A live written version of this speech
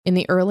In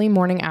the early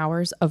morning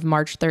hours of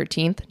March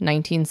 13th,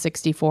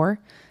 1964,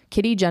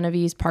 Kitty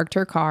Genovese parked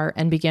her car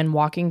and began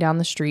walking down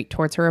the street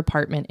towards her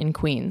apartment in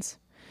Queens.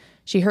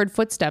 She heard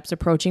footsteps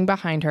approaching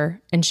behind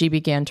her, and she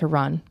began to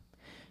run.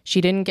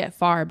 She didn't get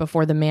far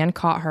before the man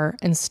caught her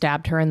and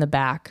stabbed her in the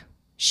back.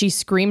 She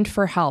screamed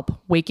for help,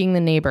 waking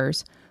the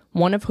neighbors,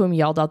 one of whom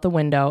yelled out the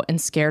window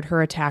and scared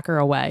her attacker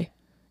away.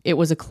 It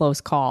was a close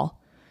call,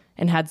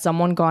 and had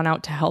someone gone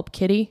out to help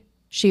Kitty,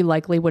 she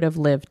likely would have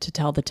lived to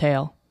tell the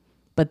tale.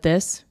 But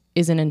this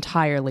is an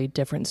entirely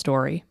different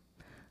story.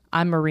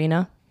 I'm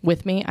Marina.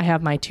 With me, I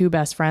have my two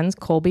best friends,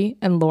 Colby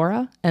and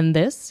Laura, and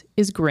this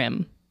is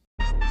Grim.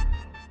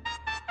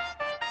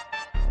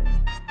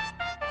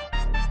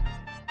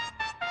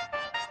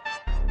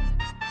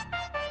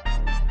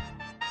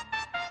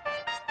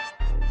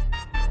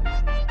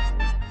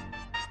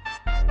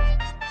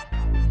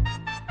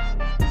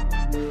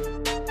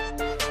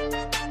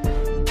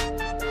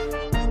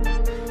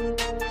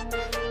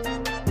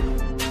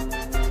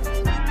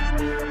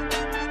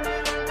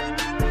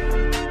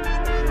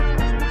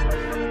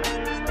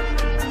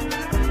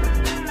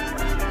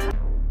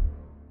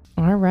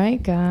 All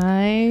right,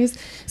 guys.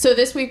 So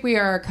this week we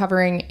are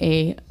covering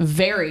a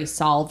very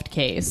solved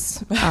case,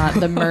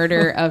 the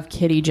murder of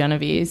Kitty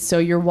Genovese. So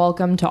you're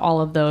welcome to all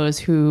of those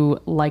who,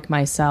 like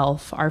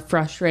myself, are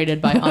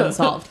frustrated by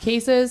unsolved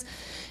cases.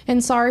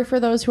 And sorry for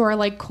those who are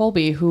like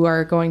Colby, who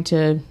are going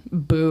to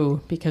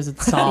boo because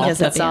it's solved.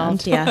 Because it's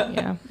solved, yeah.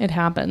 Yeah, it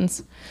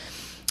happens.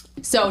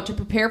 So to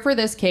prepare for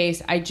this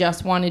case, I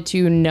just wanted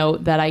to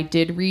note that I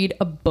did read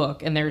a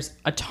book, and there's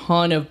a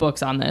ton of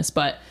books on this,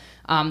 but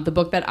the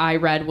book that I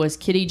read was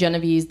Kitty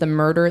Genovese, The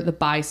Murder, the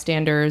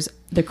Bystanders,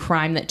 The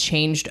Crime That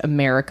Changed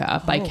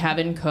America by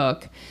Kevin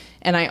Cook.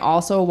 And I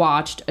also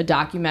watched a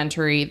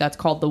documentary that's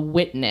called The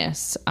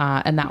Witness,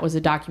 and that was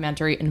a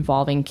documentary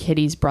involving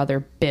Kitty's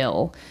brother,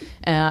 Bill.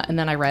 And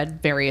then I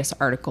read various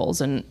articles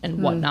and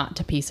whatnot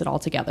to piece it all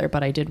together,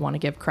 but I did want to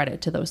give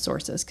credit to those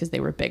sources because they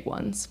were big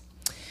ones.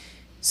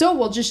 So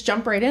we'll just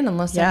jump right in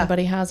unless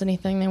anybody has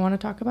anything they want to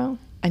talk about.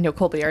 I know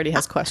Colby already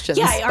has questions.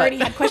 Yeah, I already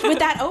had questions. With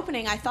that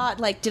opening, I thought,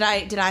 like, did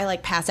I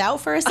like pass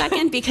out for a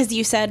second? Because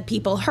you said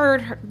people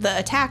heard the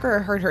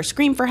attacker, heard her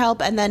scream for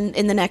help, and then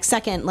in the next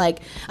second, like,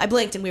 I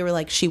blinked and we were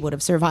like, she would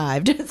have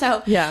survived.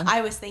 So yeah. I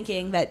was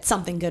thinking that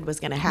something good was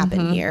going to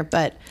happen here.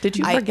 But did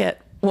you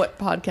forget what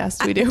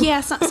podcast we do? Yeah,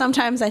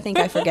 sometimes I think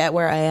I forget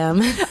where I am.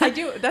 I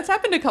do. That's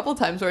happened a couple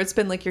times where it's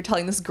been like you're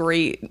telling this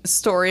great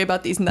story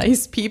about these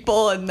nice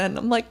people, and then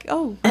I'm like,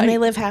 oh. And they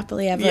live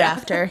happily ever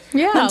after.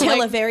 Yeah.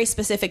 Until a very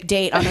specific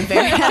date on at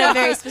a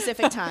very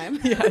specific time.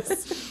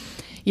 Yes.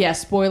 Yeah,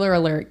 spoiler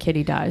alert,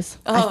 Kitty dies.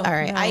 All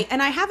right.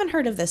 No. I haven't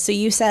heard of this. So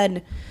you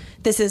said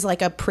this is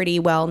like a pretty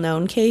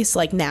well-known case,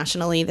 like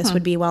nationally this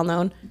would be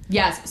well-known?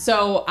 Yes.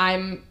 So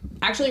I'm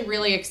actually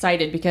really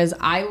excited because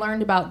I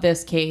learned about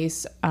this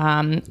case.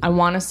 I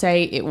want to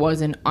say it was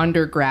an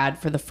undergrad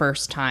for the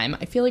first time.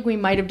 I feel like we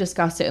might have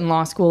discussed it in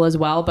law school as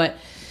well, but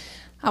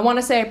I want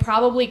to say I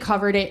probably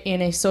covered it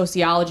in a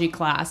sociology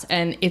class.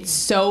 And it's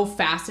so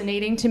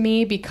fascinating to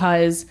me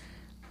because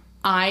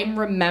I'm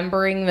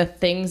remembering the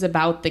things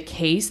about the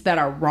case that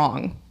are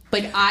wrong.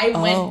 Like I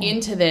went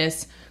into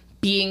this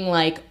being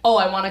like, oh,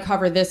 I want to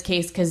cover this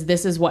case because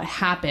this is what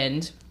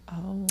happened.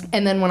 Oh.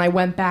 And then when I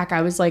went back,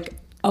 I was like,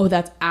 oh,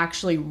 that's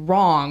actually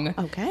wrong.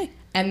 Okay.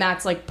 And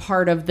that's like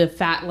part of the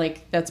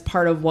that's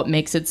part of what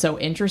makes it so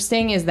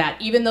interesting is that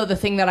even though the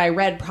thing that I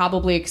read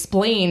probably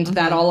explained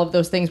that all of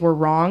those things were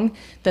wrong,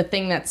 the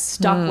thing that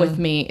stuck with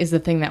me is the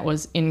thing that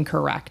was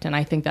incorrect. And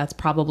I think that's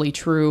probably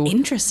true.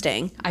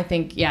 Interesting. I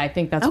think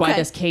that's why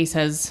this case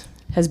has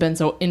been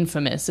so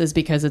infamous is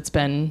because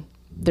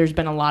there's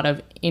been a lot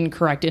of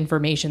incorrect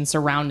information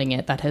surrounding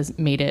it that has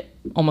made it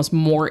almost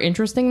more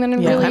interesting than it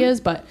really is,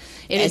 but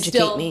it is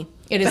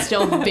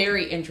still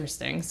very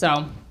interesting.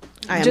 So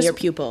I am your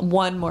pupil.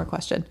 One more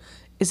question.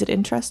 Is it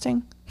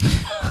interesting?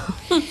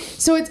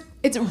 So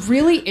it's a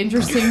really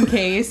interesting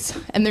case,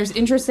 and there's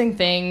interesting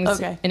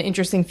things and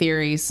interesting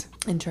theories.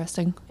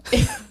 Interesting.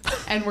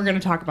 And we're going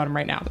to talk about them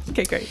right now.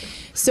 Okay, great.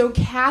 So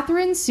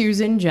Catherine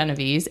Susan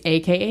Genovese,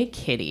 a.k.a.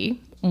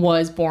 Kitty,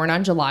 was born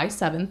on July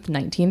 7th,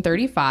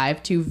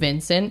 1935 to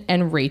Vincent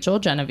and Rachel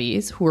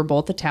Genovese, who were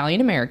both Italian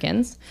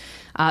Americans.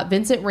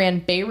 Vincent ran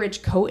Bay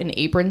Ridge Coat and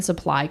Apron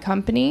Supply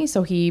Company,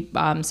 so he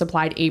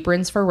supplied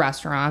aprons for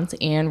restaurants,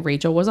 and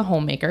Rachel was a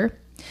homemaker.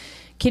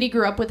 Kitty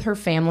grew up with her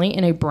family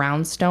in a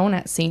brownstone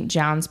at St.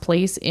 John's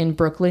Place in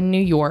Brooklyn,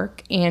 New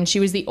York, and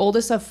she was the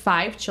oldest of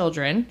 5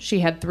 children. She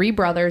had 3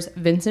 brothers,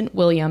 Vincent,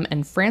 William,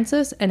 and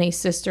Francis, and a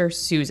sister,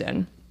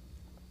 Susan.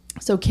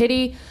 So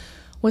Kitty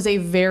was a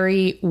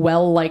very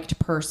well-liked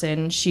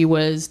person. She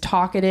was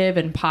talkative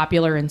and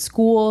popular in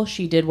school.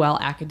 She did well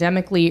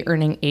academically,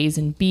 earning A's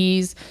and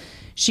B's.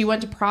 She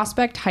went to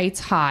Prospect Heights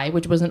High,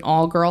 which was an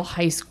all-girl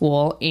high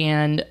school,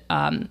 and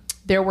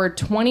there were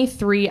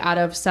 23 out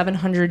of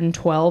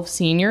 712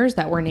 seniors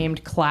that were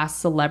named class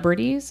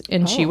celebrities,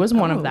 and she was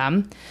one of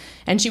them.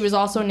 And she was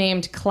also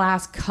named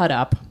Class Cut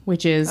Up,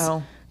 which is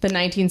the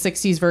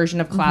 1960s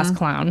version of Class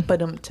Clown.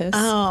 But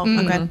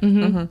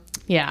okay.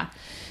 Yeah.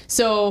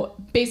 So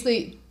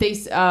basically,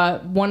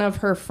 one of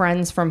her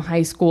friends from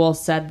high school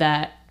said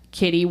that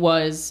Kitty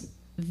was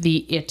the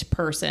it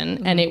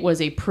person, and it was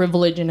a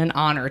privilege and an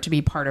honor to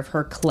be part of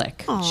her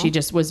clique. Aww. She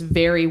just was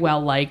very well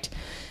liked,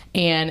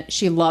 and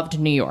she loved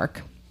New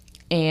York.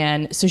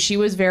 And so she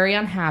was very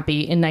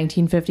unhappy in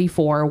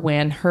 1954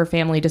 when her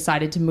family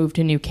decided to move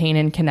to New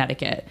Canaan,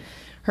 Connecticut.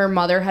 Her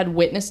mother had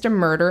witnessed a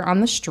murder on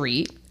the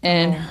street,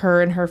 and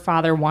her and her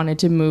father wanted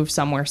to move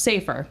somewhere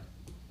safer.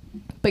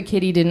 But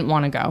Kitty didn't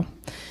want to go.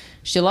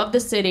 She loved the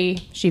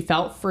city. She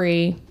felt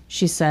free.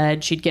 She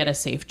said she'd get a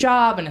safe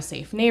job in a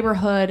safe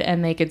neighborhood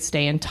and they could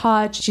stay in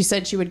touch. She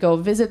said she would go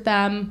visit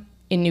them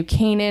in New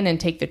Canaan and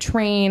take the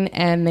train.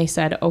 And they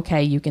said,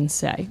 okay, you can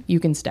stay. You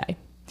can stay.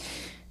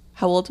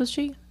 How old was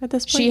she at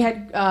this point? She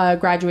had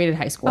graduated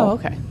high school. Oh,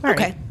 okay. All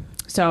Okay. right.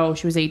 So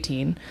she was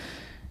 18.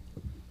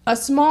 A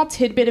small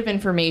tidbit of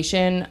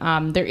information.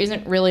 There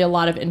isn't really a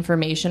lot of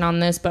information on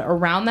this, but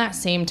around that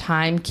same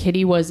time,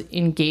 Kitty was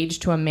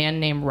engaged to a man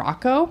named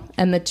Rocco,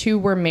 and the two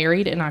were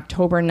married in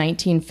October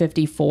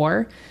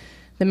 1954.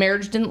 The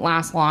marriage didn't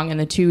last long, and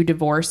the two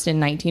divorced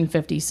in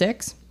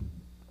 1956.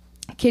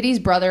 Kitty's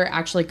brother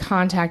actually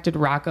contacted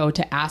Rocco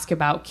to ask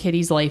about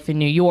Kitty's life in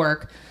New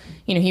York.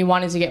 You know, he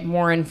wanted to get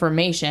more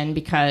information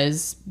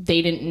because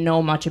they didn't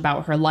know much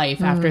about her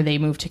life after they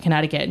moved to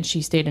Connecticut and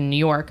she stayed in New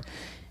York.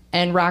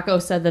 And Rocco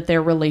said that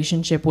their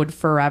relationship would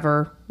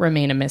forever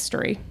remain a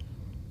mystery.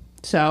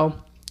 So,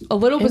 a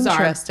little bizarre.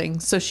 Interesting.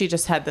 So she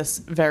just had this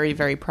very,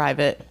 very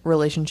private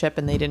relationship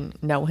and they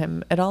didn't know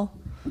him at all?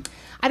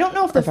 I don't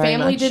know if the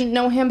family didn't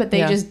know him, but they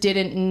just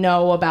didn't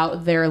know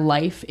about their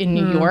life in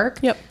New York.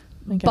 Yep.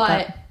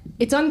 But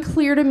it's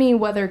unclear to me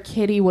whether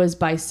Kitty was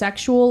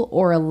bisexual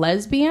or a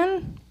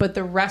lesbian, but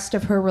the rest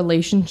of her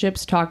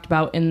relationships talked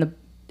about in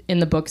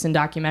the books and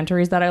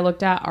documentaries that I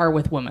looked at are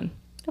with women.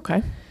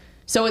 Okay.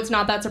 So it's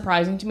not that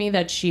surprising to me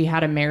that she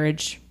had a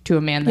marriage to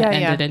a man that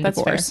ended in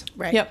divorce. Fair.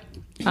 Right. Yep.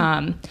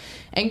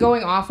 And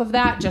going off of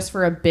that, just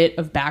for a bit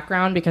of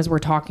background, because we're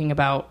talking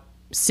about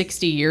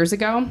 60 years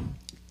ago,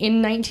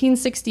 in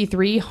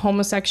 1963,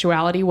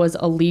 homosexuality was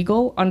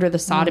illegal under the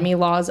sodomy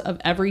laws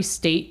of every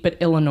state but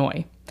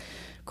Illinois.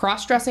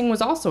 Cross-dressing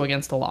was also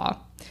against the law.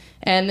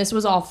 And this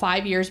was all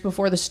 5 years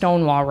before the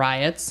Stonewall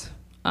riots.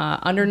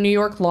 Under New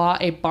York law,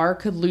 a bar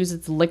could lose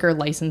its liquor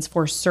license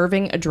for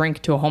serving a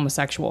drink to a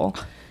homosexual.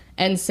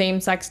 And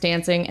same-sex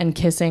dancing and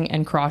kissing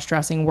and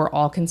cross-dressing were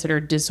all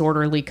considered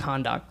disorderly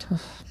conduct.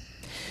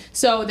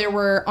 So there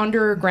were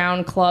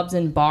underground clubs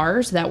and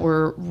bars that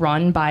were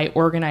run by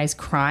organized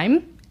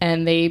crime,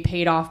 and they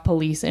paid off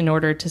police in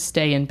order to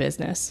stay in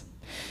business.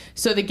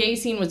 So the gay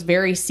scene was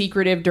very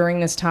secretive during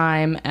this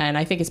time, and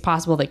I think it's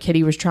possible that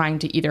Kitty was trying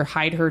to either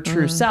hide her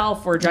true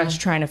self or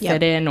just trying to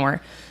fit in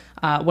or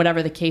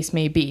whatever the case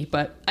may be.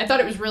 But I thought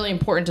it was really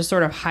important to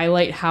sort of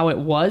highlight how it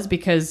was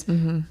because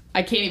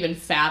I can't even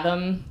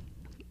fathom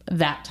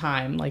that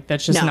time. Like,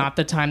 that's just not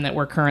the time that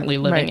we're currently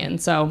living in.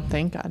 So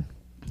thank God.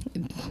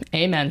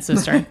 Amen,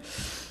 sister.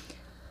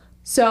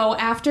 So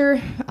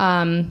after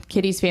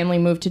Kitty's family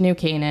moved to New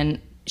Canaan,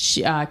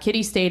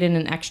 Kitty stayed in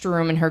an extra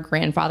room in her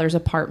grandfather's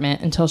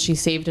apartment until she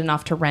saved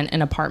enough to rent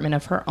an apartment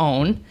of her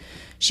own.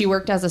 She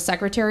worked as a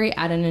secretary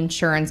at an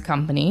insurance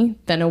company,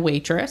 then a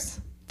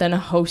waitress, then a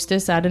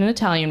hostess at an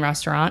Italian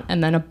restaurant,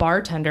 and then a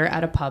bartender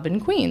at a pub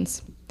in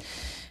Queens.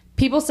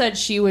 People said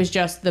she was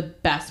just the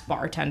best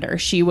bartender.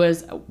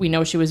 We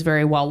know she was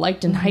very well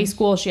liked in high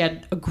school. She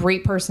had a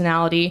great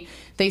personality.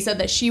 They said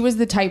that she was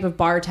the type of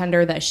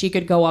bartender that she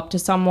could go up to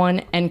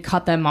someone and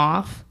cut them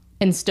off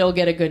and still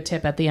get a good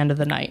tip at the end of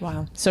the night.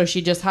 Wow. So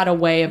she just had a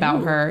way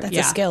about her. That's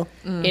a skill.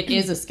 It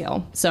is a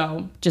skill.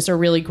 So just a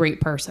really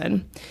great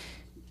person.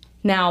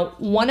 Now,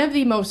 one of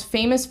the most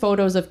famous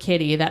photos of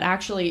Kitty that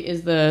actually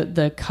is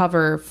the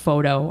cover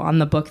photo on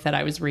the book that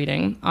I was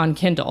reading on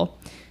Kindle,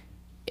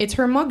 it's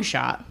her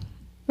mugshot.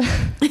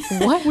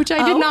 What? Which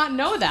I did not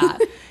know that.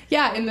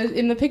 Yeah,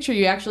 in the picture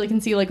you actually can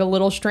see like a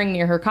little string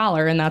near her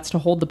collar, and that's to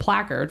hold the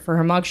placard for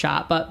her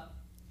mugshot. But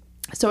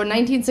so in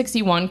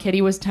 1961,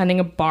 Kitty was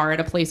tending a bar at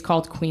a place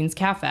called Queen's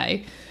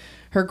Cafe.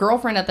 Her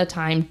girlfriend at the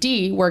time,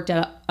 Dee, worked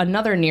at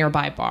another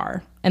nearby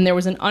bar. And there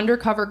was an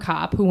undercover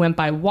cop who went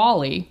by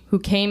Wally who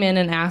came in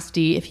and asked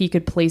Dee if he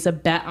could place a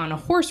bet on a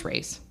horse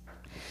race.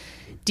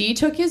 Dee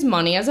took his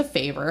money as a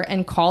favor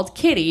and called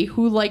Kitty,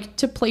 who liked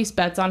to place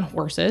bets on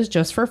horses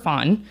just for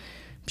fun.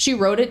 She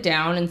wrote it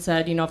down and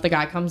said, if the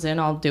guy comes in,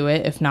 I'll do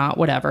it. If not,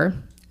 whatever.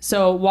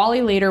 So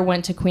Wally later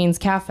went to Queen's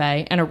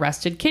Cafe and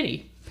arrested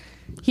Kitty.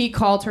 He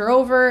called her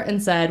over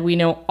and said, we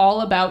know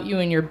all about you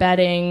and your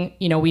betting.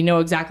 We know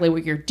exactly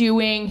what you're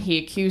doing. He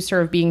accused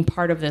her of being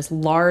part of this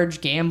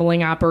large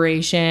gambling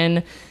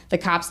operation. The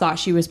cops thought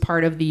she was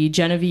part of the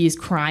Genovese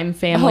crime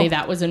family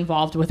that was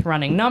involved with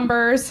running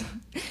numbers.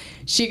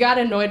 She got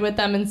annoyed with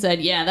them and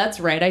said, yeah, that's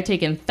right. I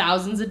take in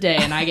thousands a day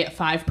and I get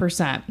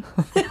 5%.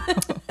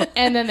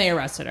 And then they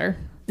arrested her.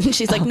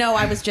 She's like, no,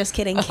 I was just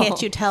kidding.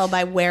 Can't you tell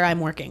by where I'm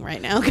working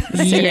right now?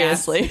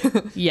 Seriously.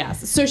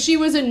 Yes. So she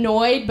was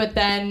annoyed, but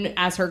then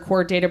as her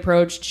court date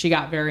approached, she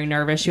got very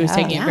nervous. She was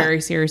taking it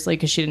very seriously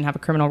because she didn't have a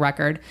criminal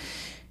record.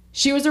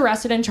 She was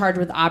arrested and charged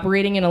with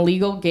operating an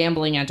illegal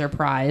gambling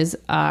enterprise.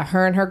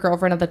 Her and her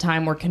girlfriend at the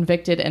time were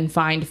convicted and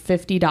fined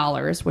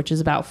 $50, which is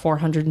about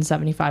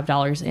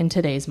 $475 in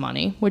today's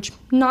money, which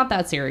not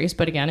that serious,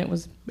 but again, it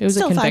was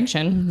Still a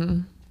conviction. Mm-hmm.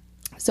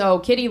 So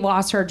Kitty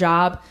lost her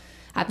job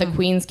at the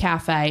Queen's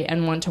Cafe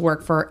and went to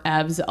work for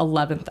Ev's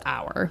 11th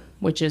hour,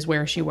 which is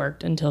where she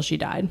worked until she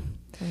died.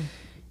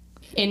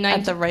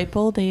 At the ripe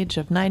old age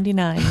of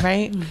 99,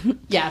 right?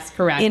 Yes,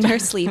 correct. In her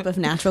sleep of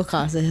natural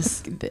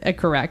causes.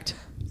 Correct.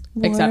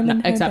 Except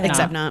not.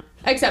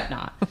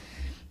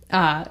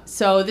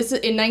 So this is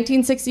in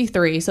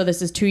 1963. So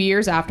this is 2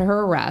 years after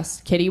her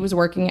arrest. Kitty was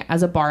working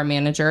as a bar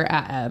manager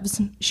at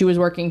Ev's. She was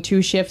working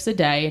 2 shifts a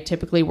day.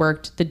 Typically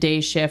worked the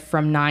day shift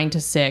from 9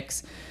 to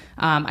 6.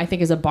 I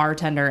think as a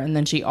bartender, and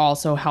then she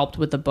also helped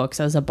with the books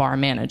as a bar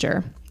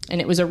manager.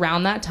 And it was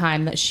around that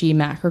time that she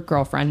met her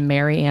girlfriend,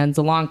 Mary Ann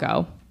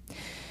Zelanko.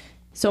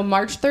 So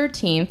March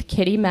 13th,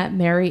 Kitty met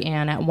Mary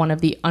Ann at one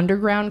of the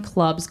underground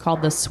clubs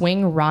called the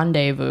Swing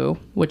Rendezvous,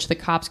 which the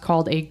cops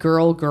called a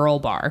girl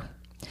bar.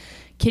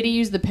 Kitty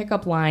used the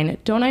pickup line,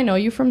 "Don't I know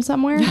you from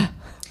somewhere?"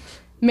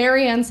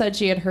 Mary Ann said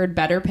she had heard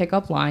better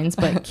pickup lines,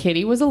 but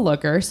Kitty was a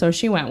looker, so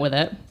she went with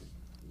it.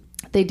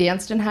 They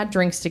danced and had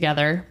drinks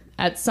together.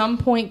 At some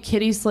point,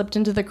 Kitty slipped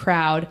into the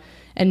crowd,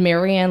 and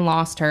Mary Ann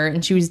lost her,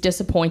 and she was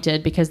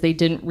disappointed because they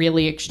didn't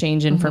really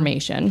exchange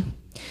information.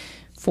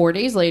 4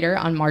 days later,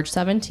 on March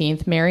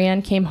 17th, Mary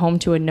Ann came home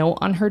to a note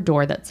on her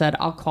door that said,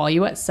 "I'll call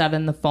you at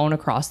 7, the phone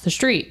across the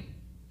street."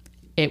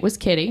 It was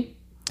Kitty.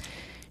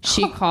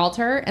 She called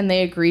her, and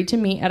they agreed to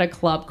meet at a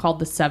club called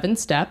the 7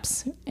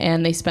 Steps,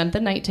 and they spent the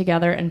night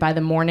together, and by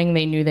the morning,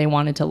 they knew they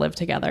wanted to live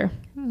together.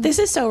 This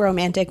is so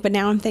romantic, but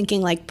now I'm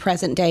thinking like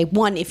present day.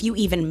 One, if you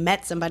even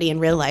met somebody in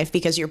real life,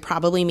 because you're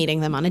probably meeting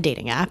them on a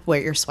dating app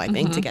where you're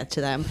swiping to get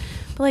to them.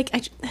 But like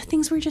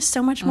things were just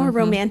so much more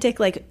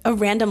romantic. Like a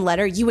random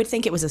letter, you would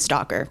think it was a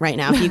stalker right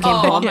now if you came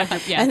home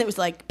and it was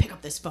like, pick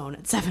up this phone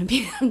at 7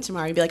 p.m.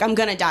 tomorrow. You'd be like, I'm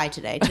gonna die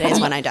today. Today's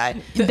when I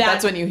die.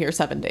 That's when you hear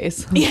 7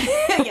 days.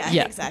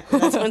 yeah, exactly.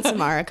 That's when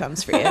Samara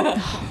comes for you.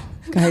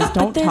 Guys,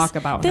 don't talk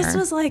about her. This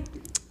was like,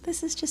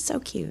 this is just so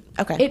cute.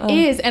 Okay, It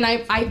is, and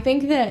I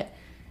think that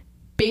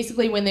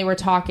basically when they were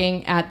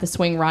talking at the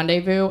Swing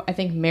Rendezvous, I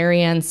think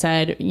Mary Ann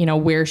said,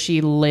 where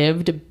she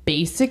lived,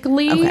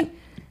 basically. Okay.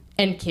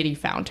 And Kitty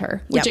found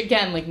her, which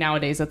again, like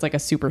nowadays, that's like a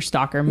super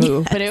stalker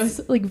move, but it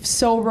was like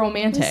so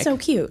romantic. It's so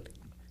cute.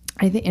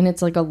 I think, and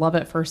it's like a love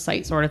at first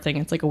sight sort of thing.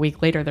 It's like a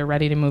week later, they're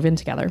ready to move in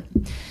together.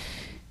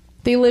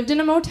 They lived in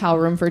a motel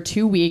room for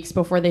 2 weeks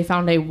before they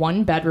found a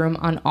 1-bedroom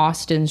on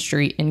Austin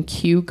Street in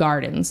Kew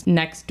Gardens,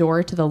 next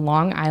door to the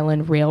Long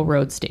Island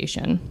Railroad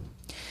Station.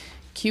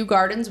 Kew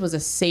Gardens was a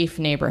safe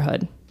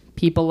neighborhood.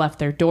 People left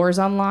their doors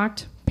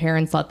unlocked.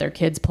 Parents let their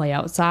kids play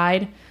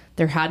outside.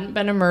 There hadn't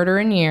been a murder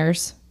in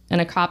years. And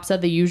a cop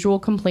said the usual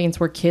complaints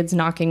were kids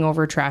knocking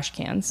over trash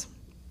cans.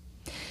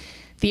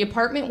 The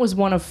apartment was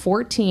one of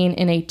 14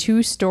 in a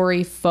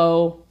 2-story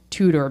faux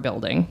Tudor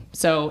building.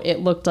 So it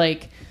looked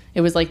like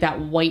it was like that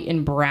white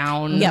and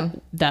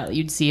brown that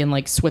you'd see in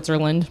like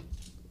Switzerland.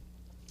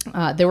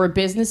 There were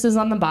businesses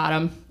on the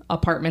bottom,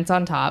 apartments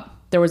on top.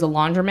 There was a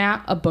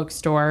laundromat, a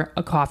bookstore,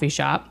 a coffee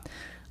shop,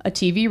 a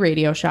TV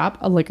radio shop,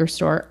 a liquor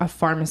store, a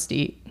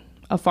pharmacy,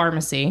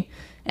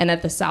 and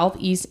at the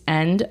southeast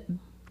end,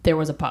 there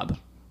was a pub.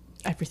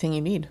 Everything you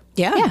need.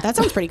 Yeah, that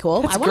sounds pretty cool.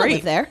 I want to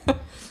live there.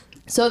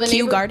 So the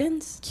Kew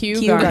Gardens?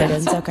 Kew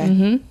Gardens. Okay.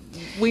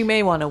 Mm-hmm. We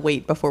may want to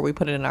wait before we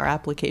put it in our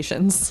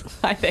applications,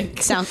 I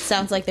think.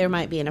 Sounds like there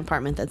might be an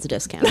apartment that's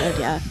discounted,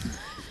 yeah.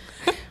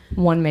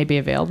 One may be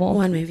available.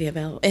 One may be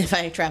available. If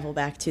I travel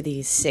back to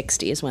the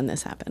 60s when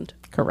this happened.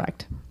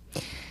 Correct.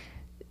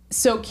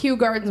 So Kew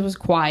Gardens was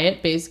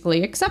quiet,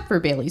 basically, except for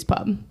Bailey's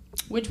Pub,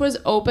 which was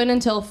open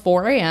until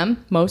 4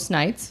 a.m. most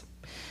nights.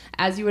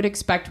 As you would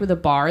expect with a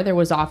bar, there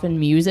was often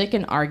music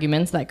and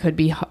arguments that could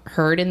be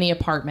heard in the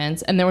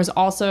apartments. And there was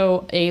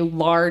also a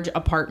large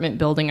apartment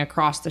building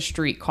across the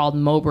street called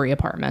Mowbray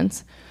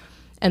Apartments.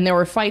 And there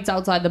were fights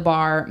outside the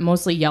bar,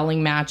 mostly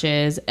yelling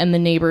matches, and the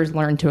neighbors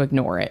learned to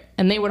ignore it.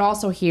 And they would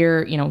also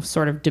hear,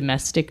 sort of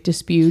domestic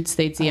disputes.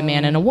 They'd see a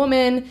man and a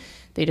woman.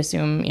 They'd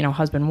assume,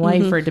 husband,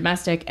 wife, or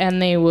domestic, and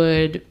they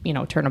would,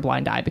 turn a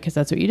blind eye because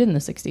that's what you did in the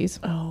 60s.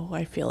 Oh,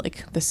 I feel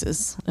like this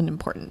is an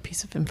important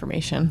piece of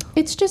information.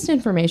 It's just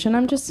information.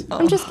 I'm just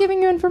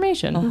giving you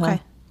information.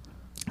 Okay.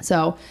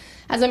 So,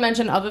 as I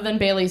mentioned, other than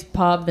Bailey's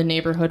Pub, the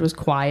neighborhood was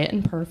quiet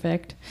and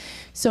perfect.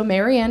 So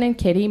Mary Ann and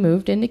Kitty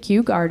moved into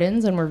Kew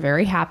Gardens and were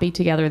very happy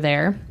together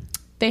there.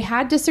 They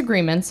had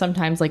disagreements,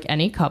 sometimes like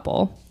any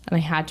couple, and I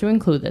had to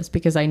include this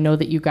because I know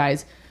that you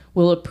guys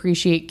will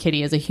appreciate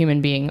Kitty as a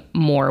human being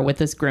more with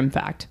this grim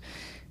fact.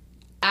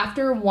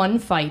 After one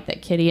fight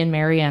that Kitty and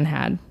Mary Ann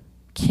had,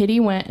 Kitty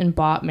went and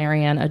bought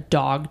Mary Ann a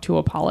dog to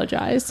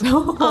apologize.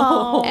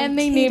 And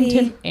they named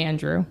him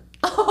Andrew.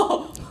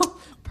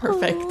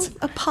 Perfect.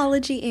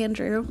 Apology,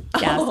 Andrew.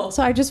 Yes.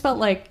 So I just felt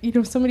like,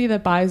 somebody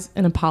that buys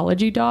an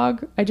apology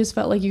dog, I just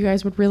felt like you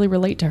guys would really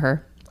relate to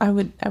her. I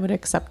would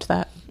accept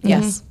that.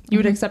 Yes. You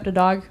would accept a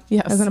dog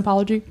Yes. as an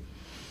apology?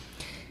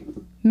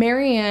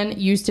 Marianne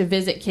used to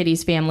visit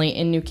Kitty's family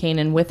in New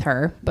Canaan with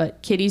her,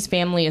 but Kitty's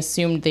family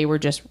assumed they were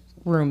just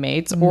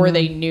roommates, or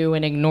they knew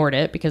and ignored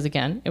it because,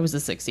 again, it was the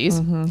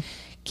 60s.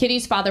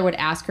 Kitty's father would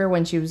ask her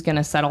when she was going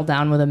to settle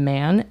down with a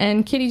man,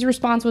 and Kitty's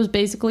response was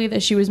basically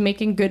that she was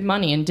making good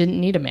money and didn't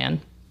need a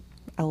man.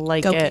 I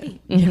like Go it.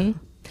 Kitty.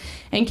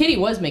 And Kitty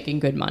was making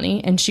good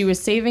money, and she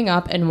was saving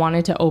up and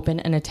wanted to open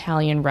an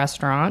Italian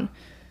restaurant,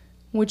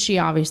 which she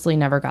obviously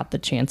never got the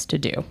chance to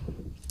do.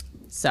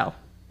 So,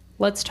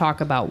 let's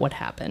talk about what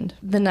happened.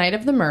 The night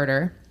of the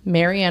murder,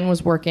 Marianne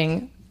was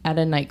working at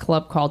a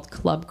nightclub called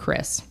Club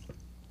Chris.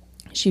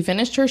 She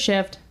finished her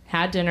shift,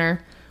 had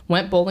dinner,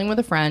 went bowling with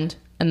a friend,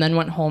 and then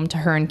went home to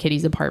her and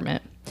Kitty's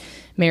apartment.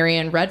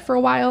 Marianne read for a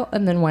while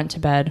and then went to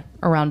bed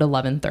around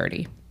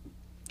 11:30.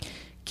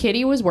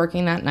 Kitty was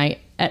working that night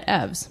at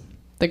Ev's.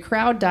 The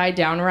crowd died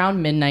down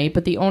around midnight,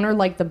 but the owner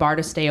liked the bar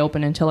to stay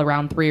open until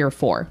around 3 or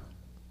 4.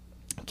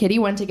 Kitty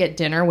went to get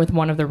dinner with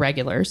one of the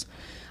regulars.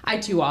 I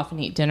too often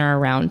eat dinner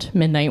around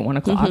midnight, 1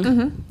 o'clock.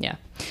 Yeah.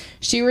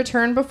 She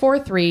returned before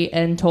 3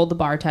 and told the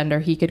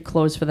bartender he could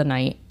close for the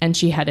night, and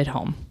she headed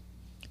home.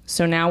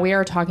 So now we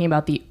are talking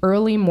about the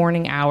early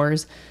morning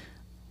hours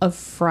of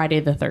Friday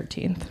the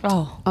 13th.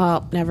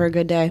 Oh, never a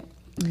good day.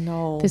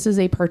 No. This is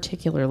a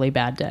particularly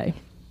bad day.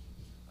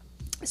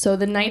 So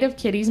the night of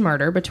Kitty's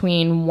murder,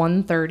 between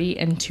 1:30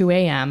 and 2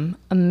 a.m.,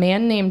 a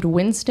man named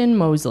Winston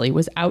Mosley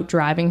was out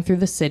driving through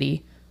the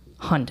city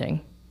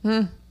hunting.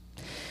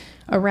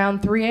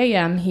 Around 3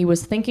 a.m., he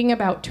was thinking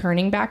about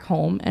turning back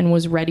home and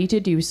was ready to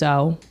do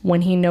so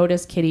when he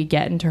noticed Kitty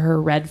get into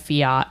her red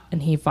Fiat,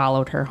 and he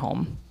followed her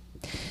home.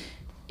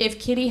 If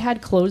Kitty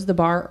had closed the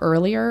bar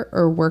earlier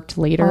or worked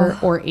later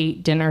or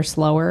ate dinner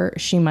slower,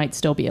 she might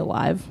still be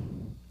alive.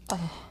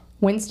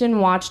 Winston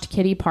watched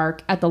Kitty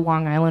park at the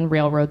Long Island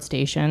Railroad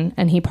station,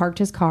 and he parked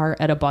his car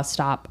at a bus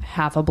stop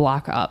half a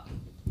block up.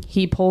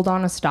 He pulled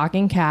on a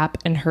stocking cap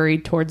and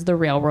hurried towards the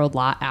railroad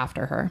lot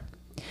after her.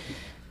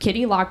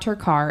 Kitty locked her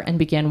car and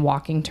began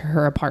walking to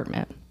her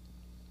apartment.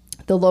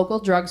 The local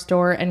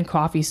drugstore and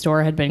coffee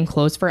store had been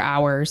closed for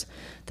hours.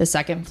 The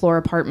second-floor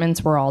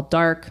apartments were all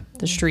dark.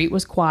 The street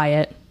was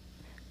quiet.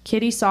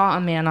 Kitty saw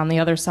a man on the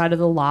other side of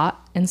the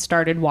lot and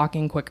started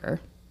walking quicker.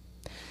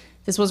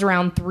 This was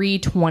around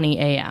 3:20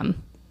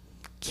 a.m.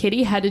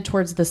 Kitty headed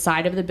towards the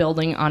side of the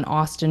building on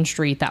Austin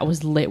Street that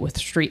was lit with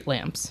street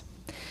lamps.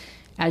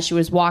 As she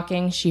was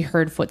walking, she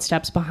heard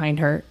footsteps behind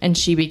her, and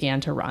she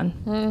began to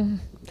run.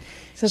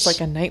 This is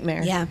like a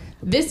nightmare. Yeah.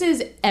 This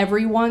is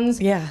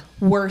everyone's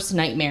worst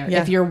nightmare.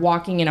 Yeah. If you're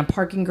walking in a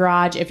parking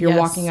garage, if you're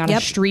walking on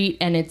a street,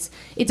 and it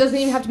doesn't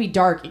even have to be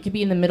dark. It could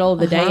be in the middle of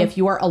the day. If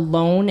you are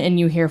alone and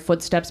you hear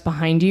footsteps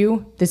behind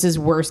you, this is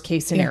worst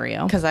case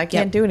scenario. Because I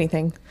can't do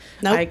anything.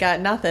 Nope. I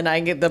got nothing.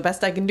 The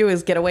best I can do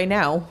is get away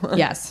now.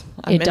 Yes.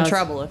 I'm in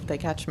trouble if they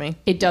catch me.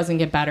 It doesn't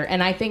get better.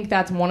 And I think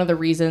that's one of the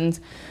reasons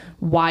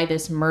why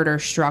this murder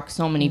struck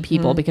so many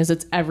people, because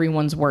it's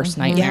everyone's worst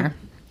nightmare.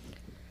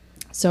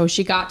 So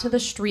she got to the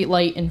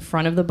streetlight in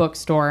front of the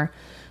bookstore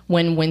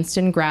when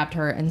Winston grabbed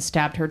her and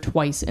stabbed her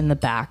twice in the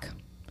back.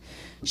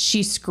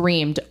 She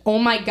screamed, "Oh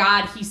my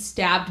God, he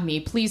stabbed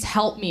me. Please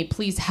help me.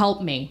 Please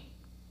help me."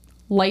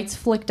 Lights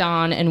flicked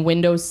on and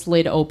windows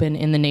slid open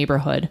in the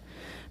neighborhood.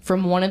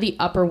 From one of the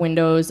upper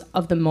windows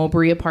of the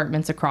Mowbray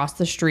apartments across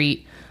the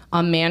street,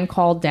 a man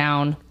called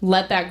down,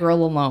 "Let that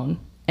girl alone,"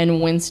 and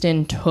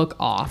Winston took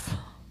off.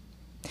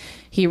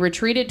 He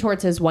retreated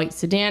towards his white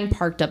sedan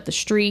parked up the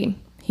street.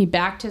 He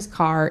backed his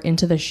car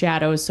into the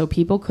shadows so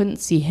people couldn't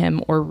see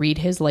him or read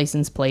his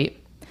license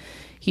plate.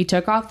 He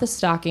took off the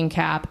stocking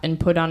cap and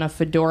put on a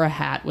fedora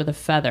hat with a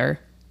feather,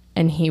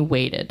 and he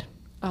waited.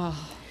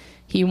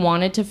 He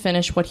wanted to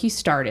finish what he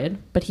started,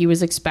 but he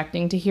was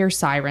expecting to hear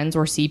sirens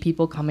or see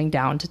people coming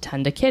down to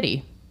tend to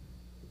Kitty.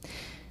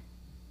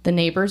 The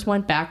neighbors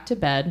went back to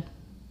bed,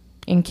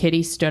 and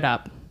Kitty stood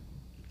up.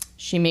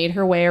 She made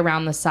her way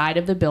around the side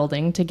of the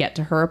building to get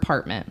to her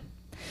apartment.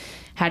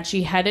 Had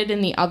she headed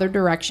in the other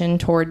direction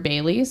toward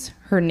Bailey's,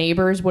 her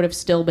neighbors would have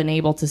still been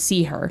able to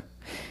see her.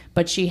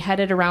 But she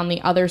headed around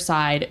the other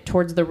side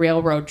towards the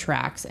railroad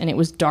tracks, and it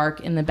was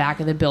dark in the back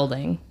of the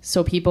building,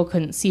 so people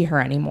couldn't see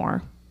her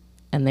anymore.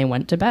 And they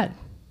went to bed.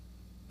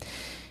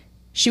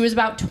 She was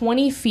about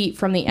 20 feet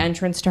from the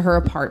entrance to her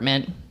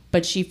apartment,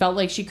 but she felt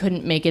like she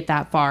couldn't make it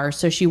that far,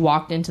 so she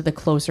walked into the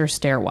closer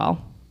stairwell.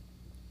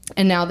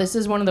 And now this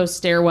is one of those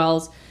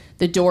stairwells.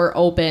 The door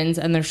opens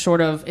and there's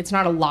it's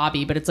not a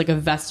lobby, but it's like a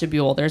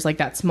vestibule. There's like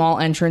that small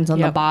entrance on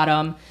the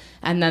bottom,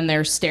 and then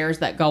there's stairs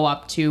that go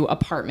up to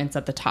apartments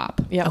at the top.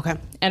 Yeah. Okay.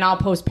 And I'll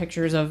post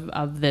pictures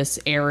of this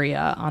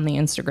area on the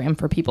Instagram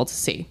for people to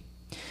see.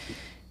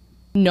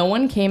 No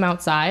one came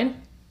outside,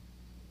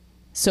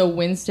 so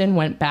Winston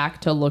went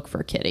back to look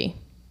for Kitty.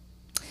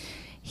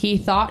 He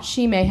thought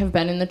she may have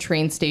been in the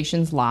train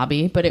station's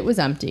lobby, but it was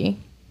empty.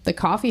 The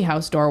coffee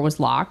house door was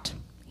locked.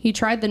 He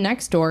tried the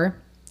next door,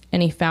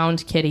 and he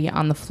found Kitty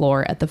on the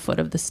floor at the foot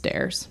of the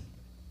stairs.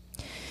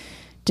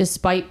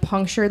 Despite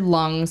punctured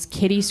lungs,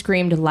 Kitty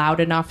screamed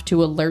loud enough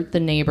to alert the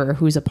neighbor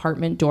whose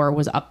apartment door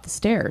was up the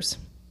stairs.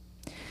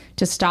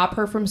 To stop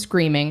her from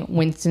screaming,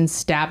 Winston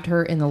stabbed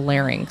her in the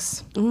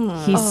larynx.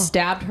 He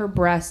stabbed her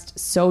breast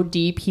so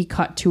deep he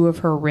cut 2 of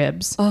her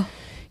ribs.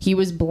 He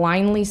was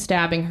blindly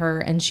stabbing her,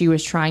 and she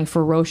was trying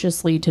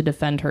ferociously to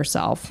defend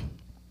herself.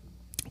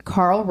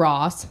 Carl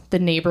Ross, the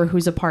neighbor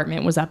whose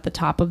apartment was at the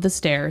top of the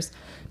stairs,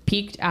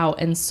 peeked out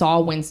and saw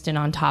Winston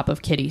on top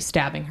of Kitty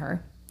stabbing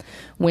her.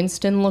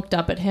 Winston looked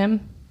up at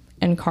him,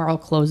 and Carl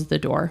closed the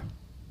door.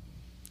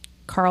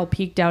 Carl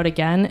peeked out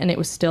again, and it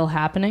was still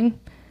happening,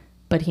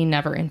 but he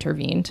never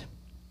intervened.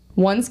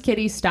 Once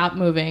Kitty stopped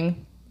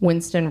moving,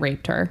 Winston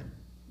raped her.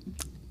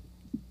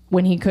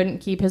 When he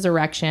couldn't keep his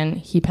erection,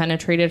 he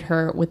penetrated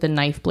her with the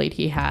knife blade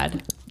he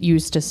had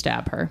used to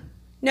stab her.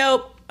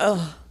 Nope.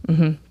 Ugh.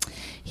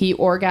 He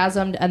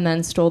orgasmed and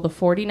then stole the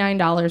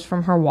 $49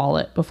 from her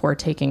wallet before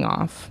taking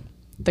off.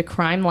 The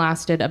crime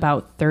lasted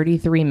about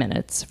 33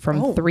 minutes,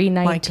 from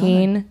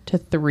 3:19 to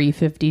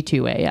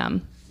 3:52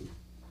 a.m.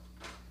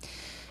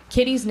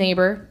 Kitty's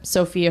neighbor,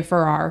 Sophia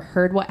Farrar,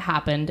 heard what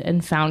happened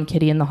and found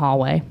Kitty in the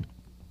hallway.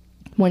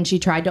 When she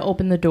tried to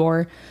open the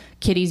door,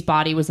 Kitty's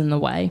body was in the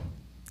way.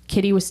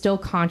 Kitty was still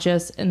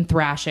conscious and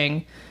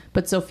thrashing,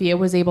 but Sophia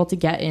was able to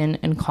get in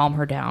and calm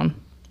her down,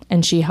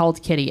 and she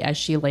held Kitty as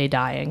she lay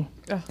dying.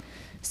 Ugh.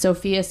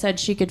 Sophia said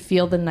she could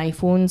feel the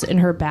knife wounds in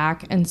her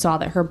back and saw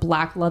that her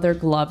black leather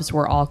gloves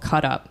were all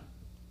cut up.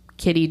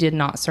 Kitty did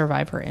not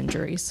survive her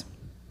injuries.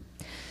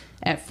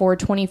 At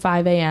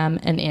 4:25 a.m.,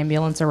 an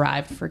ambulance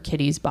arrived for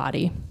Kitty's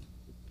body.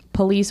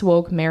 Police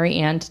woke Mary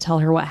Ann to tell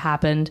her what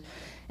happened,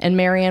 and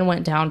Mary Ann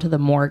went down to the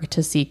morgue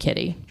to see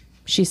Kitty.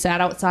 She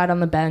sat outside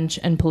on the bench,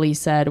 and police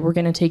said, "We're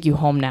going to take you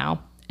home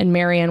now." And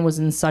Mary Ann was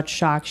in such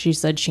shock, she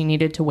said she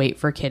needed to wait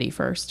for Kitty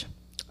first.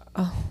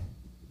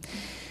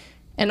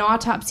 An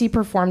autopsy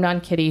performed on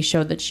Kitty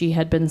showed that she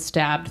had been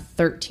stabbed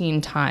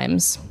 13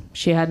 times.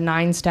 She had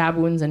 9 stab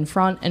wounds in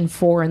front and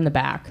 4 in the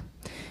back,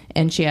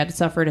 and she had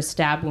suffered a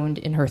stab wound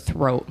in her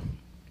throat.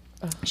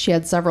 She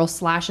had several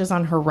slashes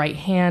on her right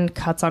hand,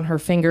 cuts on her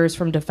fingers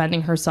from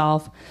defending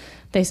herself.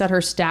 They said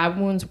her stab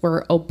wounds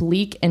were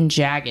oblique and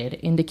jagged,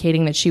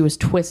 indicating that she was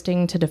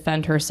twisting to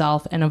defend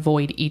herself and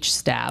avoid each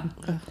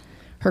stab.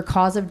 Her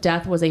cause of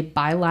death was a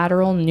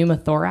bilateral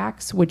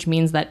pneumothorax, which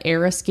means that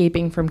air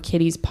escaping from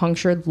Kitty's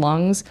punctured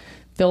lungs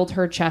filled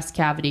her chest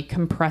cavity,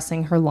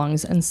 compressing her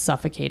lungs and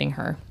suffocating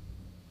her.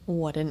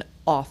 What an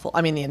awful...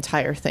 I mean, the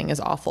entire thing is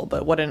awful,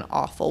 but what an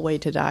awful way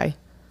to die.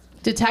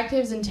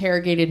 Detectives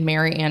interrogated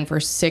Mary Ann for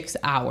 6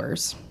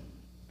 hours.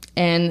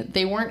 And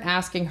they weren't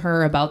asking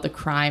her about the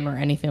crime or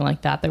anything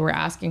like that. They were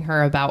asking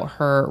her about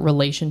her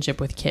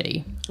relationship with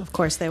Kitty. Of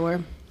course they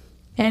were.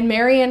 And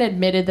Mary Ann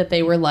admitted that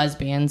they were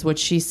lesbians, which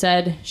she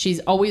said she's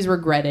always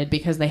regretted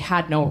because they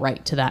had no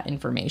right to that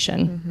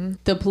information.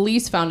 The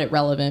police found it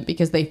relevant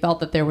because they felt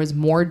that there was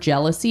more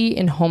jealousy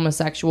in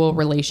homosexual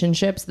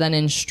relationships than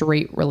in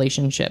straight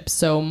relationships,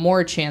 so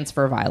more chance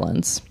for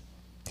violence.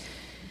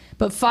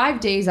 But 5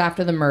 days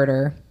after the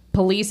murder,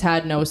 police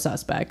had no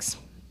suspects.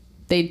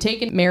 They'd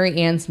taken Mary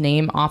Ann's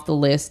name off the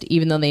list,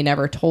 even though they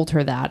never told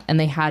her that, and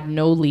they had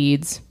no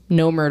leads,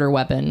 no murder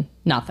weapon,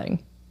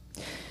 nothing.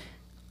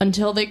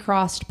 Until they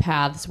crossed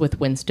paths with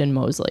Winston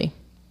Moseley.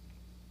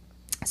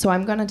 So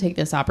I'm going to take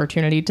this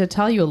opportunity to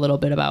tell you a little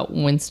bit about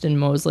Winston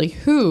Moseley,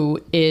 who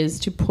is,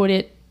 to put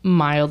it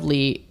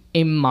mildly,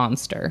 a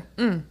monster.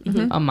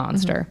 A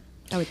monster.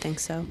 I would think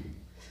so.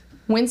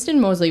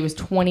 Winston Moseley was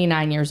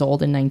 29 years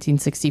old in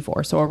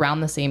 1964, so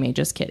around the same age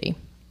as Kitty.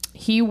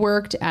 He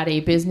worked at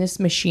a business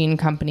machine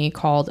company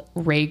called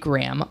Ray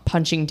Graham,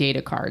 punching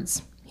data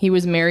cards. He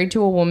was married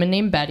to a woman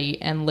named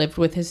Betty and lived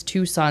with his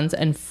 2 sons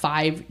and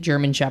 5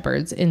 German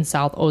Shepherds in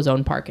South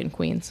Ozone Park in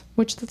Queens,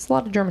 which that's a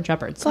lot of German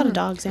Shepherds. It's a lot of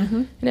dogs, yeah.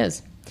 It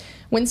is.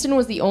 Winston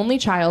was the only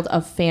child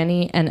of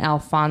Fanny and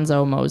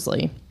Alfonso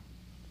Moseley.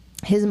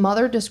 His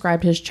mother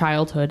described his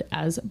childhood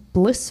as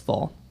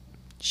blissful.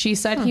 She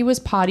said he was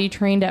potty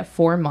trained at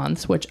 4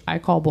 months, which I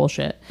call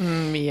bullshit.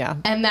 Yeah.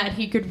 And that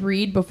he could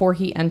read before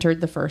he entered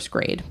the 1st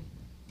grade.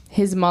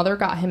 His mother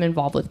got him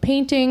involved with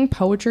painting,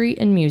 poetry,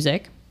 and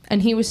music.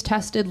 And he was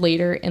tested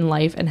later in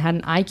life and had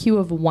an IQ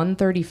of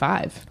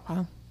 135,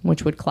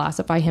 which would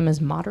classify him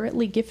as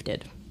moderately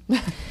gifted.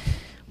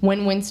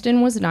 When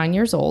Winston was 9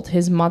 years old,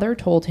 his mother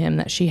told him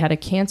that she had a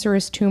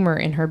cancerous tumor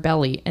in her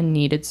belly and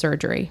needed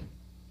surgery.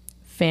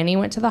 Fanny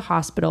went to the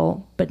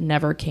hospital, but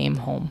never came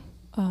home.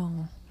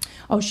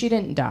 Oh, she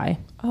didn't die.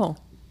 Oh.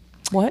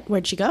 What?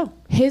 Where'd she go?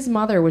 His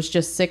mother was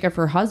just sick of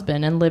her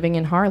husband and living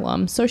in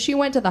Harlem, so she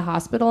went to the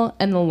hospital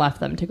and then left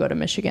them to go to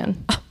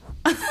Michigan.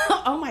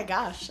 Oh my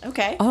gosh.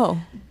 Okay.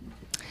 Oh.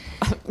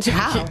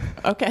 Wow.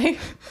 Okay.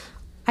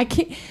 I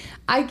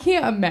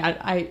can't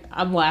imagine.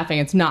 I'm laughing.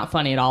 It's not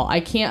funny at all. I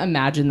can't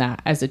imagine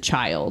that as a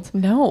child.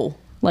 No.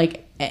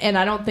 Like, and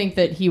I don't think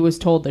that he was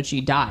told that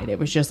she died. It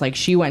was just like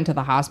she went to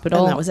the hospital.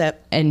 And that was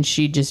it. And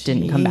she just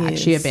didn't come back.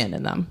 She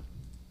abandoned them.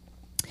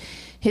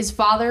 His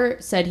father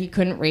said he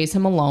couldn't raise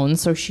him alone,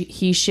 so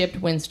he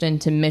shipped Winston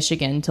to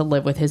Michigan to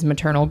live with his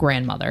maternal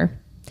grandmother.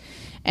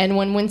 And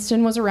when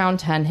Winston was around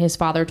 10, his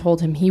father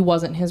told him he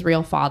wasn't his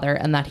real father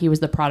and that he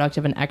was the product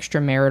of an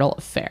extramarital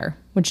affair,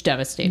 which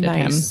devastated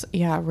him.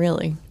 Yeah,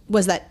 really.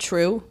 Was that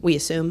true? We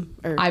assume?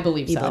 Or I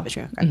believe you so. Believe it's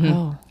true? Okay.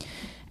 Oh.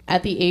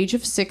 At the age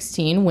of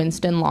 16,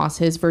 Winston lost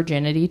his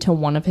virginity to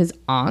one of his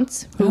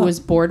aunts, who was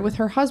bored with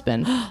her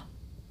husband.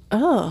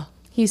 Oh.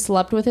 He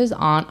slept with his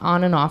aunt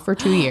on and off for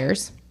 2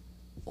 years.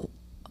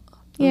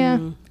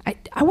 Yeah.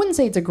 I wouldn't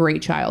say it's a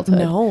great childhood.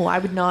 No, I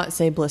would not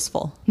say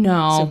blissful.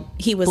 No.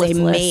 He was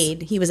Blissless. a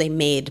maid. He was a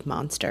maid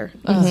monster.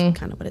 That's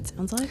kind of what it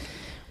sounds like.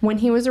 When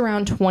he was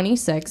around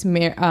 26,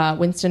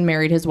 Winston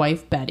married his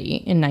wife, Betty,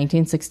 in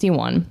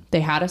 1961.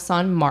 They had a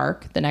son,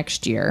 Mark, the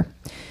next year.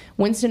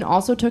 Winston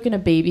also took in a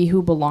baby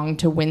who belonged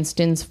to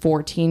Winston's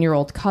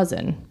 14-year-old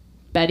cousin.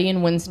 Betty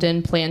and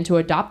Winston planned to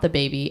adopt the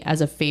baby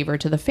as a favor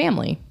to the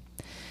family.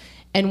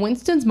 And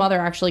Winston's mother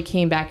actually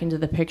came back into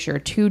the picture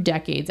 2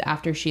 decades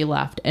after she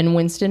left. And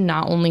Winston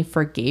not only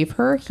forgave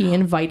her, he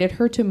invited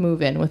her to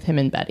move in with him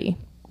and Betty.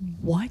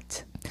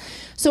 What?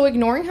 So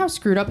ignoring how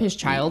screwed up his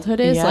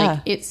childhood is, Yeah. like,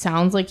 it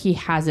sounds like he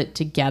has it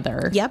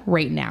together. Yep.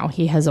 Right now.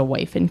 He has a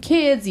wife and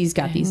kids. He's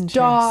got these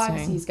dogs.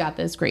 Interesting. He's got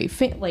this great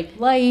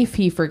life.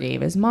 He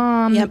forgave his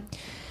mom. Yep.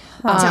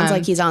 Sounds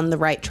like he's on the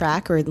right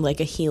track or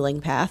like a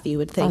healing path. You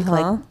would think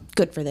like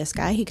good for this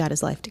guy. He got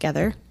his life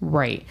together.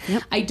 Right.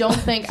 Yep.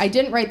 I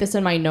didn't write this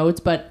in my notes,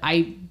 but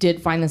I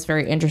did find this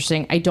very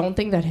interesting. I don't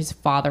think that his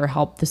father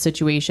helped the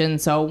situation.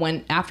 So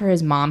after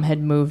his mom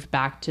had moved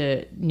back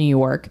to New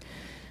York,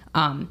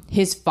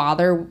 his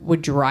father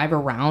would drive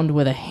around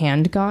with a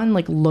handgun,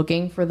 like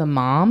looking for the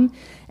mom,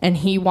 and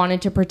he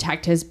wanted to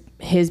protect his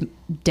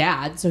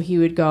dad. So he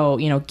would go,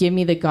 give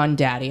me the gun,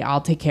 daddy.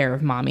 I'll take care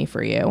of mommy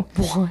for you.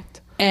 What?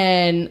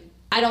 And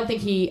I don't think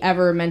he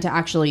ever meant to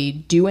actually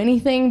do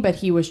anything, but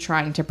he was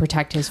trying to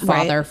protect his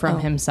father from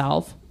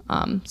himself.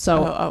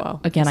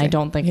 Again, I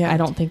don't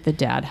think the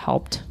dad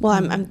helped. Well,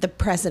 I'm the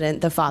precedent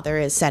the father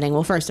is setting.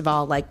 Well, first of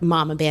all, like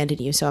mom abandoned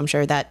you, so I'm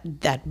sure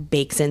that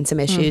bakes in some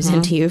issues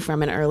into you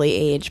from an early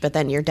age. But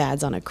then your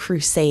dad's on a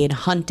crusade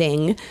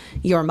hunting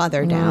your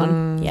mother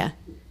down. Yeah.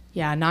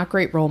 Yeah, not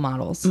great role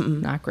models.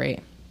 Not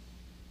great.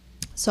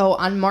 So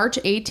on March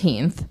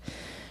 18th,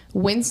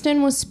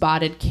 Winston was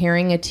spotted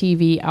carrying a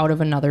TV out of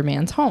another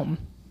man's home.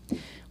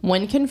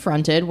 When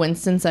confronted,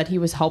 Winston said he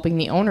was helping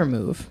the owner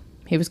move.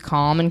 He was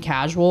calm and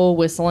casual,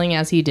 whistling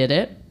as he did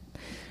it.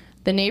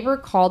 The neighbor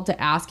called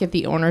to ask if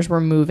the owners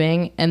were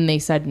moving, and they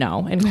said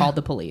no and called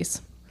the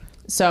police.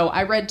 So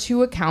I read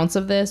 2 accounts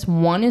of this.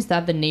 One is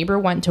that the neighbor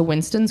went to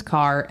Winston's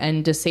car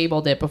and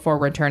disabled it before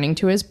returning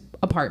to his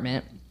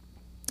apartment.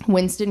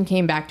 Winston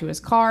came back to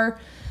his car.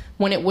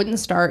 When it wouldn't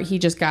start, he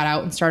just got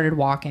out and started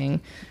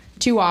walking.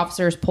 2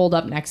 officers pulled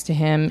up next to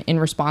him in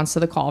response to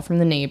the call from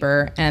the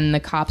neighbor, and the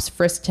cops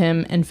frisked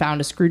him and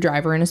found a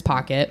screwdriver in his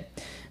pocket.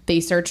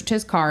 They searched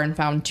his car and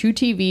found 2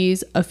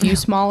 TVs, a few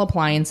small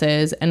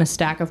appliances, and a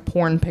stack of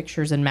porn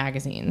pictures and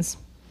magazines.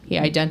 He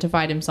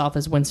identified himself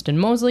as Winston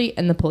Mosley,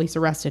 and the police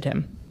arrested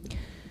him.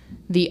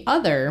 The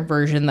other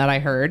version that I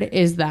heard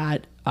is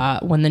that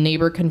when the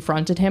neighbor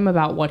confronted him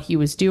about what he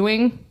was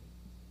doing,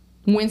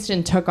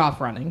 Winston took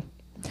off running.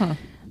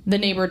 The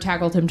neighbor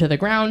tackled him to the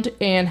ground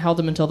and held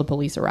him until the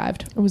police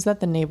arrived. Was that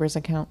the neighbor's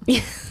account?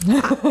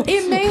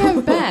 It may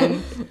have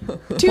been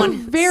 2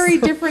 very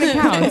different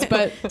accounts,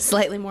 but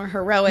Slightly more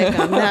heroic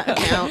on that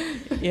account.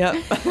 Yep.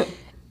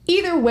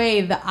 either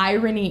way, the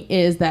irony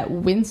is that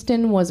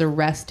Winston was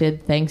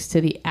arrested thanks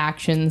to the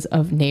actions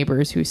of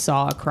neighbors who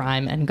saw a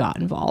crime and got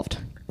involved.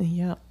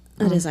 Yep.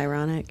 That is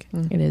ironic.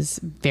 It is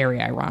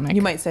very ironic.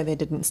 You might say they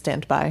didn't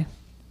stand by.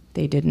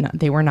 They did not.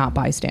 They were not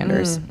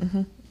bystanders.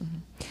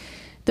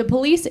 The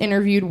police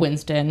interviewed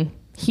Winston.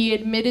 He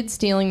admitted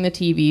stealing the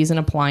TVs and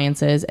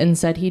appliances and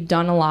said he'd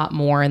done a lot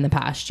more in the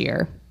past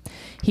year.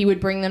 He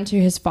would bring them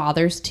to his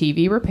father's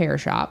TV repair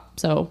shop,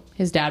 so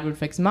his dad would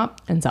fix them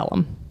up and sell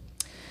them.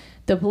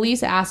 The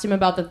police asked him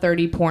about the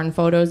 30 porn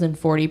photos and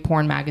 40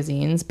 porn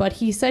magazines, but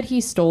he said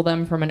he stole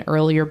them from an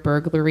earlier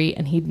burglary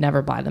and he'd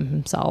never buy them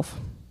himself.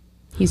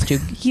 He's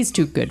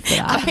too good for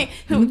that.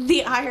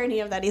 The irony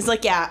of that, he's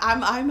like, yeah,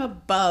 I'm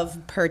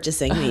above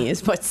purchasing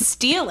these, but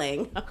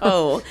stealing,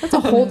 That's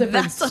a whole different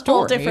that's a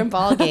whole different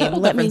ballgame.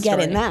 Let me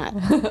get in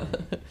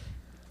that.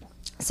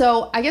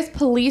 So I guess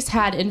police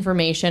had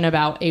information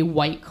about a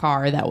white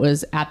car that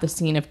was at the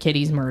scene of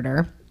Kitty's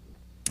murder,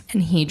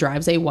 and he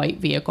drives a white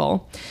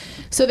vehicle.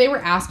 So they were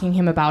asking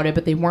him about it,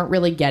 but they weren't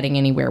really getting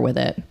anywhere with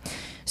it.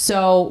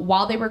 So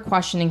while they were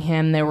questioning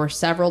him, there were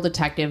several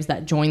detectives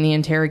that joined the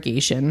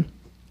interrogation.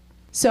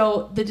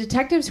 So the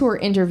detectives who were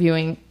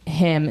interviewing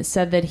him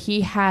said that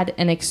he had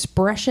an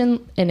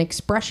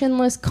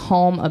expressionless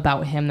calm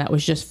about him that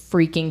was just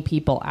freaking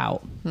people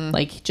out.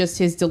 Like, just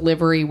his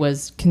delivery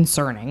was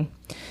concerning.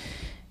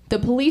 The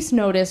police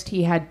noticed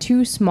he had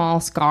 2 small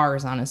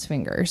scars on his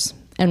fingers.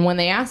 And when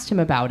they asked him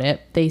about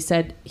it,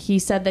 he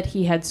said that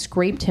he had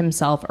scraped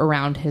himself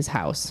around his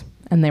house.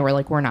 And they were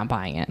like, we're not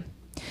buying it.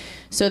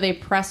 So they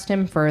pressed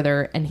him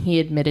further, and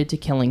he admitted to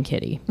killing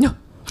Kitty.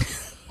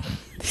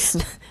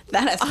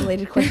 That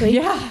escalated quickly.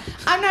 Yeah.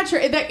 I'm not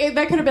sure. That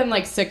could have been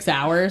like 6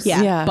 hours.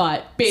 Yeah. Yeah.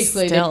 But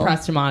basically, Still. they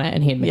pressed him on it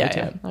and he admitted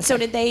to it. Okay.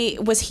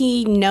 So was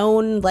he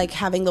known like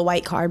having the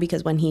white car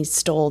because when he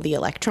stole the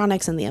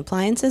electronics and the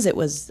appliances, it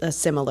was a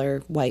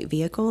similar white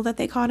vehicle that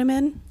they caught him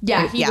in?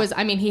 Yeah, he was.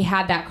 I mean, he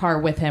had that car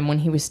with him when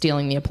he was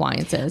stealing the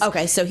appliances.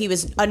 Okay, so he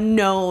was a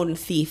known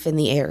thief in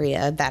the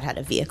area that had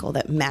a vehicle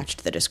that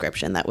matched the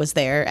description that was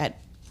there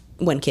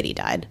when Kitty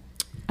died.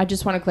 I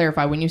just want to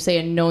clarify, when you say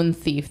a known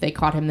thief, they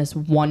caught him this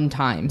one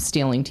time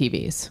stealing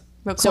TVs.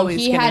 But So Chloe's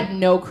he had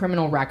no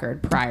criminal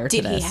record prior to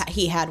Did this.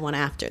 he had one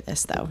after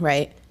this though,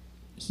 right?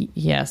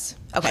 Yes.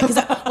 Okay, because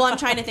I'm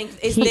trying to think.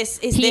 Is He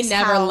this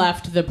never how,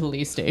 left the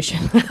police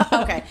station.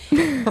 Okay.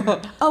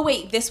 Oh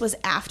wait, this was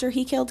after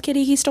he killed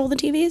Kitty. He stole the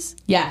TVs.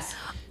 Yes.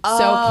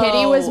 So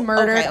Kitty was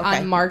murdered okay.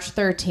 on March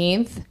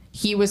 13th.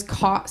 He was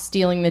caught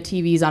stealing the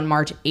TVs on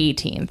March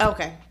 18th.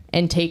 Okay.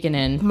 And taken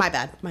in. My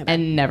bad.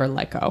 And never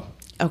let go.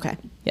 Okay.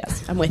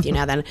 Yes. I'm with you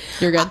now then.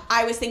 You're good.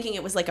 I was thinking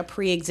it was like a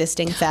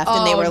pre-existing theft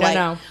and they were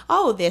no.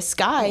 oh, this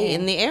guy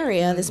in the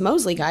area, this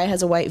Mosley guy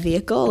has a white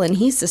vehicle and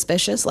he's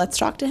suspicious. Let's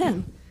talk to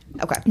him.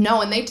 Okay.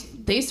 No, and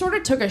they sort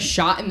of took a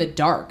shot in the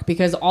dark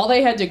because all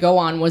they had to go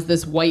on was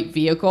this white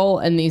vehicle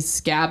and these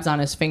scabs on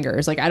his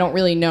fingers. Like, I don't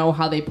really know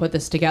how they put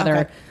this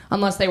together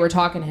unless they were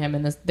talking to him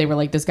and they were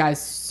like, this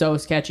guy's so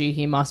sketchy,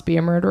 he must be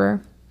a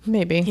murderer.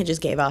 Maybe. He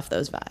just gave off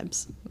those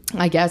vibes.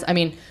 I guess. I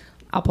mean,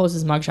 I'll post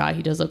his mugshot.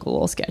 He does look a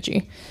little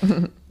sketchy.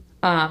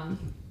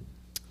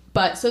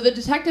 But so the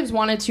detectives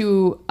wanted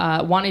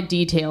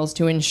details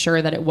to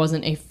ensure that it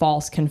wasn't a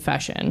false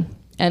confession.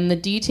 And the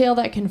detail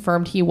that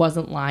confirmed he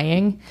wasn't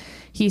lying,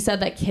 he said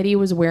that Kitty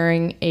was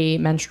wearing a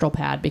menstrual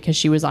pad because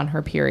she was on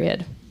her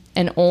period.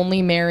 And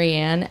only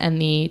Marianne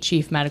and the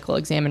chief medical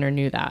examiner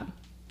knew that.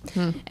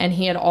 And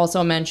he had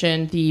also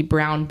mentioned the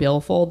brown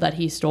billfold that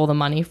he stole the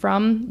money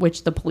from,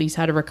 which the police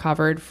had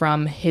recovered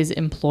from his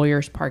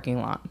employer's parking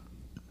lot.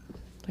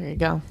 There you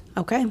go.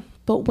 Okay.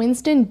 But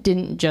Winston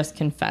didn't just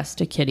confess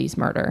to Kitty's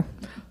murder.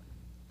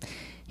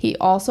 He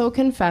also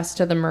confessed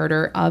to the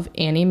murder of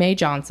Annie Mae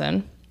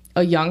Johnson,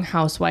 a young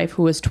housewife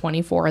who was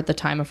 24 at the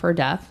time of her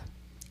death.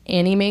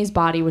 Annie Mae's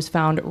body was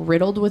found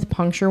riddled with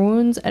puncture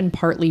wounds and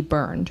partly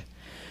burned.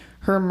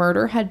 Her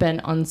murder had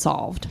been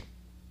unsolved.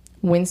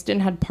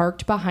 Winston had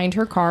parked behind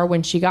her car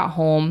when she got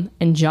home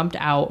and jumped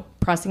out,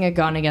 pressing a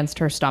gun against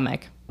her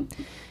stomach.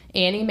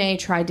 Annie Mae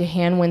tried to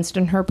hand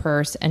Winston her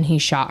purse, and he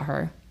shot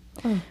her.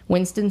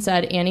 Winston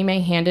said Annie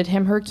Mae handed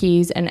him her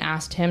keys and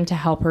asked him to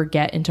help her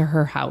get into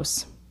her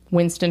house.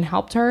 Winston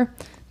helped her,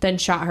 then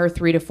shot her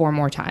 3 to 4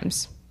 more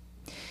times.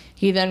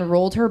 He then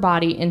rolled her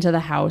body into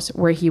the house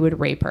where he would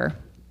rape her.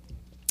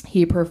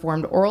 He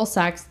performed oral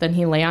sex, then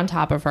he lay on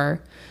top of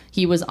her.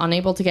 He was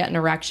unable to get an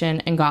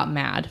erection and got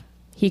mad.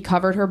 He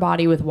covered her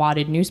body with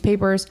wadded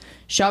newspapers,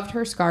 shoved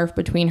her scarf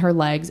between her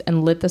legs,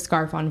 and lit the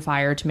scarf on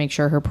fire to make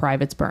sure her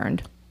privates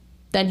burned.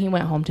 Then he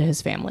went home to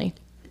his family.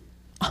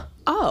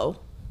 Oh.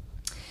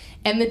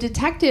 And the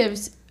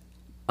detectives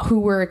who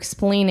were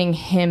explaining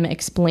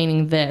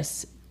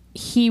this,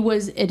 he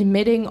was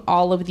admitting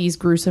all of these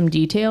gruesome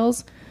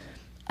details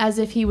as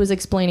if he was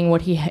explaining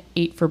what he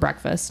ate for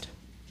breakfast.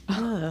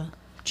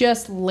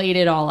 Just laid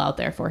it all out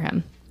there for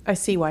him. I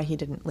see why he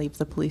didn't leave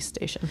the police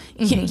station.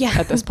 Yeah.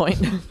 At this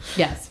point.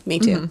 Yes. Me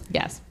too.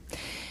 Yes.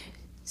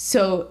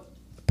 So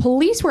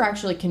police were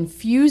actually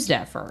confused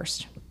at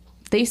first.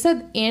 They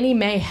said Annie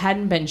Mae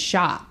hadn't been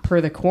shot, per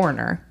the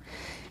coroner.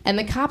 And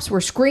the cops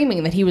were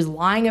screaming that he was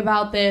lying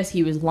about this.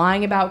 He was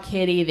lying about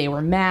Kitty. They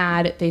were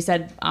mad. They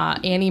said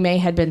Annie Mae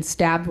had been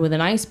stabbed with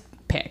an ice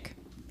pick.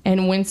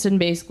 And Winston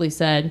basically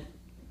said,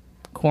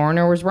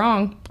 coroner was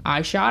wrong.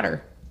 I shot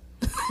her.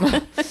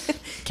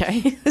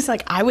 Okay. It's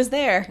like, I was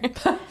there.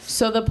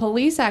 So the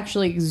police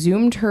actually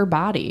exhumed her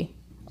body,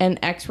 and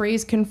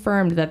x-rays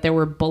confirmed that there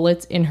were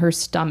bullets in her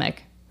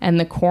stomach, and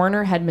the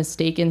coroner had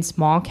mistaken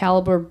small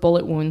caliber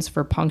bullet wounds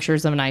for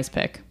punctures of an ice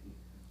pick.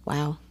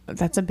 Wow.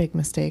 That's a big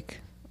mistake.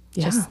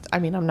 Yeah. I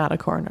mean, I'm not a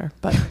coroner,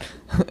 but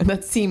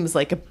that seems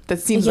like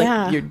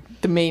Yeah.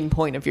 like the main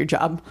point of your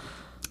job.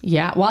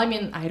 Yeah. Well, I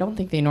mean, I don't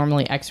think they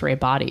normally x-ray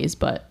bodies,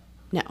 but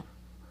No.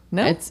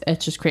 No,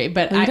 it's just crazy.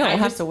 But you don't I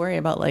have just, to worry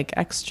about like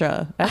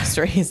extra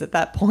x-rays at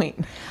that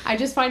point. I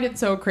just find it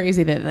so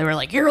crazy that they were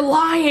like, you're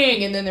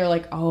lying. And then they're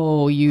like,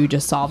 oh, you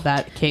just solved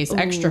that case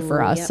extra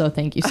for us. Yep. So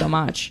thank you so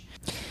much.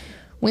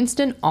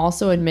 Winston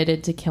also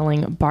admitted to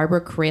killing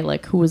Barbara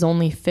Kralik, who was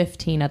only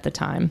 15 at the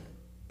time.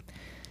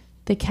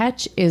 The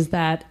catch is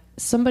that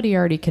somebody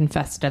already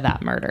confessed to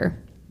that murder.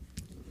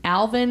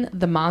 Alvin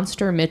the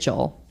Monster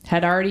Mitchell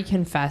had already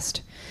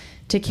confessed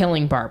to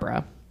killing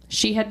Barbara.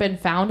 She had been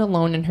found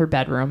alone in her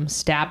bedroom,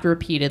 stabbed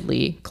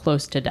repeatedly,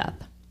 close to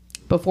death.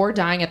 Before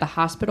dying at the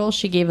hospital,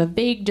 she gave a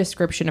vague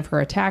description of her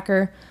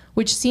attacker,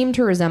 which seemed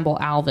to resemble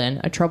Alvin,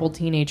 a troubled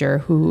teenager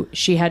who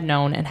she had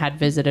known and had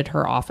visited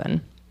her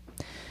often.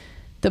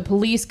 The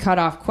police cut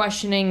off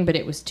questioning, but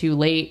it was too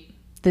late.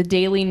 The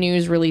Daily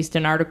News released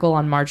an article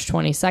on March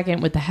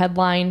 22nd with the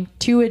headline,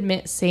 "To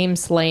Admit Same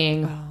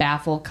Slaying,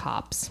 Baffle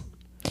Cops."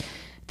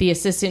 The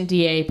assistant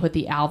DA put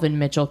the Alvin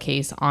Mitchell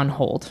case on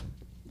hold.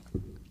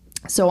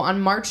 So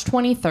on March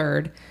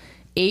 23rd,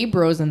 Abe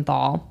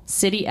Rosenthal,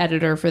 city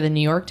editor for the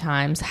New York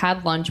Times,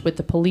 had lunch with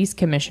the police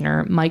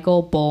commissioner,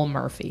 Michael Bull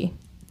Murphy.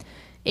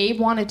 Abe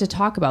wanted to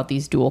talk about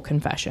these dual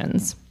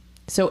confessions.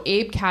 So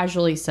Abe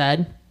casually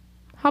said,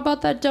 "How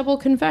about that double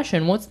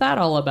confession? What's that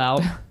all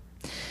about?"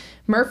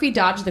 Murphy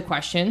dodged the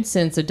question,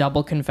 since a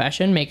double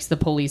confession makes the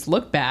police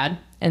look bad,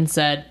 and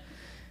said,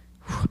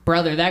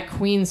 "Brother, that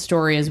Queen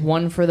story is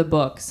one for the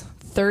books.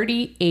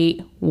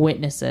 38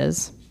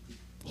 witnesses."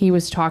 He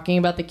was talking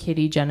about the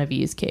Kitty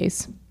Genovese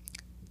case.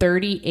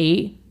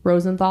 38?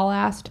 Rosenthal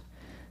asked.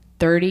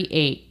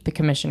 38, the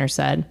commissioner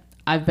said.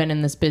 "I've been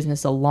in this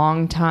business a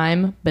long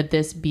time, but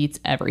this beats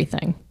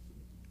everything."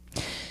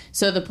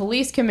 So the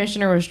police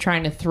commissioner was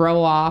trying to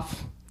throw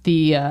off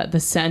the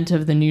scent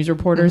of the news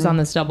reporters on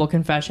this double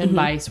confession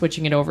by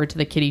switching it over to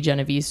the Kitty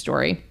Genovese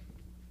story.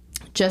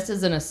 Just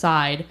as an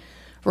aside,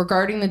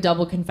 regarding the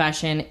double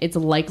confession, it's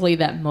likely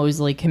that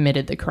Mosley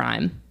committed the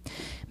crime.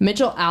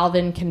 Mitchell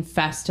Alvin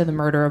confessed to the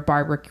murder of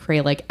Barbara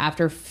Kralik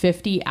after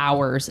 50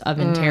 hours of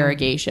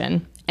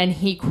interrogation, and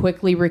he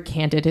quickly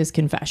recanted his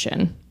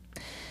confession.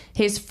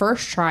 His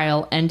first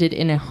trial ended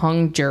in a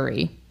hung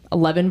jury,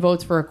 11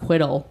 votes for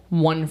acquittal,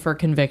 1 for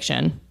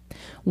conviction.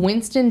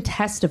 Winston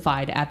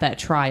testified at that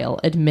trial,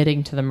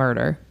 admitting to the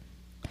murder.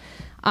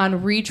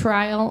 On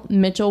retrial,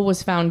 Mitchell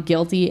was found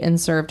guilty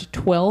and served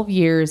 12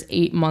 years,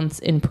 8 months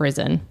in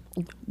prison.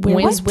 Where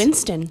was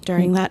Winston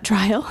during that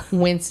trial?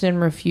 Winston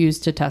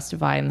refused to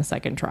testify in the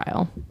second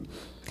trial.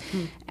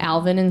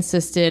 Alvin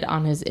insisted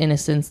on his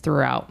innocence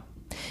throughout.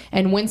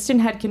 And Winston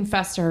had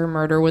confessed to her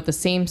murder with the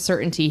same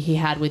certainty he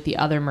had with the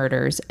other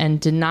murders and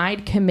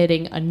denied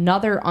committing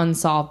another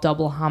unsolved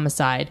double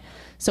homicide.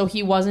 So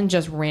he wasn't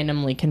just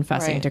randomly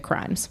confessing to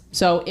crimes.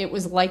 So it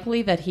was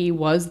likely that he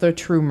was the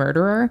true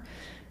murderer.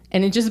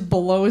 And it just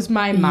blows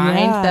my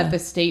mind that the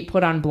state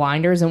put on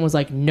blinders and was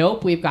like,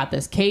 nope, we've got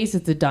this case.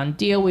 It's a done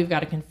deal. We've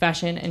got a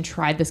confession, and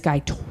tried this guy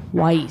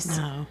twice.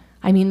 No.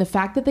 I mean, the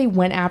fact that they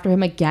went after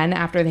him again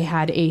after they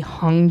had a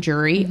hung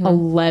jury,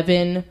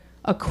 11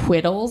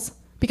 acquittals,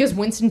 because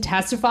Winston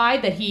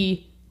testified that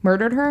he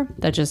murdered her,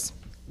 that just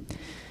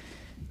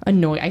I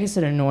guess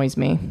it annoys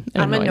me.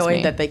 I'm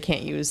annoyed that they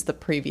can't use the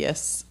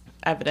previous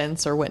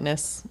evidence or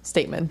witness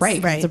statements.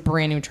 Right. It's a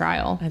brand new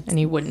trial, and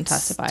he wouldn't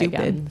testify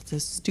again. It's a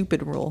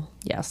stupid rule.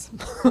 Yes.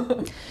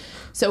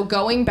 So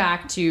going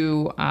back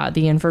to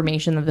the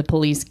information that the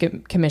police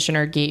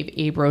commissioner gave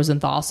Abe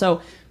Rosenthal.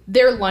 So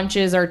their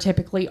lunches are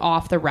typically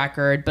off the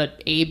record,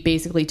 but Abe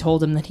basically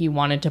told him that he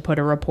wanted to put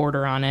a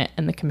reporter on it,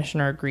 and the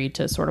commissioner agreed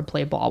to sort of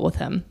play ball with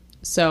him.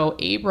 So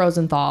Abe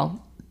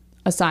Rosenthal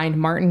assigned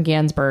Martin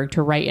Gansberg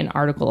to write an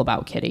article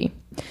about Kitty.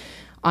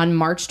 On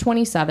March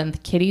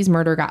 27th, Kitty's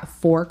murder got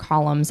 4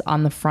 columns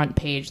on the front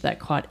page that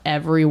caught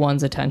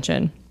everyone's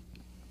attention.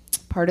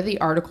 Part of the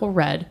article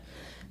read,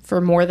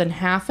 "For more than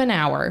half an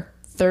hour,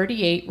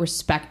 38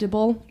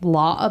 respectable,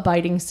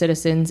 law-abiding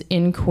citizens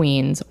in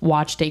Queens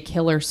watched a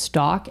killer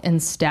stalk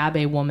and stab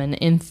a woman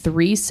in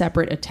 3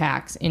 separate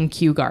attacks in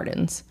Kew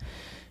Gardens.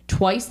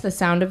 Twice the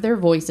sound of their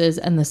voices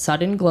and the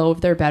sudden glow of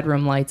their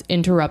bedroom lights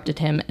interrupted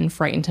him and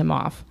frightened him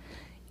off.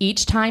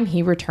 Each time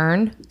he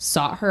returned,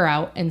 sought her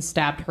out, and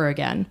stabbed her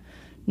again.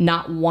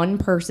 Not one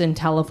person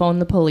telephoned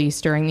the police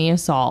during the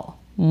assault.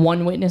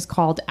 One witness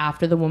called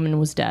after the woman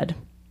was dead."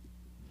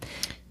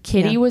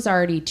 Kitty was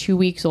already 2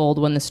 weeks old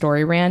when the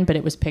story ran, but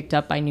it was picked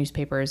up by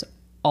newspapers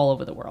all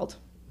over the world.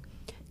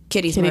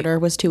 Kitty's murder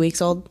was 2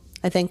 weeks old,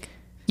 I think.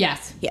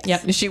 Yes.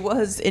 Yep. She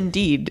was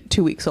indeed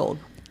 2 weeks old.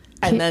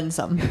 And then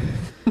some.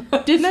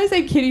 Didn't I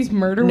say Kitty's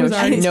murder was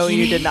already... No,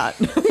 you did not.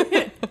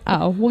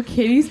 Oh, well,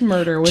 Kitty's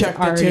murder was Check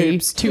the already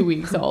tapes. 2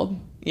 weeks old.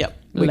 Yep,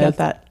 we got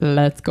that.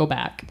 Let's go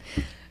back.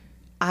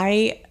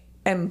 I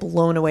am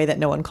blown away that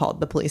no one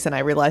called the police, and I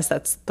realize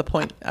that's the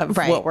point of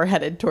what we're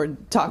headed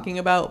toward talking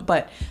about.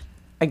 But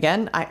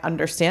again, I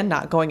understand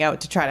not going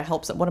out to try to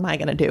help. What am I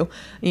going to do?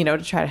 To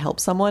try to help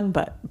someone.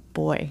 But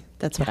boy,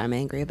 that's what I'm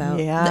angry about.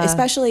 Yeah,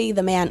 especially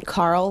the man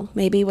Carl,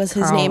 maybe was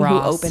his name,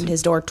 Ross, who opened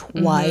his door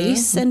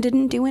twice and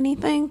didn't do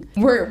anything.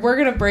 We're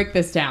gonna break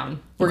this down.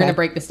 We're gonna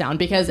break this down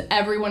because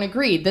everyone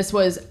agreed this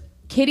was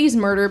Kitty's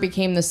murder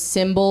became the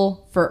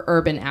symbol for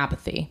urban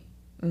apathy.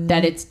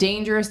 That it's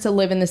dangerous to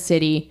live in the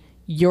city.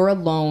 You're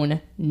alone.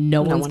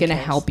 No one's going to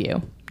help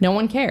you. No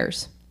one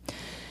cares.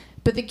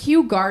 But the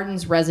Kew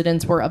Gardens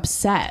residents were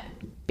upset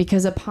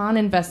because upon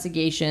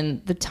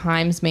investigation, the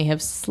Times may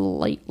have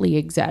slightly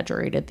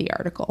exaggerated the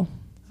article.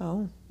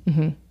 Oh.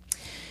 Mm-hmm.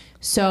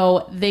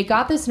 So they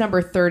got this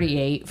number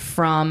 38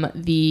 from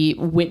the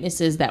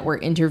witnesses that were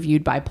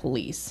interviewed by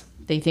police.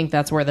 They think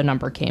that's where the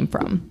number came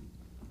from.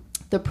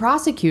 The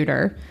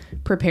prosecutor,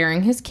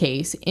 preparing his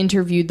case,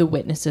 interviewed the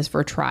witnesses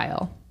for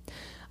trial.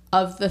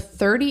 Of the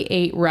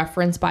 38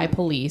 referenced by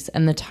police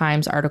in the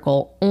Times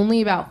article,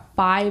 only about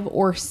 5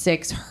 or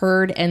 6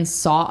 heard and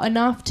saw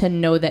enough to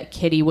know that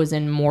Kitty was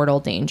in mortal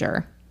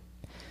danger.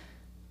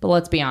 But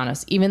let's be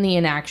honest, even the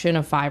inaction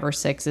of 5 or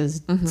 6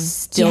 is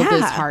still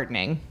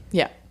disheartening.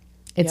 Yeah.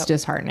 It's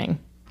disheartening.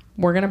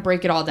 We're going to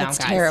break it all down, guys.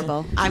 It's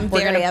terrible. I'm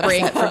very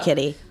upset for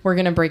Kitty. We're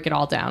going to break it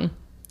all down.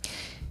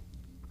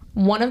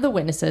 One of the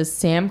witnesses,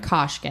 Sam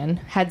Koshkin,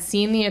 had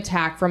seen the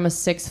attack from a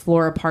 6th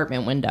floor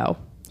apartment window.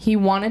 He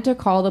wanted to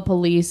call the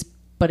police,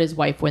 but his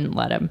wife wouldn't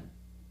let him.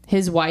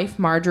 His wife,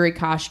 Marjorie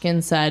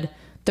Koshkin, said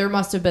there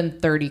must have been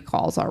 30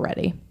 calls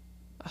already.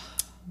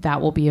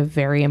 That will be a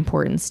very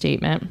important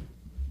statement.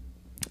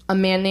 A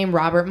man named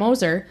Robert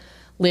Moser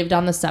lived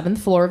on the 7th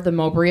floor of the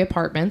Mowbray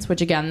Apartments,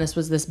 which again, this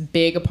was this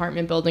big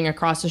apartment building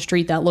across the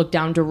street that looked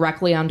down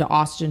directly onto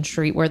Austin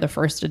Street where the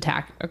first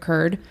attack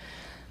occurred.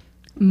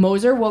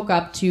 Moser woke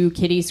up to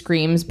Kitty's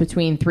screams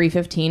between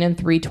 3:15 and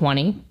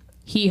 3:20.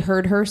 He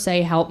heard her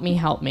say, help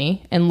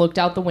me, and looked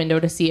out the window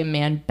to see a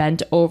man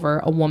bent over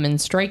a woman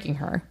striking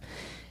her.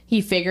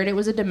 He figured it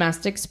was a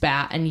domestic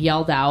spat and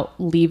yelled out,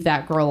 leave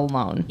that girl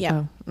alone.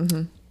 Yeah. Oh,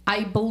 mm-hmm.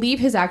 I believe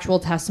his actual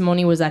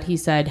testimony was that he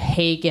said,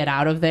 hey, get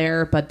out of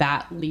there, but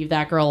that leave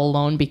that girl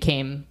alone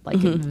became like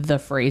the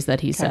phrase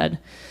that he said.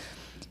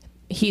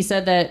 He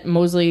said that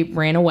Mosley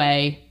ran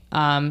away.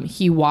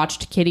 He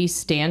watched Kitty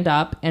stand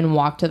up and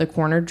walk to the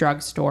corner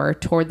drugstore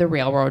toward the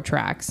railroad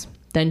tracks.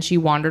 Then she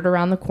wandered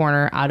around the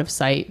corner out of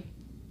sight,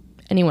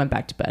 and he went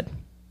back to bed.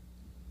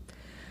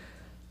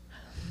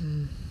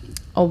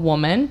 A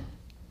woman,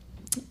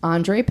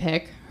 Andre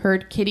Pick,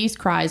 heard Kitty's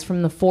cries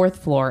from the 4th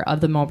floor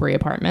of the Mowbray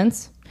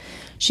Apartments.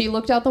 She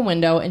looked out the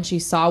window and she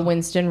saw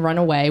Winston run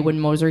away when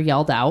Moser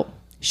yelled out.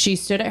 She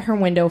stood at her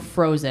window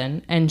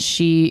frozen and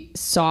she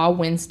saw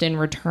Winston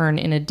return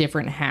in a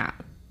different hat.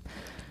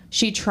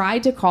 She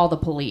tried to call the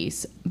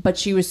police, but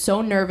she was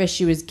so nervous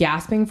she was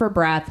gasping for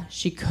breath.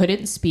 She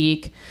couldn't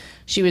speak.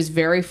 She was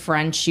very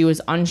French. She was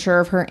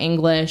unsure of her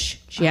English.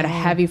 She had a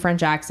heavy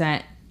French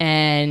accent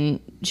and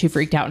she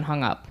freaked out and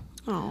hung up.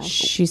 Oh.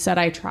 She said,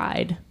 I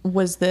tried.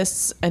 Was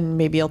this, and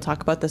maybe I'll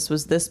talk about this,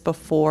 was this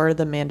before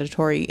the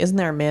mandatory, isn't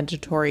there a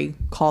mandatory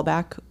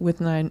callback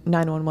with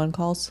 911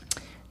 calls?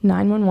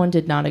 911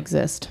 did not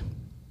exist.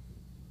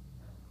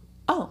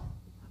 Oh,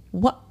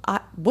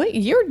 what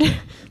year?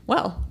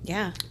 Well,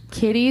 Yeah.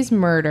 Kitty's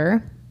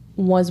murder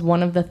was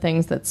one of the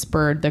things that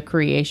spurred the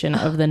creation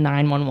of the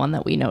 911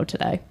 that we know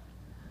today.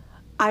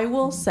 I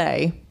will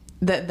say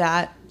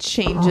that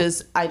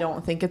changes. I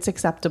don't think it's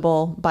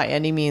acceptable by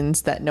any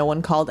means that no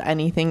one called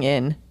anything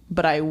in,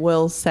 but I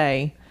will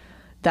say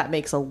that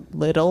makes a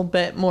little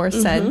bit more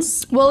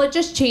sense. Well, it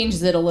just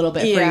changes it a little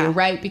bit for you,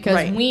 right?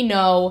 Because we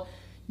know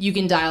you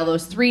can dial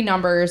those 3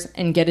 numbers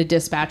and get a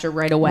dispatcher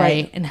right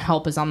away and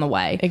help is on the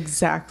way.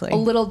 Exactly. A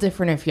little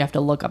different if you have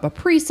to look up a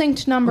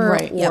precinct number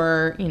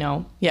or, you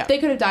know, they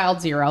could have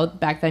dialed 0.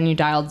 Back then you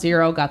dialed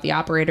 0, got the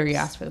operator, you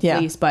asked for the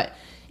police, but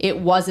it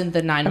wasn't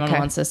the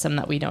 911 system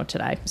that we know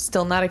today.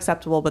 Still not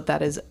acceptable, but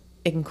that is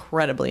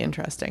incredibly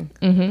interesting.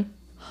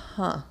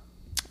 Huh.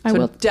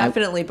 So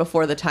definitely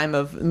before the time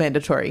of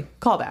mandatory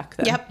callback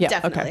then. Yep,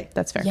 definitely. Okay,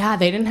 that's fair. Yeah,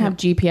 they didn't have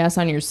GPS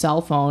on your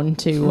cell phone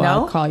to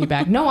call you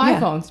back. No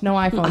iPhones. No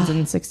iPhones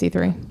in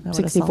 63.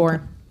 64.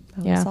 That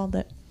would have solved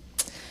it.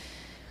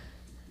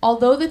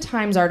 Although the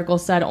Times article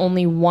said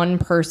only one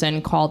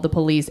person called the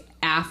police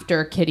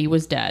after Kitty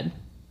was dead,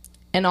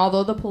 and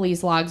although the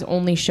police logs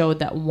only showed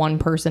that one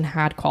person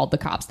had called the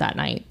cops that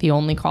night, the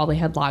only call they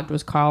had logged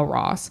was Carl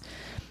Ross.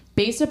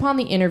 Based upon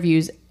the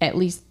interviews, at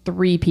least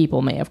 3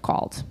 people may have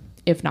called,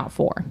 if not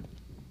 4.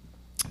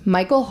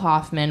 Michael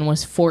Hoffman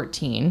was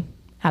 14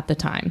 at the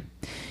time.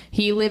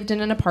 He lived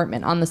in an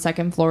apartment on the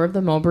 2nd floor of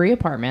the Mowbray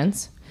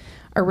Apartments.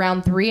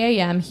 Around 3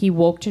 a.m., he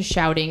woke to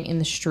shouting in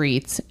the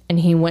streets, and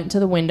he went to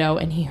the window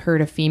and he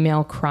heard a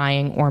female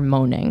crying or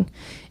moaning.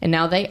 And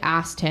now they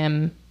asked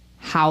him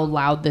how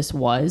loud this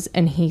was,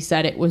 and he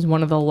said it was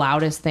one of the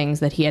loudest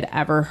things that he had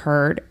ever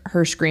heard.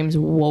 Her screams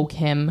woke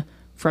him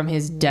from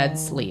his dead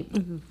sleep.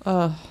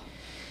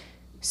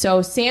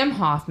 So Sam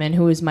Hoffman,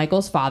 who is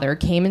Michael's father,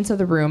 came into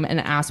the room and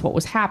asked what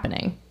was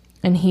happening.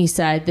 And he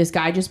said, this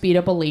guy just beat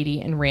up a lady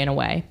and ran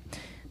away.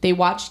 They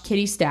watched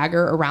Kitty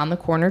stagger around the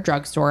corner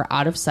drugstore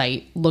out of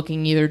sight,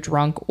 looking either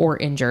drunk or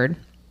injured.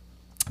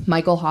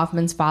 Michael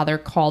Hoffman's father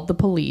called the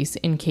police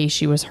in case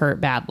she was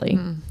hurt badly.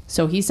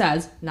 So he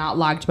says, not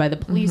logged by the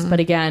police, but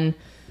again,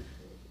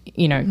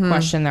 you know,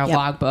 question their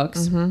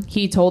logbooks.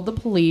 He told the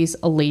police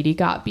a lady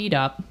got beat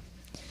up,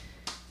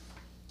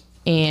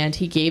 and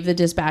he gave the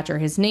dispatcher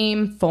his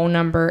name, phone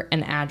number,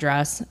 and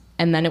address,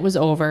 and then it was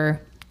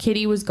over.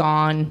 Kitty was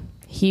gone,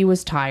 he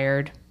was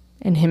tired,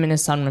 and him and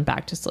his son went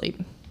back to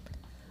sleep.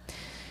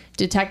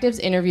 Detectives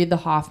interviewed the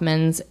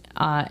Hoffmans,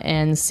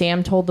 and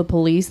Sam told the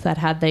police that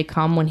had they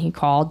come when he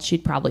called,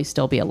 she'd probably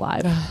still be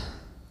alive.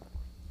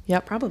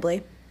 Yep,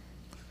 probably.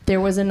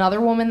 There was another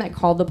woman that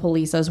called the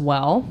police as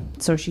well.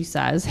 So she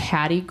says,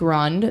 Hattie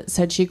Grund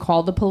said she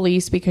called the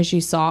police because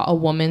she saw a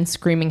woman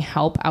screaming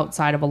help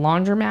outside of a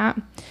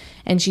laundromat.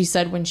 And she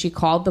said when she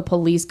called, the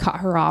police cut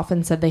her off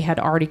and said they had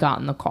already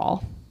gotten the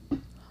call.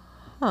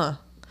 Huh.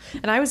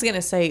 And I was going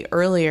to say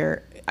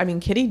earlier, I mean,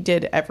 Kitty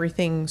did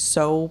everything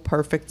so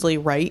perfectly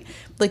right.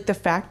 Like the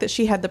fact that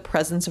she had the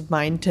presence of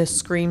mind to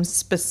scream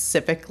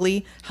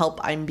specifically, help,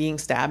 I'm being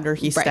stabbed, or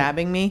he's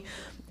stabbing me,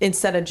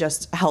 instead of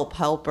just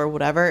help or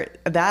whatever,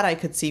 that I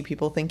could see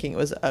people thinking it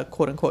was a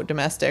quote unquote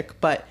domestic,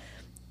 but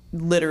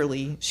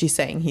literally she's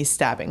saying he's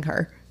stabbing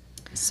her.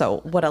 So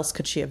what else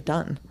could she have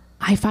done?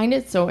 I find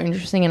it so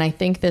interesting, and I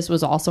think this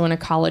was also in a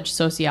college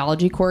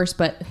sociology course,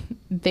 but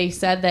they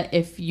said that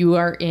if you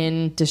are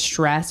in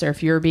distress or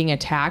if you're being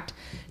attacked,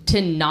 to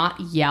not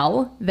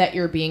yell that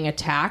you're being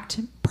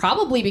attacked,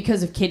 probably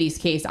because of Kitty's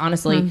case,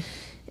 honestly,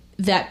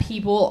 that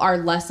people are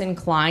less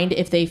inclined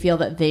if they feel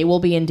that they will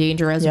be in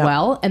danger as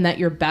well, and that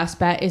your best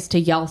bet is to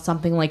yell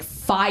something like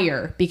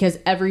fire, because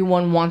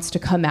everyone wants to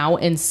come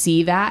out and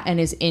see that and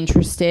is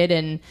interested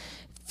and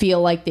feel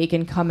like they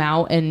can come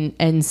out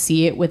and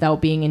see it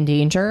without being in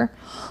danger.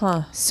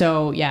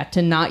 So yeah,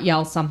 to not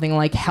yell something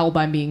like help,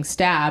 I'm being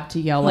stabbed, to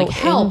yell like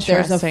help,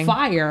 there's a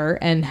fire,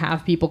 and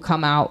have people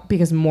come out,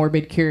 because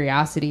morbid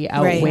curiosity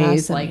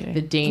outweighs like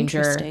the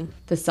danger,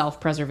 the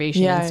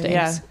self-preservation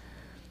instincts.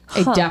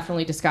 I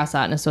definitely discussed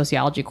that in a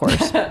sociology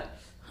course.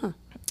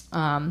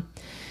 The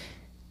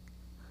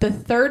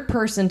third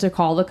person to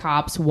call the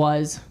cops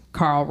was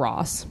Carl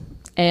Ross,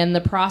 and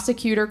the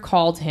prosecutor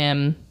called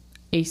him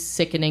a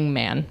sickening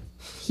man.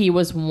 He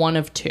was one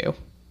of two.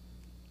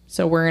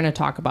 So we're going to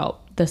talk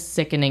about the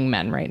sickening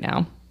men right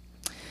now.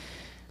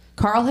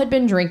 Carl had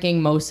been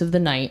drinking most of the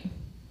night.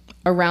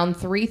 Around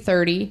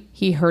 3:30,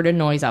 he heard a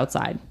noise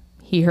outside.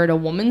 He heard a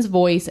woman's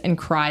voice and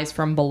cries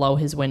from below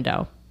his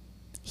window.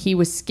 He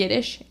was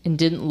skittish and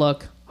didn't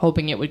look,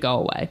 hoping it would go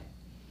away.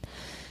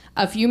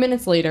 A few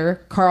minutes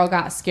later, Carl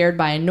got scared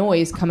by a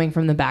noise coming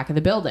from the back of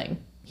the building.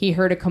 He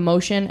heard a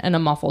commotion and a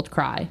muffled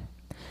cry.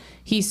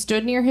 He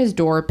stood near his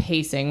door,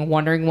 pacing,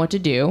 wondering what to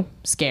do,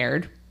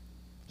 scared.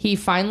 He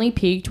finally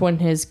peeked when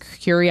his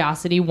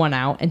curiosity won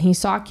out, and he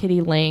saw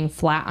Kitty laying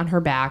flat on her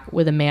back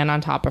with a man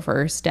on top of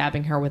her,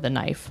 stabbing her with a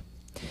knife.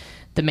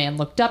 The man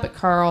looked up at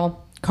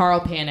Carl. Carl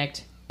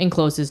panicked and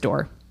closed his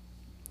door.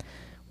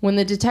 When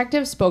the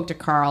detective spoke to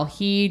Carl,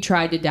 he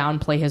tried to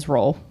downplay his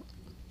role.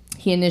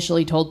 He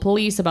initially told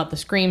police about the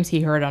screams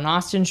he heard on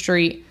Austin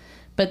Street,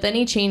 but then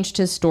he changed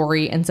his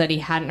story and said he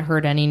hadn't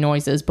heard any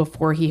noises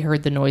before he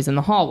heard the noise in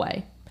the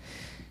hallway.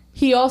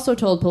 He also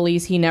told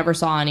police he never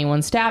saw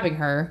anyone stabbing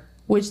her,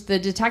 which the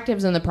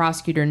detectives and the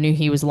prosecutor knew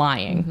he was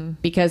lying,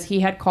 because he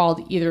had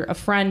called either a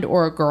friend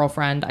or a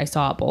girlfriend, I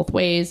saw it both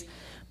ways,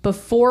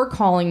 before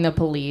calling the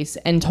police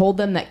and told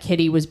them that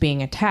Kitty was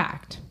being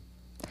attacked.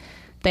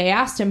 They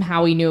asked him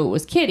how he knew it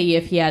was Kitty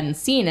if he hadn't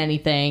seen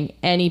anything,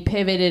 and he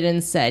pivoted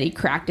and said he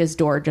cracked his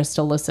door just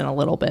to listen a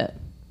little bit.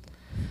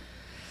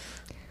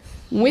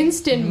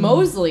 Winston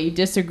Mosley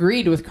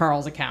disagreed with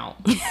Carl's account.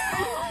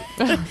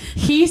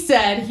 He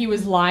said he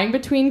was lying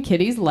between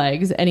Kitty's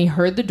legs and he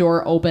heard the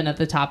door open at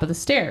the top of the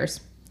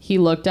stairs. He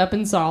looked up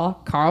and saw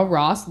Carl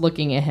Ross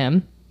looking at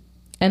him.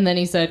 And then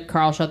he said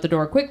Carl shut the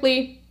door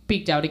quickly,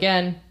 peeked out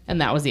again,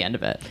 and that was the end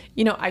of it.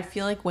 You know, I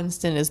feel like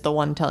Winston is the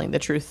one telling the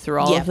truth through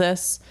all of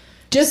this.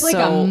 Just like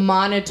a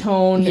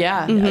monotone,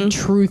 a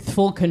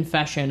truthful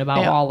confession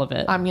about all of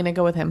it. I'm going to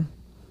go with him.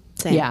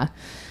 Same. Yeah.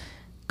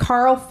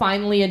 Carl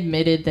finally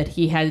admitted that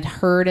he had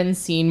heard and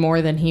seen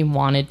more than he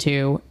wanted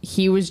to.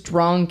 He was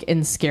drunk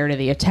and scared of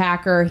the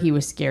attacker. He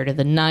was scared of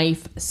the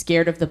knife,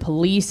 scared of the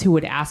police who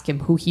would ask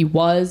him who he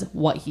was,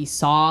 what he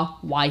saw,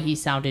 why he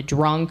sounded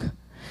drunk.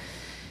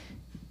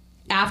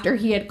 After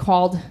he had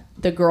called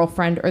the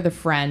girlfriend or the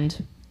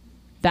friend,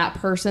 that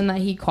person that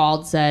he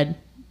called said,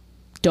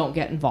 "Don't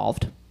get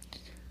involved."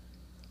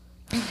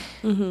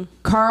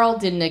 Carl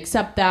didn't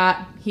accept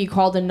that. He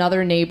called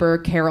another neighbor,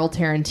 Carol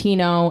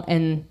Tarantino,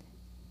 and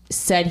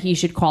said he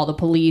should call the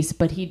police,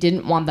 but he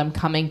didn't want them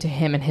coming to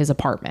him in his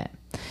apartment.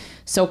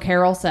 So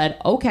Carol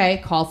said,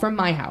 okay, call from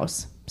my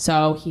house.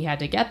 So he had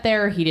to get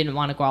there. He didn't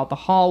want to go out the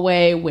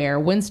hallway where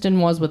Winston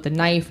was with the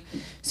knife.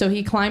 So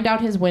he climbed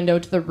out his window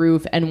to the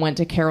roof and went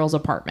to Carol's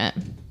apartment.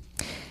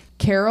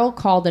 Carol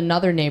called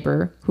another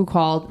neighbor who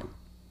called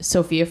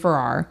Sophia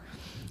Farrar,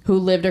 who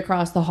lived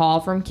across the hall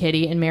from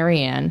Kitty and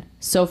Marianne.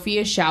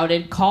 Sophia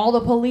shouted, "Call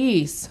the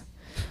police."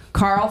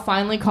 Carl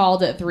finally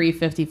called at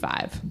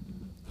 3:55.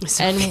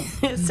 And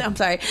so, I'm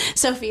sorry.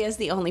 Sophia is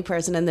the only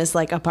person in this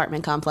like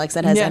apartment complex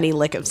that has any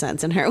lick of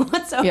sense in her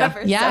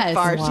whatsoever. So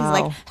far, she's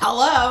like,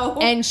 "Hello,"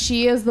 and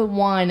she is the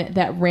one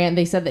that ran.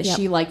 They said that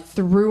she like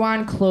threw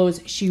on clothes.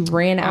 She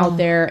ran out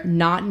there,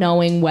 not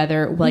knowing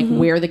whether like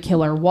where the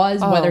killer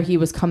was, whether he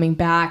was coming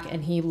back,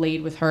 and he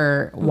laid with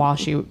her while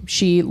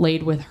she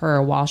laid with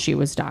her while she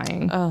was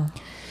dying.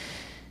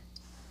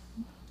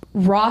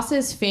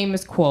 Ross's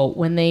famous quote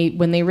when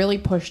they really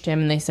pushed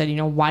him and they said, you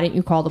know, why didn't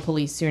you call the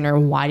police sooner?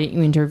 Why didn't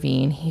you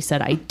intervene? He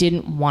said, I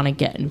didn't want to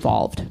get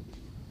involved.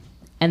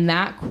 And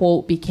that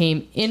quote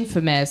became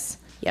infamous.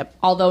 Yep.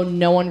 Although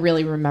no one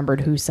really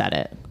remembered who said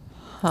it.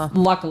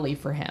 Luckily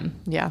for him.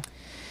 Yeah.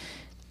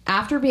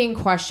 After being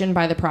questioned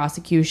by the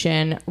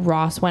prosecution,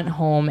 Ross went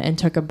home and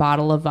took a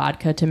bottle of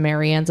vodka to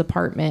Marianne's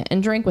apartment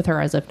and drank with her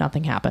as if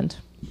nothing happened.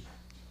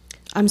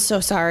 I'm so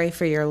sorry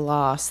for your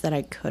loss that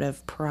I could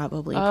have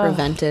probably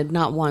prevented,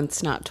 not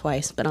once, not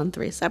twice, but on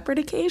 3 separate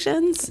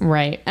occasions.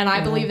 Right. And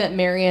I believe that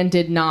Marianne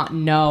did not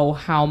know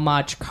how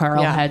much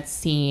Carl had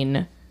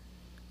seen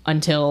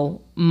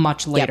until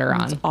much later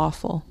on. It's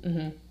awful.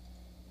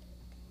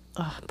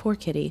 Oh, poor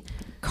Kitty.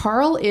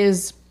 Carl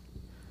is,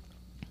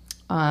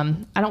 I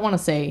don't want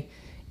to say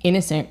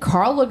innocent.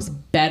 Carl looks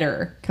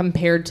better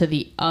compared to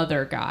the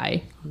other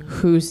guy,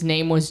 whose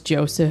name was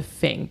Joseph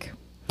Fink.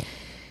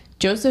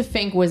 Joseph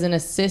Fink was an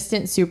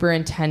assistant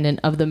superintendent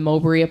of the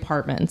Mowbray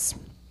Apartments.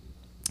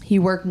 He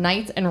worked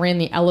nights and ran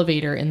the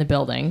elevator in the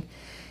building,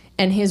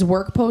 and his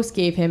work post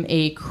gave him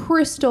a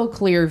crystal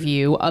clear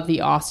view of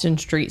the Austin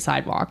Street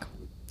sidewalk.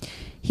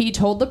 He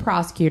told the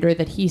prosecutor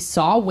that he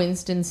saw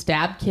Winston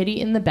stab Kitty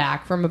in the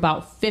back from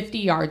about 50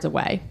 yards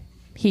away.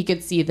 He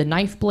could see the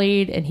knife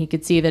blade, and he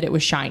could see that it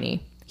was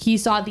shiny. He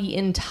saw the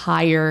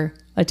entire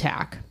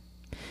attack.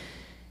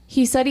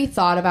 He said he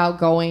thought about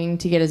going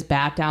to get his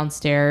bat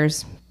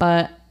downstairs,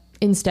 but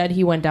instead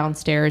he went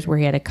downstairs where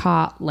he had a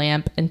cot,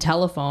 lamp, and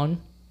telephone,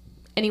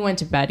 and he went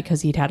to bed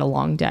because he'd had a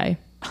long day.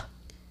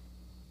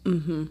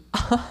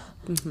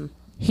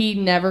 He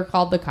never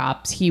called the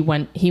cops. He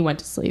went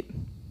to sleep.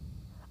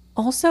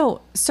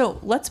 Also, so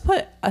let's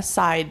put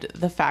aside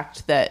the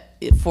fact that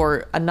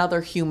for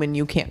another human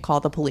you can't call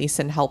the police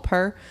and help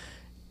her.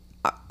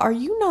 Are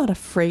you not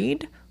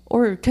afraid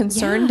or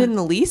concerned in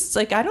the least?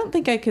 Like, I don't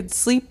think I could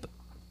sleep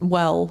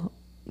well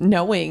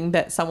knowing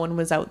that someone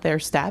was out there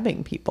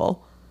stabbing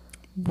people.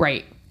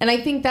 Right. And I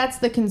think that's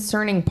the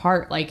concerning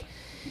part. Like,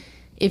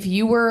 if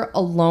you were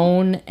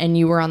alone and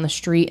you were on the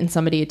street and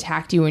somebody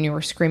attacked you and you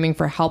were screaming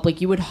for help,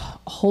 like, you would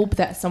hope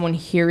that someone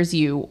hears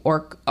you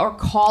or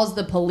calls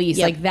the police.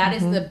 Yep. Like, that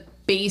is the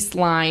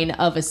baseline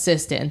of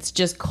assistance.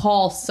 Just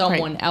call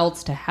someone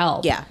else to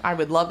help. Yeah. I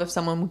would love if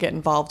someone would get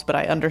involved, but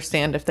I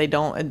understand if they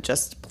don't, and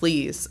just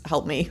please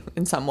help me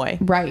in some way.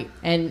 Right.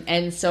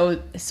 And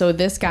so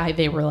this guy,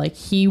 they were like,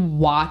 he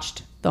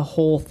watched the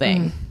whole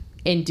thing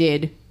and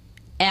did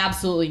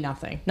absolutely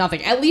nothing.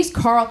 Nothing. At least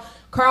Carl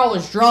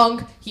was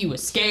drunk. He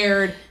was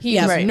scared. He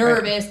was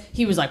nervous. Right.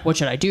 He was like, what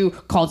should I do?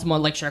 Called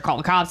someone, like, should I call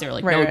the cops? They were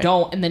like, no,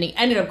 don't. And then he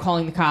ended up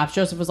calling the cops.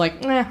 Joseph was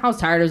like, I was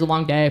tired. It was a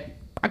long day.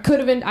 I could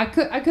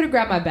have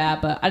grabbed my bat,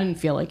 but I didn't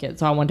feel like it,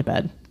 so I went to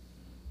bed.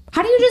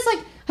 How do you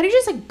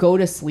just go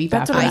to sleep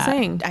after that? That's what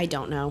I'm saying. I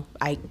don't know.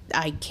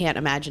 I can't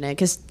imagine it,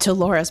 because to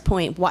Laura's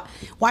point,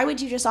 why would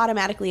you just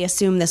automatically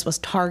assume this was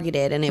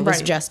targeted and it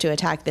was just to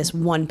attack this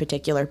one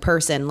particular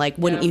person? Like,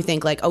 wouldn't you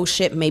think, like, oh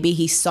shit, maybe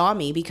he saw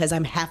me because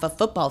I'm half a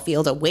football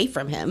field away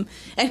from him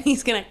and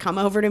he's gonna come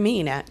over to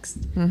me next?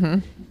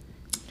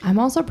 I'm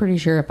also pretty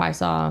sure if I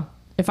saw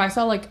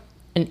like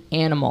an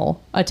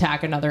animal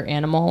attack another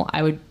animal,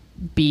 I would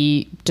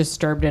be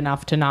disturbed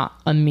enough to not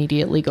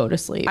immediately go to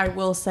sleep. I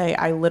will say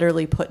I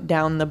literally put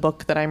down the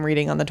book that I'm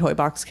reading on the toy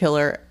box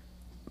killer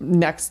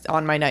next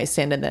on my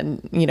nightstand and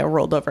then,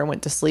 rolled over and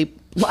went to sleep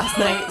last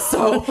night.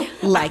 So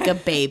like a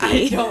baby.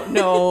 I don't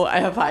know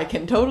if I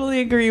can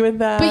totally agree with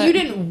that. But you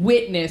didn't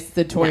witness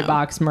the toy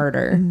box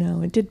murder.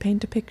 No, it did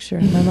paint a picture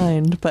in my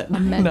mind, but a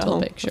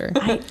mental picture.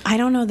 I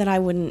don't know that I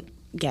wouldn't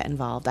get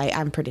involved.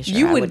 I'm pretty sure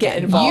you would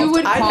get involved. You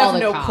would call I have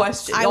no cops.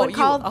 question. I would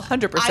call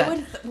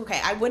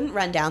 100%. I wouldn't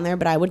run down there,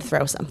 but I would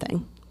throw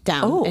something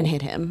down and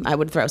hit him. I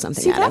would throw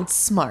something at him. That's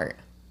smart.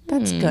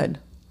 That's good.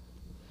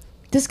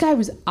 This guy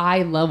was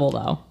eye level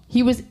though.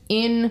 He was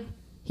in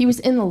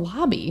the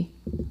lobby.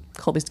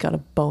 Colby's got a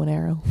bow and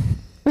arrow.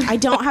 I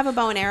don't have a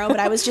bow and arrow, but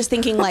I was just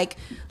thinking like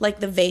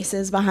the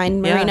vases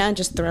behind Marina, and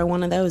just throw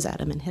one of those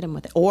at him and hit him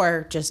with it,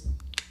 or just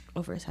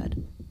over his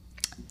head.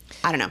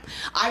 I don't know.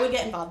 I would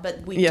get involved,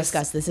 but we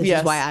discussed this. This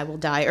is why I will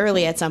die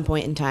early at some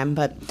point in time,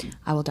 but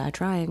I will die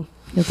trying.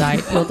 You'll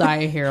die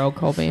a hero,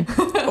 Colby.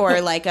 Or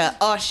like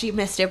she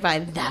missed it by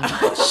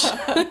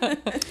that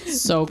much.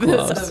 So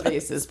close. The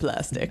vase is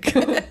plastic.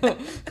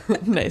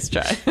 Nice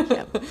try.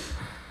 Yep.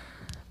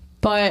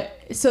 But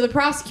so the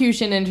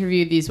prosecution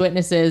interviewed these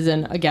witnesses,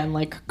 and again,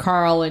 like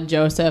Carl and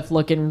Joseph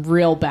looking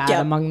real bad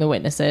among the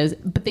witnesses,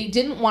 but they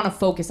didn't want to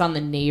focus on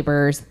the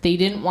neighbors. They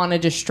didn't want to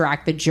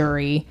distract the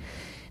jury.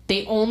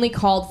 They only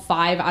called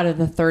 5 out of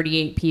the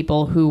 38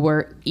 people who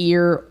were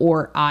ear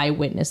or eye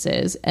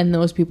witnesses, and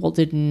those people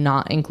did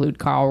not include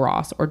Carl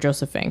Ross or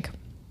Joseph Fink,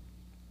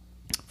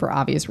 for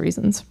obvious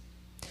reasons.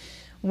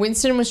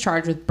 Winston was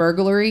charged with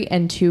burglary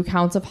and 2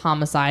 counts of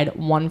homicide,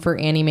 1 for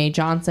Annie Mae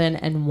Johnson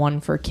and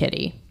 1 for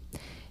Kitty.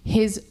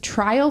 His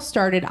trial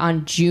started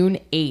on June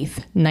 8th,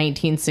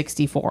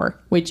 1964,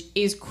 which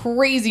is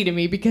crazy to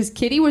me because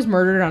Kitty was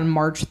murdered on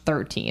March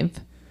 13th.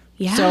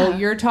 Yeah. So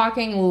you're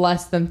talking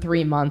less than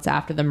 3 months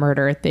after the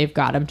murder, they've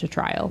got him to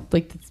trial.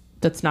 Like,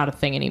 that's not a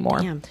thing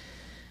anymore. Yeah.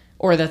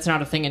 Or that's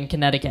not a thing in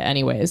Connecticut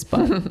anyways.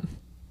 But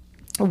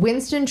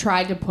Winston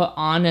tried to put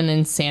on an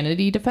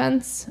insanity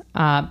defense.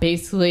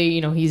 Basically,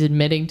 he's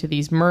admitting to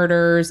these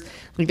murders.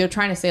 Like, they're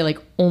trying to say, like,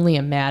 only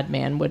a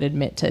madman would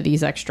admit to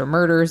these extra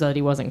murders that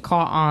he wasn't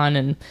caught on.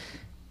 And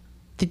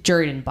the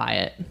jury didn't buy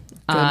it.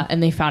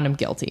 And they found him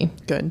guilty.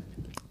 Good.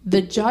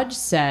 The judge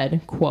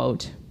said,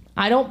 quote,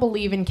 "I don't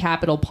believe in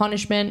capital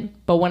punishment,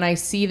 but when I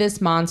see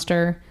this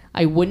monster,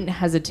 I wouldn't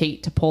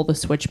hesitate to pull the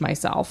switch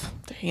myself."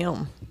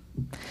 Damn.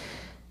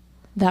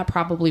 That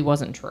probably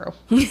wasn't true.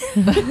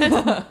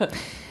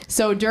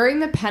 So during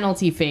the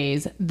penalty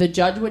phase, the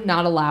judge would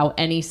not allow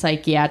any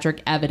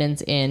psychiatric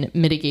evidence in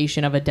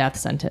mitigation of a death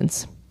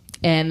sentence.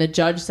 And the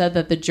judge said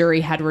that the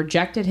jury had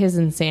rejected his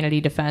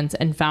insanity defense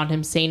and found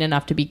him sane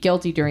enough to be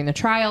guilty during the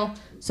trial,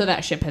 so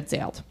that ship had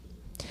sailed.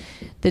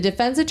 The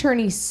defense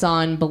attorney's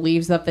son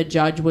believes that the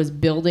judge was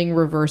building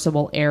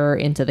reversible error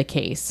into the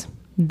case.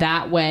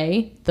 That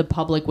way, the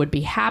public would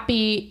be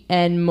happy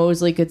and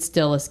Mosley could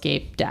still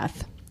escape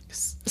death.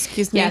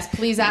 Excuse me? Yes,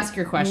 please ask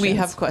your questions. We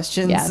have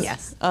questions.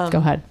 Yes. Go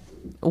ahead.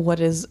 What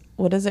is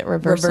it?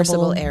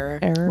 Reversible error.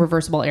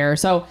 Reversible error.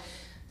 So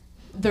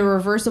the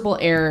reversible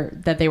error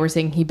that they were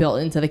saying he built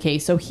into the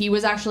case. So he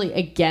was actually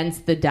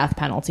against the death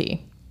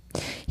penalty.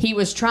 He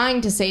was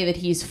trying to say that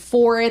he's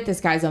for it. This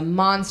guy's a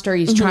monster.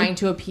 He's trying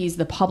to appease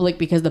the public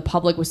because the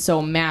public was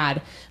so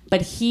mad.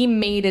 But he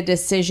made a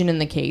decision in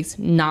the case,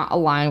 not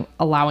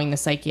allowing the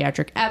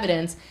psychiatric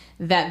evidence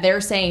that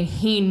they're saying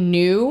he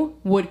knew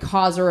would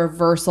cause a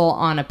reversal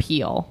on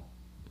appeal.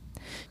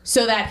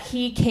 So that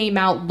he came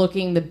out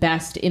looking the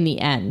best in the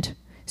end.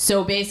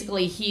 So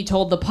basically, he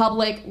told the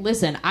public,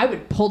 listen, I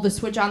would pull the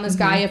switch on this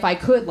guy if I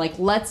could. Like,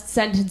 let's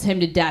sentence him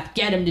to death.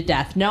 Get him to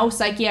death. No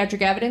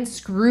psychiatric evidence.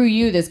 Screw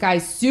you. This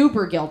guy's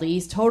super guilty.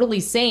 He's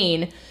totally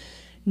sane.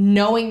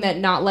 Knowing that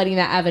not letting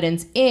that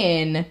evidence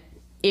in,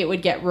 it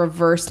would get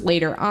reversed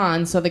later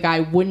on. So the guy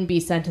wouldn't be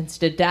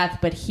sentenced to death,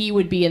 but he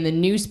would be in the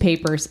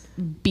newspapers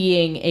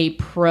being a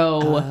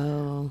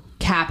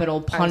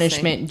capital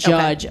punishment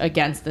judge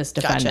against this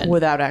defendant. Gotcha.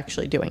 Without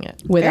actually doing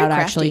it. Without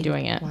actually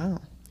doing it.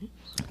 Wow.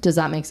 Does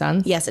that make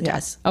sense? Yes, it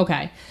does.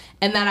 Okay.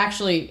 And that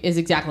actually is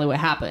exactly what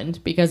happened,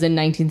 because in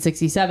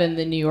 1967,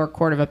 the New York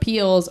Court of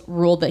Appeals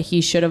ruled that he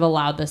should have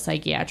allowed the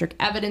psychiatric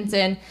evidence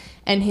in,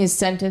 and his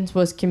sentence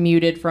was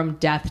commuted from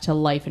death to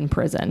life in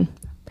prison.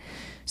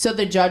 So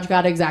the judge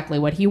got exactly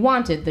what he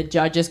wanted. The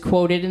judge is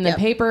quoted in the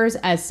papers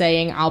as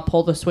saying, I'll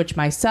pull the switch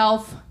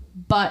myself,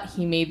 but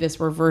he made this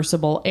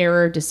reversible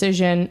error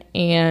decision.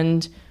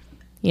 And,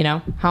 you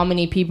know, how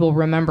many people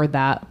remembered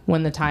that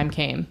when the time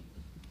came?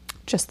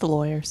 Just the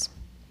lawyers.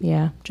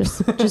 Yeah, just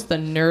the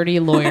nerdy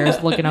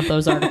lawyers looking up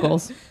those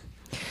articles.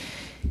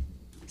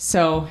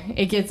 So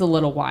it gets a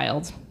little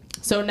wild.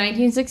 So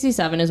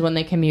 1967 is when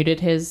they commuted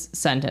his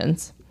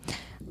sentence.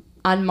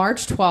 On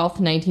March 12th,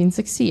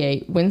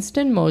 1968,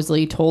 Winston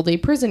Mosley told a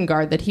prison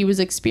guard that he was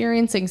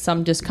experiencing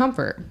some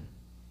discomfort.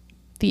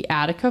 The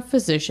Attica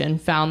physician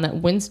found that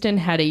Winston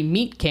had a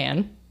meat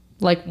can,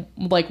 like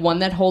one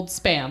that holds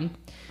Spam,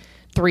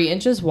 3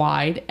 inches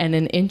wide and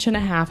 1.5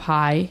 inches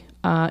high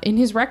in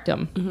his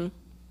rectum. Mm-hmm.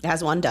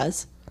 As one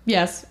does.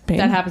 Yes, pain.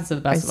 That happens to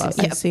the best of us.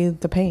 I see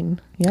the pain.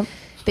 Yep.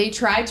 They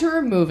tried to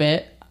remove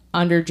it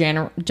under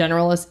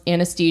general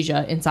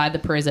anesthesia inside the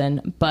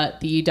prison, but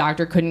the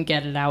doctor couldn't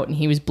get it out and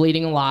he was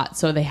bleeding a lot,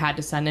 so they had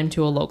to send him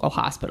to a local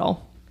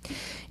hospital.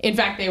 In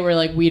fact, they were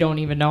like, we don't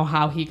even know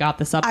how he got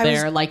this up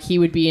there. Like, he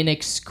would be in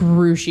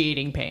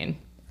excruciating pain.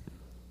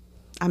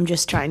 I'm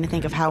just trying to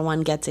think of how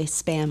one gets a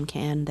Spam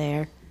can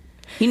there.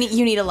 You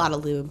need a lot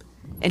of lube.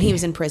 And he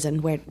was in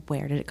prison. Where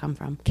did it come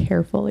from?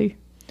 Carefully.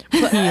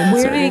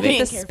 Where did he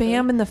get the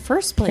Spam in the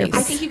first place?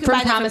 I think you could from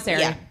buy commissary.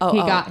 Yeah.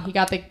 He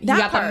got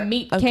the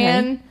meat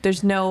can.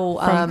 There's no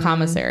from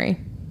commissary.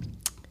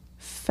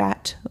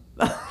 Fat.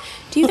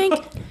 Do you think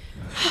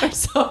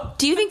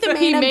the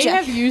main may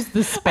have used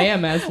the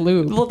Spam as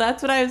lube? Well,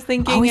 that's what I was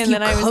thinking. Oh, and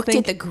then I was cooked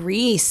thinking it, the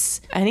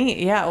grease. Or I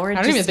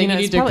don't even think you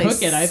need to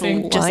cook it. I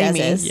think just as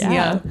is.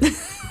 Yeah.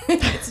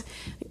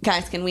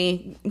 Guys, can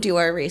we do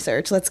our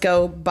research? Let's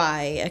go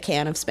buy a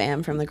can of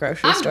Spam from the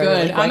grocery store. I'm good.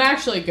 Really quick. I'm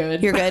actually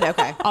good. You're good?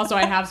 Okay. Also,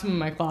 I have some in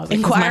my closet.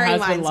 Inquiring my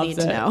husband minds loves need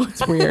it. to know.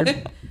 It's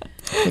weird.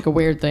 Like a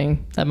weird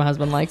thing that my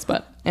husband likes.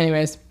 But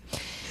anyways.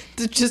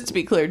 Just to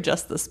be clear,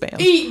 just the Spam.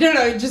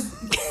 Just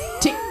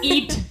to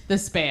eat the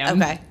Spam.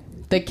 Okay.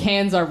 The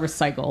cans are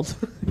recycled,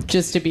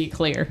 just to be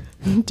clear,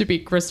 to be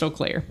crystal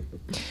clear.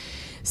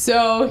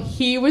 So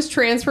he was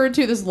transferred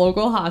to this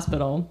local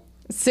hospital.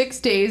 6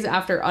 days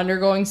after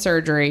undergoing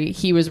surgery,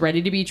 he was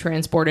ready to be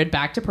transported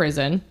back to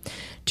prison.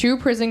 2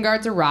 prison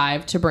guards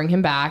arrived to bring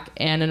him back,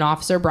 and an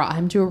officer brought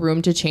him to a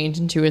room to change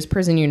into his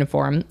prison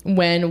uniform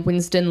when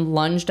Winston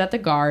lunged at the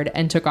guard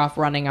and took off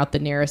running out the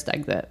nearest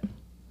exit.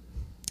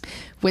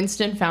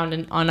 Winston found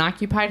an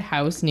unoccupied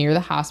house near the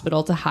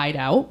hospital to hide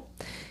out.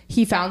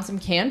 He found some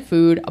canned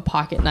food, a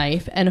pocket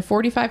knife, and a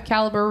 .45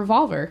 caliber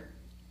revolver.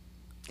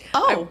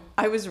 Oh.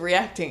 I was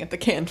reacting at the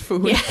canned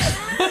food.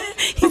 Yeah.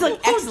 He's like,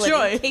 excellent,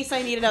 joy. in case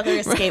I need another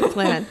escape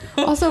plan.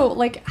 Also,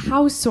 like,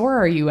 how sore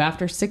are you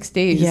after 6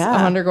 days of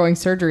undergoing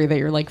surgery that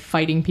you're, like,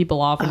 fighting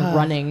people off and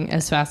running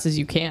as fast as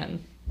you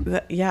can?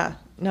 Yeah.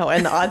 No,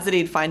 and the odds that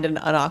he'd find an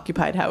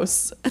unoccupied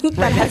house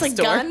That has a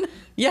gun?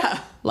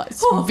 Yeah.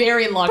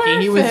 Very lucky.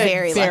 Perfect. He was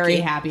very lucky.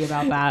 happy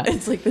about that.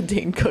 It's like the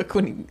Dane Cook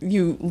when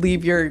you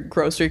leave your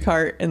grocery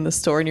cart in the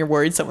store and you're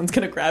worried someone's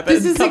going to grab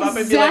it and come up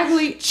and be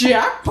like,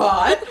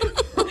 jackpot.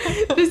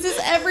 This is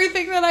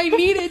everything that I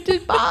needed to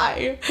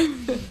buy.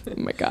 Oh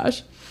my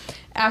gosh.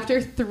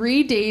 After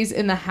 3 days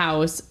in the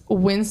house,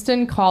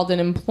 Winston called an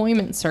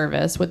employment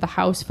service with the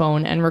house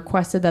phone and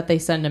requested that they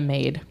send a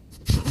maid.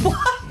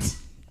 What?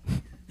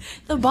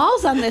 The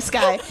balls on this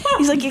guy.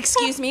 He's like,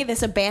 excuse me,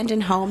 this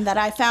abandoned home that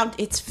I found,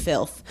 it's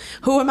filth.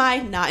 Who am I?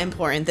 Not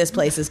important. This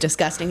place is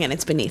disgusting and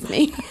it's beneath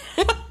me.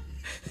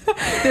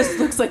 This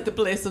looks like the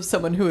place of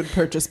someone who would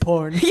purchase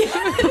porn.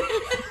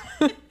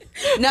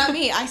 Not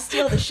me. I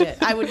steal the shit.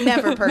 I would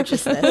never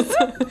purchase this.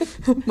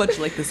 Much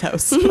like this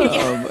house.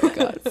 Oh my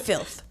God.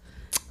 Filth.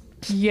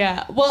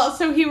 Yeah. Well,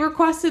 so he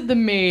requested the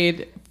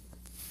maid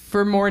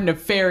for more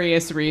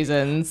nefarious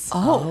reasons.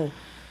 Oh.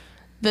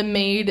 The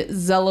maid,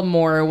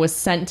 Zellamore, was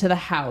sent to the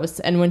house,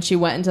 and when she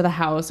went into the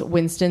house,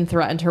 Winston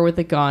threatened her with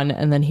a gun,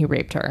 and then he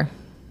raped her.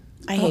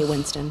 I hate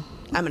Winston.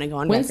 I'm going to go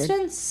on Winston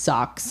record.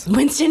 sucks.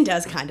 Winston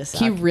does kind of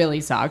suck. He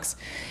really sucks.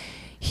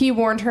 He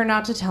warned her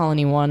not to tell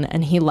anyone,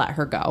 and he let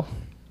her go.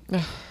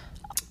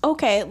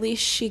 Okay, at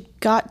least she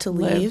got to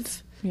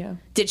leave. Yeah.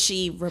 Did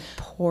she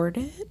report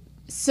it?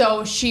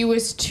 So she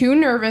was too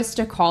nervous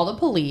to call the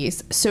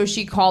police, so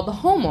she called the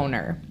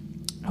homeowner,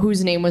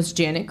 whose name was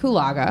Janet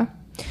Kulaga.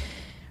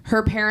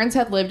 Her parents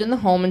had lived in the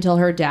home until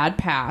her dad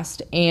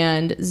passed,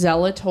 and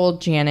Zella told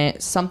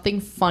Janet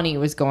something funny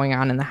was going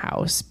on in the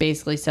house.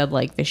 Basically said,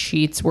 like, the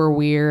sheets were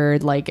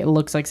weird, like, it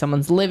looks like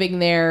someone's living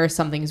there,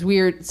 something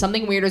weird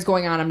is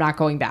going on, I'm not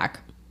going back.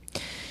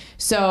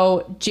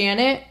 So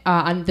Janet,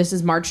 this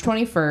is March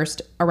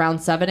 21st, around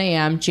 7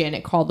 a.m.,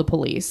 Janet called the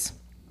police.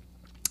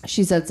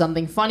 She said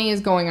something funny is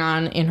going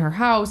on in her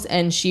house,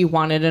 and she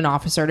wanted an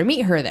officer to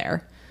meet her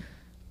there.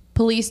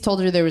 Police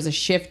told her there was a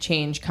shift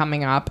change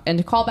coming up and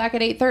to call back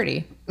at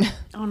 8:30.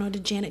 Oh, no.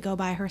 Did Janet go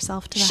by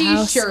herself to the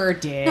house? She sure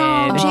did.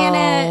 No,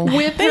 Janet.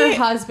 With her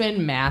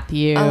husband,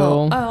 Matthew.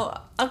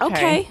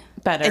 Okay.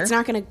 Better. It's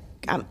not going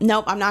to...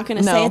 nope, I'm not going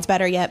to say it's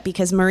better yet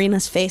because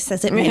Marina's face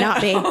says it may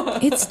not be.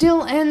 It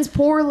still ends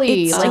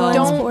poorly. It still ends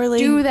don't poorly.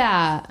 do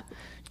that.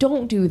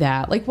 Don't do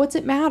that. Like, what's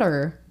it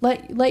matter?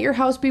 Let your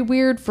house be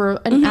weird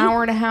for an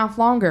hour and a half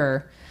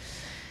longer.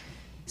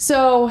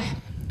 So...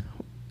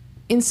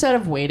 instead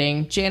of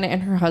waiting, Janet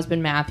and her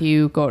husband,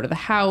 Matthew, go to the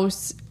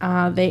house.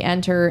 They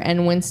enter,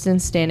 and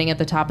Winston's standing at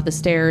the top of the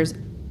stairs,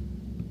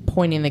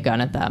 pointing the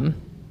gun at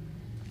them.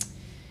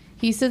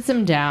 He sits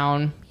them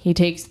down. He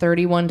takes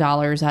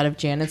 $31 out of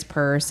Janet's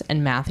purse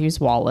and Matthew's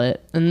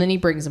wallet, and then he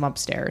brings them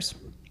upstairs.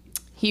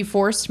 He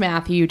forced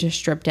Matthew to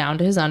strip down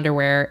to his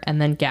underwear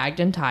and then gagged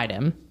and tied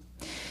him.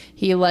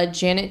 He led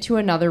Janet to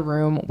another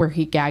room where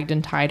he gagged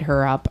and tied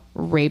her up,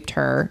 raped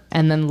her,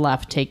 and then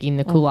left, taking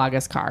the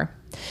Kulaga's car.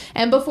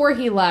 And before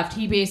he left,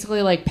 he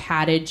basically like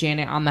patted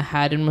Janet on the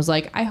head and was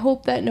like, I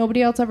hope that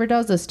nobody else ever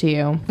does this to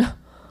you.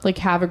 Like,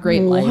 have a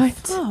great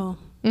life. Oh.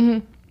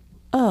 Mm-hmm.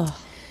 Oh.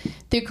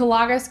 The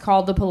Kulagas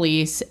called the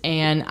police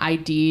and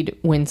ID'd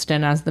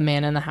Winston as the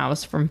man in the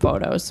house from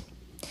photos.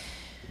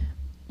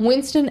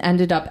 Winston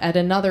ended up at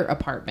another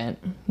apartment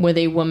with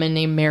a woman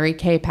named Mary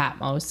Kay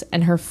Patmos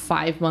and her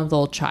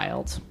 5-month-old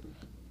child.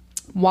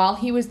 While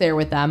he was there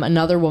with them,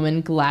 another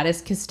woman,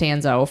 Gladys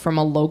Costanzo, from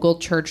a local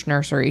church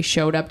nursery,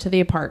 showed up to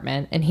the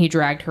apartment, and he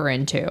dragged her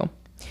in too.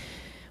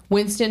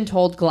 Winston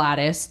told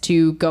Gladys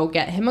to go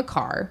get him a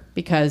car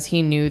because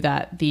he knew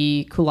that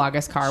the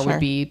Kulaga's car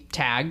would be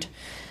tagged.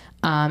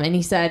 And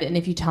he said, and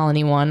if you tell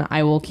anyone,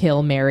 I will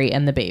kill Mary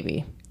and the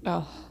baby.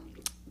 Oh.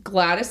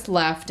 Gladys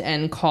left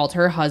and called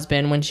her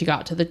husband when she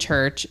got to the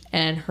church,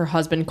 and her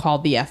husband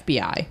called the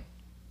FBI.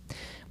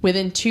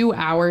 Within 2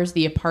 hours,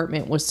 the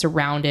apartment was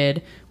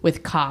surrounded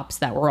with cops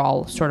that were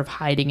all sort of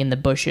hiding in the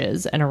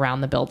bushes and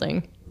around the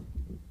building.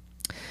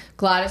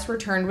 Gladys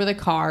returned with a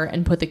car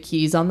and put the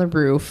keys on the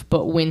roof,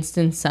 but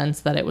Winston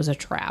sensed that it was a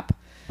trap.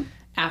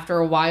 After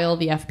a while,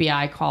 the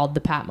FBI called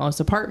the Patmos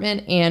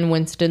apartment, and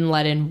Winston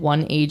let in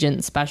one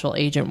agent, Special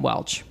Agent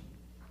Welch.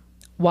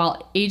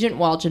 While Agent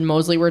Welch and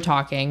Mosley were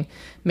talking,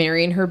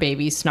 Mary and her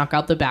baby snuck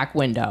out the back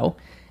window.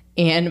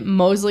 And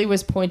Mosley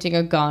was pointing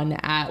a gun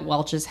at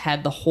Welch's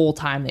head the whole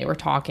time they were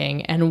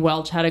talking. And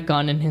Welch had a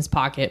gun in his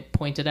pocket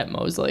pointed at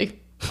Mosley.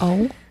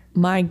 Oh,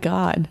 my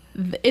God.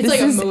 It's like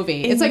a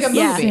movie. It's like a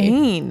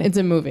movie. It's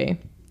a movie.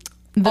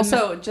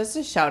 Also, just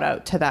a shout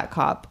out to that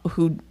cop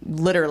who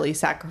literally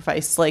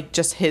sacrificed like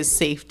just his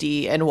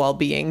safety and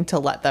well-being to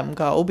let them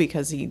go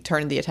because he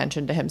turned the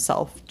attention to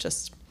himself.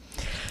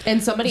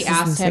 And somebody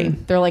asked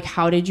him, they're like,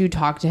 how did you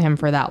talk to him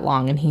for that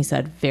long? And he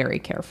said, very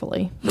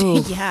carefully.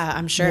 Yeah,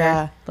 I'm sure.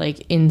 Yeah.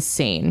 Like,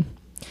 insane.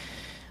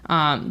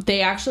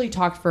 They actually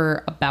talked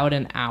for about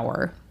an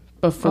hour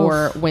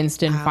before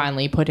Winston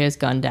finally put his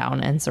gun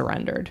down and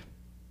surrendered.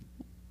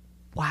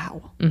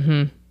 Wow.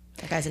 Mm-hmm.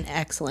 That guy's an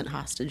excellent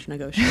hostage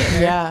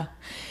negotiator.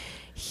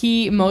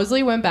 Yeah.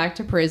 Mosley went back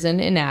to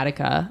prison in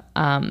Attica.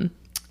 And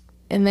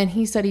then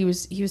he said he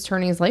was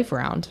turning his life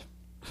around.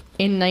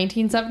 In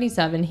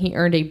 1977, he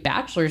earned a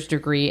bachelor's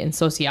degree in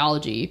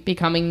sociology,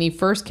 becoming the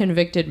first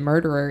convicted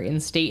murderer in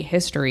state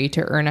history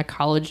to earn a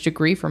college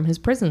degree from his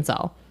prison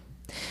cell.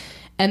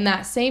 And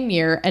that same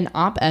year, an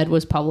op-ed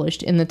was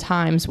published in the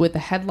Times with the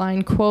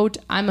headline, quote,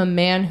 "I'm a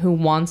man who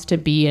wants to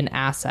be an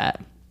asset."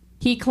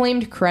 He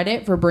claimed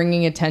credit for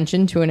bringing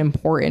attention to an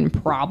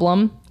important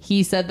problem.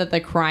 He said that the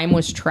crime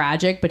was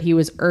tragic, but he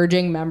was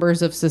urging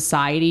members of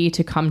society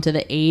to come to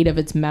the aid of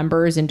its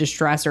members in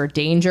distress or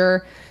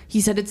danger.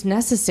 He said it's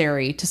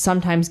necessary to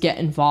sometimes get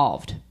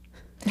involved.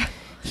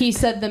 He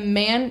said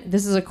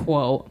this is a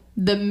quote,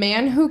 The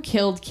man who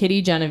killed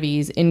Kitty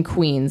Genovese in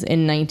Queens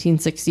in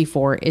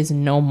 1964 is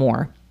no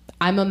more.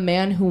 I'm a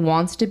man who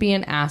wants to be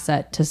an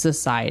asset to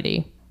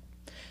society.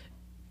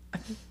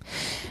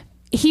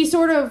 He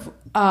sort of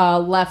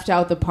left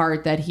out the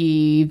part that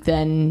he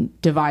then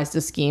devised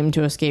a scheme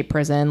to escape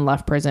prison,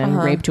 left prison,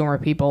 raped 2 more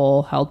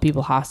people, held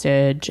people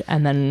hostage,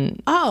 and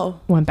then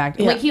went back.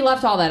 Like, he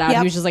left all that out.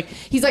 He was just like,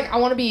 I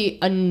want to be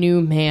a new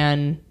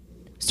man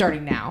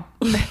starting now.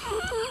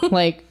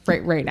 Like,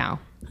 right now.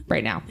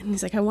 And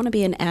he's like, I want to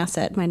be an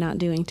asset by not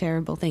doing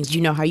terrible things.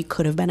 You know how you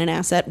could have been an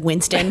asset,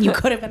 Winston? You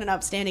could have been an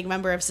upstanding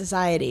member of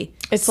society.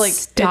 It's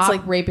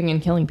like raping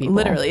and killing people.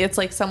 Literally, it's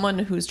like someone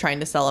who's trying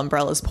to sell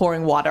umbrellas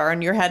pouring water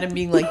on your head and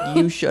being like,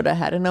 you should have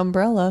had an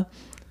umbrella.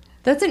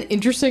 That's an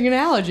interesting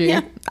analogy.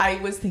 Yeah. I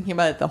was thinking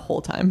about it the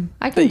whole time.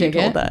 I can dig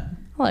it. That.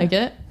 I like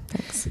it.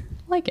 Thanks. I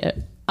like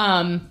it.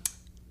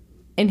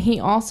 And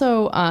he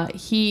also,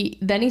 he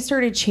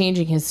started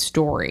changing his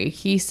story.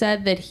 He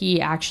said that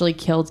he actually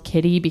killed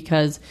Kitty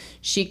because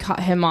she cut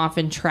him off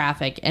in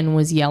traffic and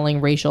was yelling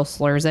racial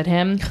slurs at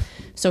him.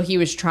 So he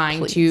was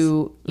trying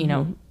to,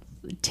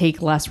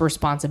 take less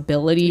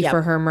responsibility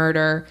for her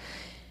murder.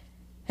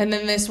 And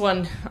then this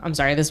one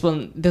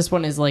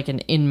is like an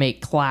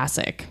inmate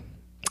classic.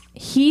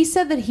 He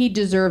said that he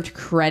deserved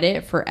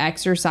credit for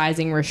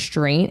exercising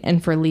restraint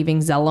and for leaving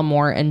Zella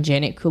Moore and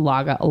Janet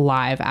Kulaga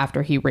alive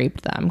after he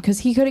raped them, because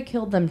he could have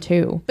killed them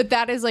too. But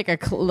that is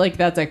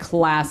that's a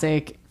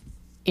classic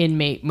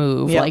inmate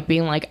move, like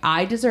being like,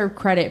 I deserve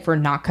credit for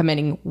not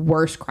committing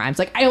worse crimes.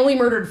 Like, I only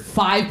murdered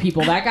 5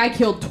 people. That guy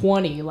killed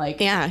 20.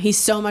 Like, yeah, he's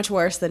so much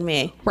worse than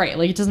me. Right.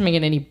 Like, it doesn't make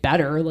it any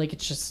better. Like,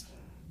 it's just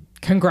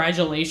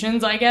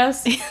congratulations, I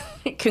guess.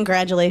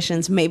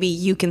 Congratulations. Maybe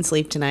you can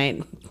sleep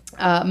tonight.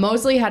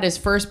 Mosley had his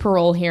first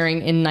parole hearing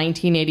in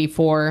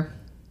 1984,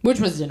 which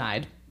was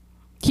denied.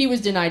 He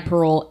was denied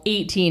parole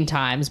 18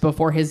 times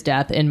before his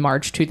death in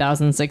March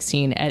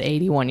 2016 at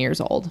 81 years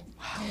old.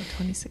 Wow,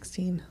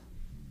 2016.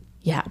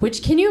 Yeah,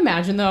 which, can you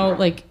imagine, though,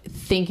 like,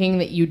 thinking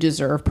that you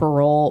deserve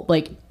parole?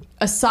 Like,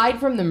 aside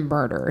from the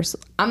murders,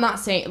 I'm not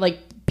saying, like,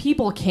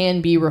 people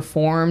can be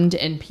reformed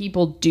and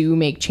people do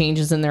make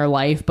changes in their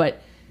life,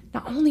 but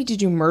not only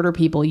did you murder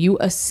people, you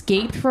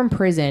escaped from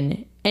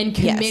prison and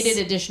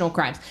committed additional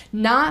crimes.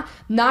 Not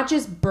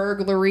just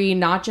burglary,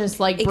 not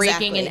just like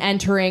breaking and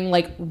entering,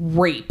 like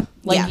rape.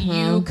 Like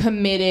you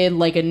committed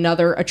like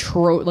another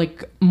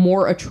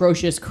more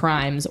atrocious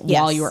crimes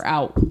while you were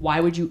out. Why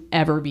would you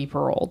ever be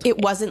paroled?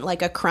 It wasn't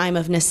like a crime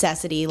of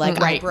necessity.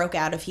 Like I broke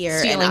out of here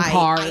stealing and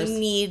cars. I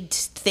need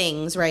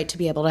things, right, to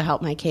be able to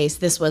help my case.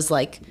 This was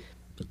like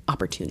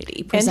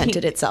opportunity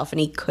presented itself and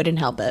he couldn't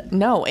help it.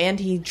 No, and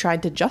he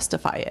tried to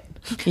justify it.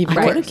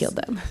 I would have killed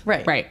them.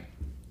 Right.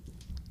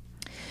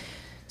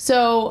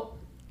 So,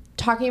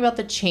 talking about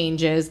the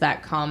changes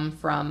that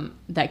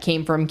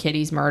came from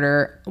Kitty's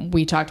murder,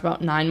 we talked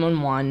about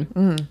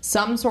 911.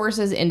 Some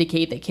sources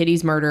indicate that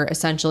Kitty's murder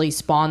essentially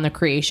spawned the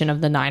creation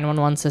of the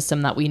 911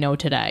 system that we know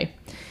today.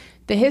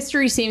 The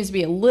history seems to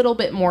be a little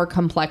bit more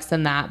complex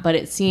than that, but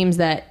it seems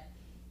that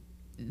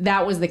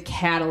was the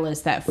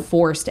catalyst that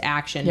forced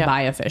action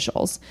by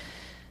officials.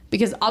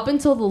 Because up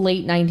until the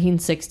late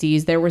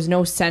 1960s, there was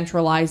no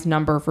centralized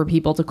number for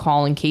people to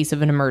call in case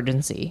of an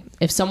emergency.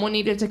 If someone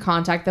needed to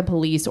contact the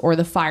police or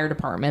the fire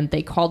department,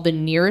 they called the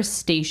nearest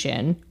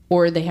station,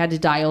 or they had to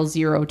dial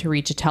 0 to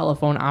reach a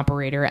telephone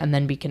operator and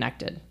then be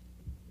connected.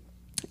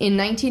 In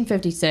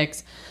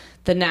 1956,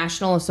 the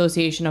National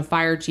Association of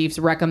Fire Chiefs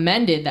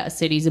recommended that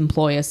cities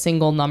employ a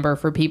single number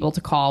for people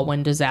to call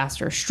when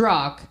disaster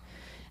struck.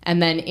 And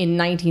then in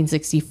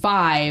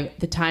 1965,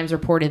 the Times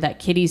reported that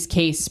Kitty's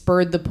case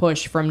spurred the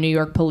push from New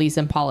York police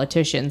and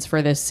politicians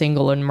for this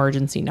single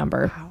emergency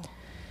number. Wow.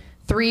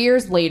 3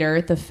 years later,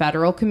 the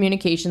Federal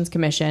Communications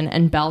Commission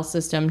and Bell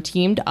System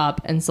teamed up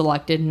and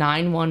selected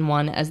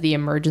 911 as the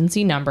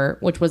emergency number,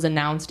 which was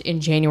announced in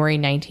January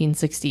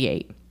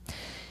 1968.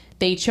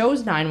 They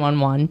chose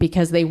 911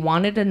 because they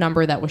wanted a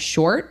number that was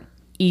short,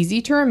 easy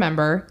to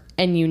remember,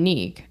 and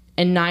unique.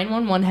 And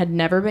 911 had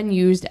never been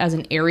used as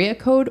an area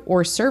code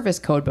or service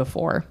code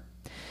before.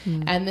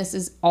 And this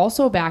is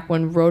also back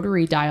when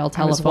rotary dial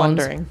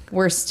telephones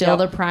were still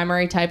the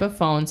primary type of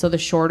phone. So the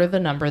shorter the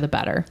number, the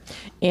better.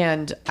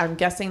 And I'm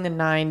guessing the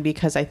 9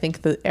 because I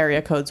think the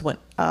area codes went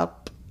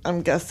up.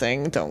 I'm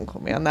guessing. Don't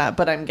quote me on that,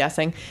 but I'm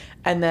guessing.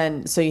 And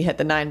then, so you hit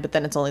the 9, but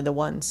then it's only the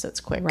 1, so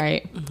it's quick.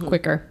 Right.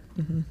 Quicker.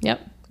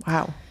 Yep.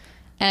 Wow.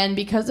 And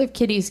because of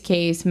Kitty's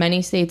case,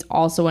 many states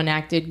also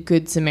enacted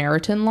Good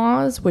Samaritan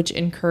laws, which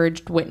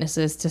encouraged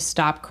witnesses to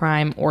stop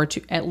crime or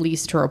to at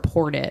least to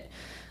report it.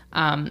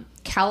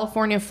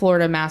 California,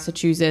 Florida,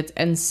 Massachusetts,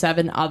 and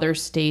 7 other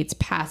states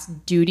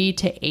passed duty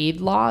to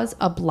aid laws,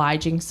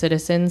 obliging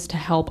citizens to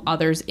help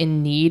others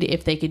in need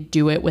if they could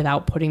do it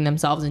without putting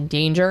themselves in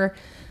danger.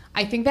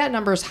 I think that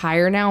number is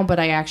higher now, but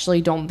I actually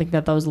don't think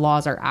that those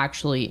laws are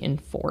actually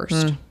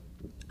enforced.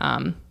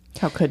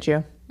 How could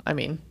you? I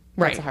mean,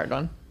 that's a hard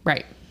one.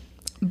 Right.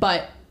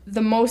 But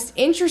the most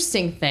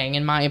interesting thing,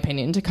 in my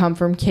opinion, to come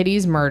from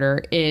Kitty's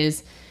murder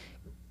is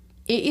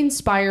It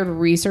inspired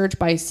research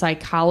by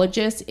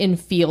psychologists in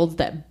fields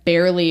that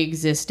barely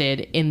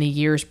existed in the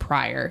years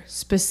prior,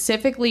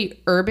 specifically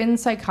urban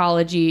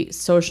psychology,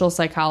 social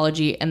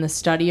psychology, and the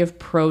study of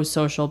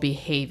pro-social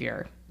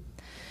behavior.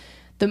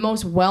 The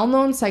most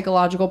well-known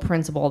psychological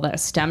principle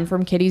that stemmed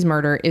from Kitty's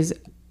murder is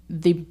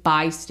the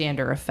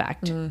bystander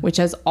effect, which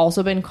has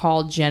also been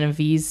called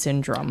Genovese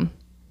syndrome.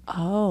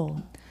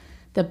 Oh.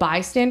 The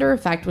bystander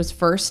effect was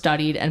first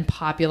studied and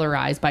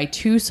popularized by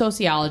two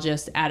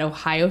sociologists at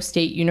Ohio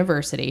State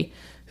University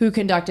who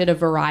conducted a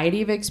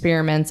variety of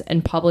experiments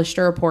and published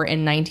a report in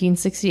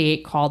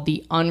 1968 called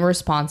The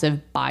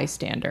Unresponsive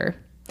Bystander.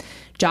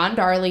 John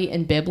Darley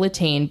and Bibb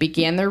Latane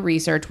began their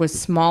research with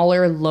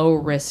smaller,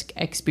 low-risk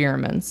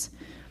experiments.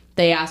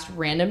 They asked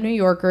random New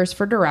Yorkers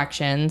for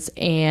directions,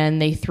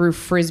 and they threw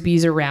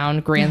frisbees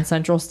around Grand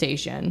Central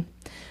Station.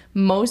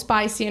 Most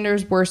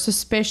bystanders were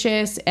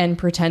suspicious and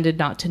pretended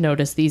not to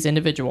notice these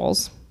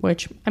individuals,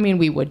 which, I mean,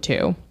 we would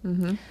too.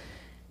 Mm-hmm.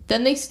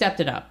 Then they stepped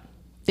it up.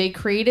 They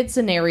created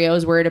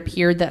scenarios where it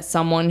appeared that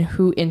someone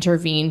who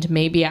intervened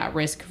may be at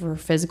risk for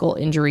physical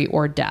injury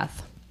or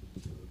death.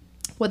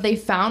 What they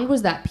found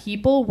was that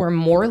people were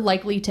more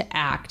likely to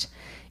act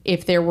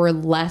if there were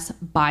less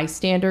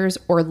bystanders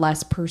or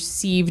less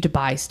perceived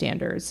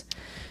bystanders.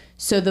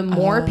 So the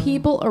more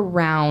people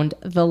around,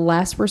 the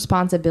less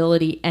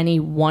responsibility any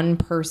one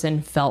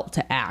person felt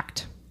to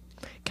act.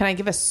 Can I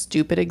give a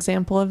stupid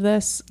example of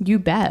this? You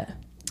bet.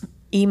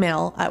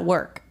 Email at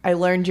work. I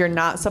learned you're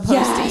not supposed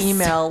to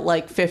email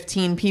like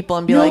 15 people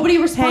and be Nobody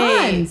like,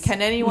 responds. Hey,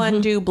 can anyone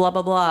do blah,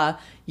 blah, blah?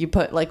 You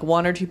put like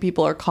one or two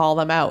people or call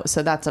them out.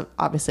 So that's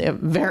obviously a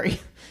very,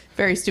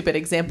 very stupid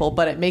example,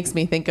 but it makes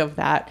me think of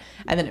that.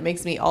 And then it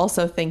makes me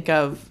also think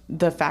of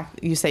the fact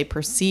that you say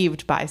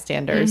perceived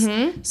bystanders.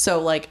 Mm-hmm. So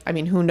like, I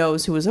mean, who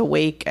knows who was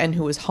awake and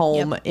who was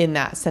home in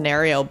that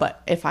scenario.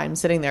 But if I'm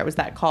sitting there, was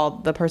that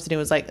called the person who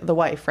was like the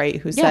wife, right?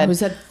 Who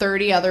said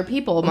 30 other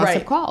people must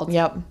have called.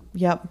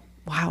 Yep.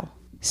 Wow.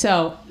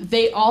 So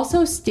they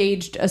also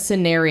staged a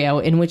scenario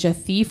in which a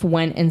thief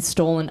went and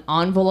stole an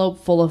envelope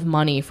full of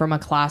money from a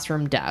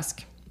classroom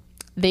desk.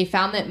 They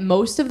found that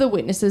most of the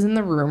witnesses in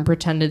the room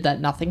pretended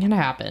that nothing had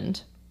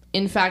happened.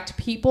 In fact,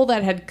 people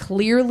that had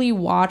clearly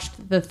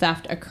watched the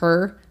theft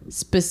occur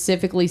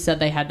specifically said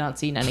they had not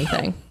seen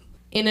anything.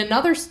 In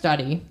another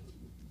study,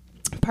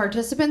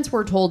 participants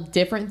were told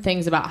different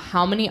things about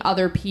how many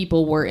other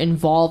people were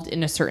involved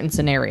in a certain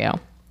scenario.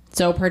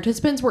 So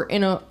participants were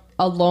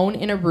alone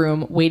in a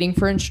room waiting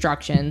for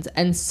instructions,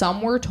 and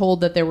some were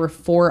told that there were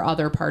 4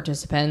 other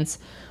participants,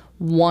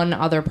 1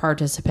 other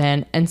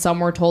participant, and some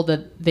were told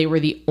that they were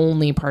the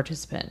only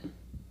participant.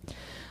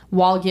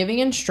 While giving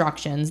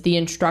instructions, the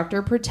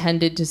instructor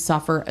pretended to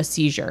suffer a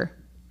seizure.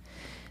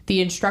 The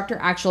instructor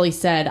actually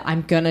said,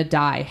 "I'm gonna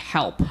die,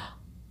 help."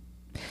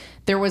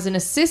 There was an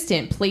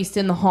assistant placed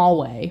in the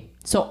hallway,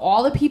 so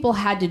all the people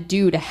had to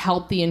do to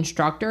help the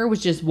instructor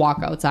was just walk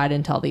outside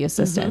and tell the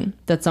assistant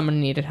that someone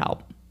needed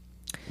help.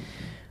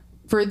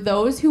 For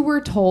those who were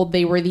told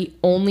they were the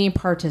only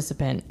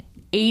participant,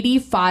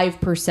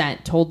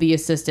 85% told the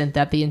assistant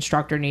that the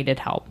instructor needed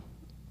help.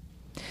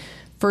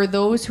 For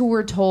those who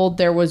were told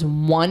there was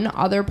 1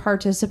 other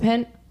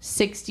participant,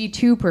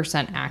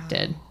 62%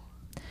 acted.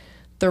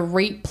 The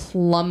rate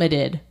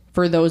plummeted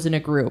for those in a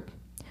group.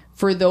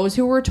 For those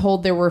who were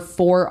told there were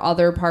 4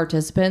 other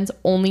participants,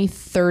 only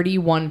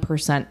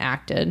 31%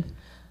 acted.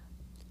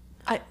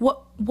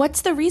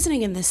 What's the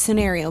reasoning in this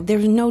scenario?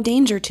 There's no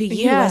danger to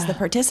you as the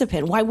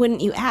participant. Why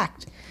wouldn't you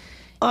act?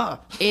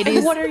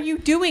 What are you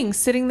doing?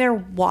 Sitting there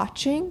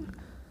watching?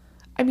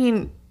 I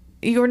mean,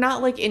 you're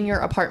not like in your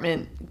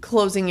apartment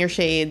closing your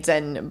shades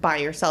and by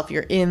yourself.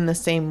 You're in the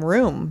same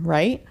room,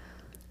 right?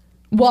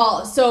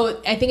 Well,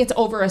 so I think it's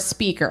over a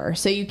speaker,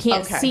 so you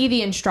can't see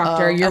the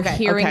instructor. You're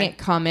hearing it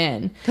come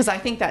in. Because I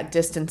think that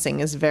distancing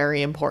is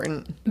very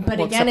important. But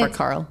again,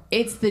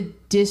 it's the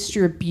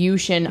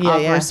distribution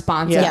of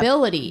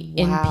responsibility.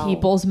 In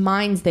people's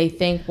minds, they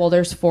think, well,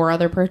 there's 4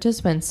 other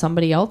participants.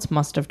 Somebody else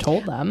must have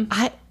told them.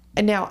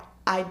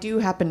 I do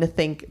happen to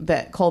think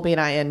that Colby and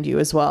I, and you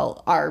as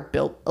well, are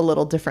built a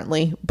little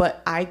differently.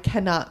 But I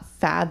cannot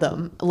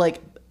fathom,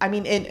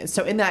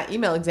 in that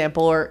email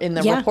example or in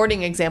the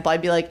reporting example,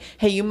 I'd be like,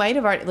 hey, you might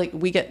have already,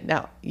 we get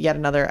now yet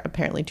another,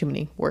 apparently too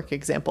many work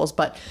examples,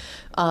 but,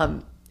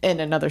 and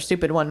another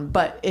stupid one.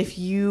 But if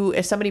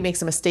somebody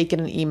makes a mistake in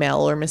an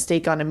email or a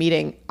mistake on a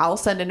meeting, I'll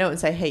send a note and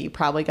say, hey, you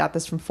probably got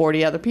this from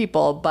 40 other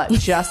people, but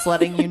just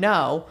letting you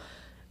know.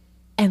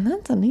 And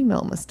that's an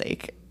email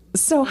mistake.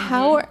 So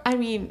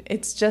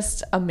it's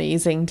just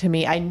amazing to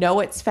me. I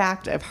know it's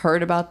fact. I've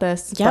heard about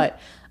this, but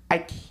I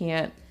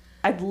can't.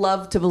 I'd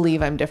love to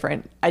believe I'm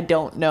different. I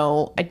don't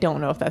know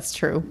if that's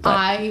true. But.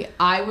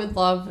 I would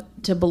love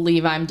to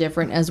believe I'm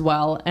different as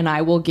well, and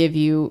I will give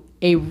you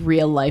a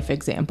real life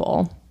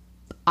example.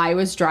 I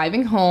was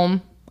driving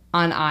home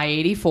on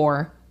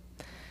I-84.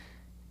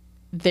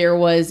 There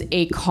was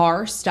a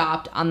car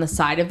stopped on the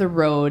side of the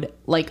road,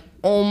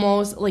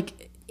 almost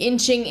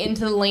inching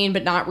into the lane,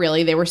 but not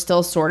really. They were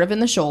still sort of in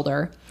the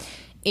shoulder.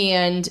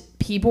 and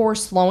people were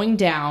slowing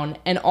down,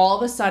 and all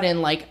of a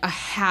sudden, like, a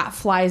hat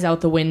flies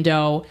out the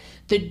window,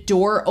 the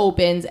door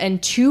opens,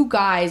 and two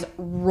guys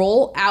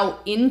roll out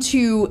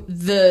into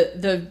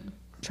the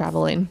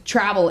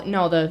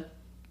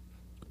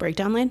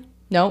breakdown lane.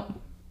 Nope.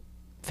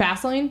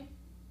 Fast lane.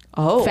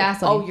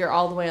 Fast lane. Oh, you're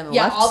all the way on the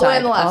left. Yeah, all the way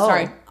on the left.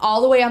 Sorry,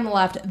 all the way on the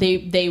left.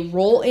 They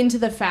roll into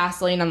the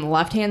fast lane on the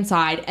left hand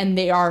side, and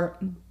they are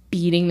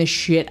beating the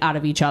shit out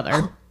of each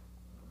other.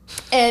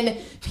 And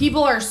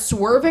people are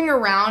swerving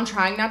around,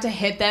 trying not to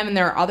hit them, and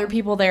there are other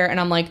people there. And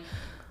I'm like,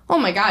 oh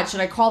my God,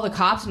 should I call the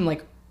cops? And I'm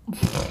like,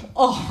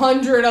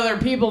 100 other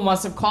people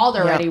must have called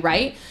already,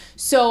 right?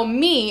 So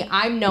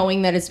I'm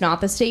knowing that it's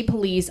not the state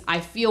police.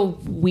 I feel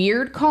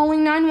weird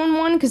calling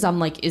 911 because I'm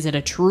like, is it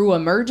a true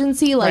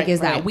emergency? Like,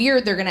 is that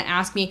weird? They're going to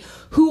ask me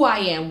who I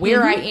am,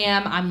 where I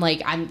am. I'm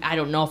like, I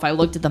don't know if I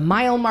looked at the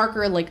mile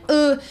marker, like,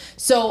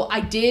 So I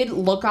did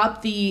look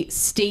up the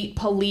state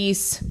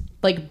police,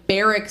 like,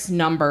 barracks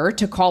number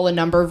to call a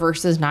number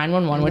versus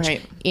 911,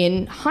 which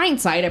in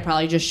hindsight, I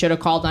probably just should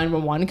have called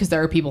 911 because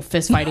there are people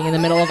fist fighting in the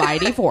middle of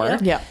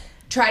ID4. Yeah.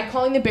 Tried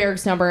calling the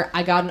barracks number.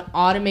 I got an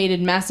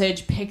automated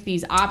message, pick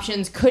these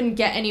options, couldn't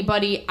get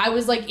anybody. I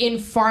was like in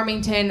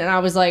Farmington and I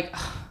was like,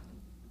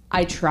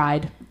 I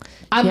tried.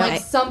 I'm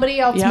like, somebody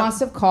else must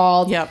have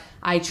called. Yep.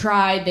 I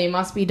tried. They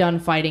must be done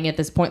fighting at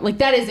this point. Like,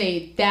 that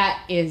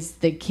is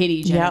the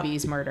Kitty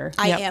Genovese murder.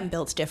 I am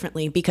built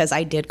differently because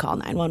I did call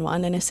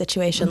 911 in a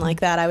situation like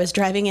that. I was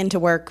driving into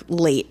work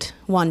late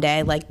one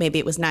day, like maybe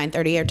it was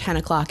 9:30 or 10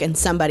 o'clock, and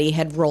somebody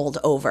had rolled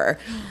over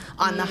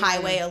on the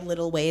highway a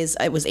little ways.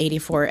 It was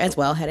 84 as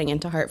well, heading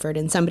into Hartford,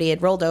 and somebody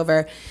had rolled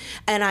over,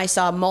 and I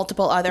saw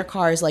multiple other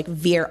cars like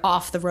veer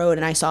off the road,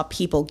 and I saw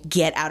people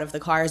get out of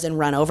the cars and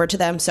run over to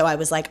them. So I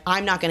was like,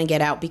 I'm not going to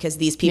get out because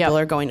these people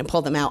are going to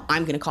pull them out.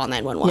 I'm going to call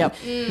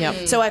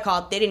 911. So I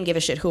called. They didn't give a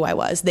shit who I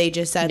was. They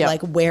just said,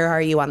 like, where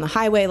are you on the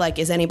highway? Like,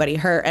 is anybody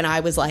hurt? And I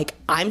was like,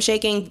 I'm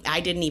shaking. I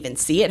didn't even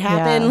see it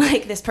happen.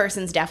 Like, this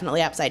person's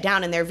definitely upside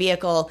down in their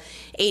vehicle,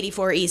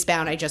 84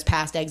 eastbound. I just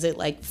passed exit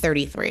like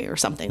 33 or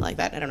something like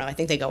that. I don't know. I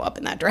think they go up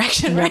in that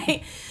direction,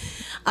 right?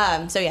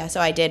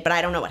 So I did, but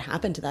I don't know what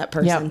happened to that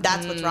person.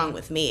 That's what's wrong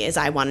with me, is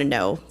I want to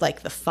know,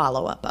 like, the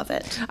follow-up of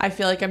it. I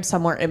feel like I'm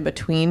somewhere in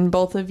between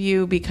both of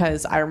you,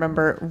 because I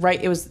remember,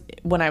 it was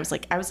when I was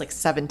like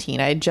 17.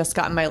 I had just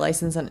gotten my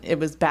license, and it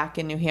was back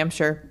in New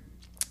Hampshire,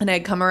 and I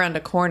had come around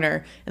a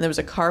corner, and there was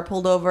a car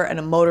pulled over and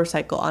a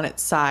motorcycle on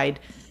its side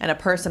and a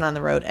person on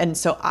the road. And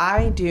so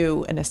I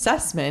do an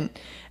assessment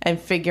and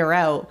figure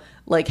out,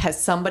 like,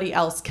 has somebody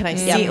else, can I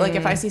see, like,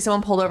 if I see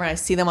someone pulled over and I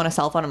see them on a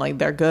cell phone, I'm like,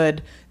 they're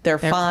good, they're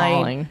fine.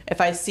 Calling.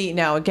 If I see,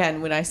 now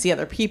again, when I see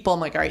other people, I'm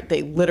like, all right,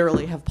 they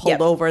literally have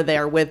pulled over,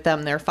 they're with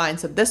them, they're fine.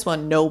 So this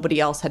one,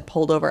 nobody else had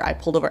pulled over. I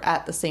pulled over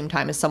at the same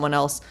time as someone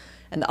else,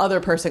 and the other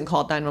person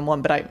called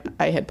 911, but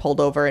I had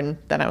pulled over, and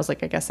then I was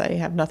like, I guess I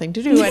have nothing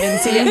to do. I didn't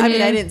see it. I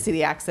mean, I didn't see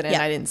the accident.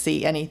 I didn't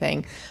see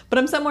anything, but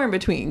I'm somewhere in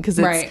between, because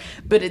it's,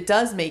 but it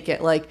does make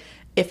it like,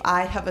 if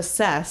I have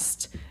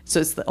assessed,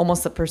 so it's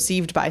almost the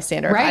perceived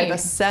bystander. If I've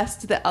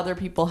assessed that other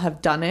people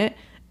have done it,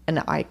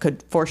 and I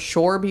could for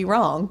sure be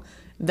wrong,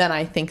 then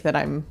I think that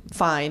I'm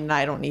fine and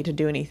I don't need to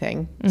do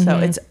anything. So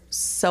it's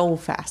so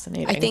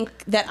fascinating. I think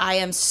that I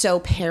am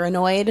so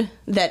paranoid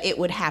that it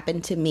would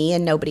happen to me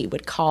and nobody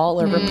would call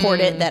or report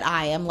it, that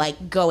I am,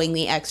 like, going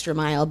the extra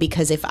mile,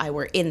 because if I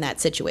were in that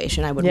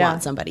situation, I would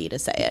want somebody to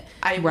say it.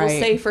 I will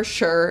say for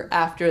sure,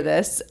 after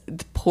this,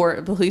 the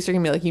police are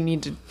gonna be like, you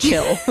need to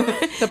chill.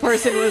 The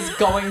person was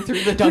going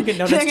through the Dunkin'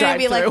 Donuts drive-thru. They're gonna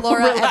be like,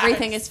 Laura,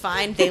 everything is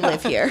fine. They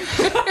live here.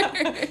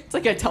 It's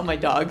like I tell my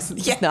dogs,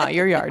 it's not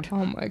your yard.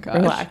 Oh my gosh.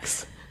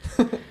 Relax.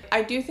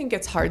 I do think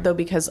it's hard, though,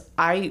 because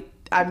I'm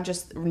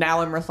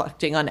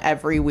reflecting on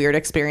every weird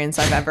experience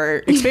I've ever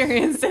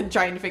experienced and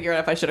trying to figure out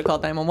if I should have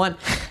called 911.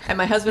 And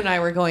my husband and I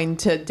were going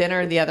to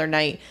dinner the other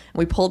night, and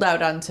we pulled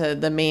out onto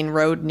the main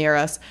road near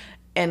us,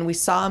 and we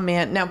saw a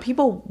man. Now,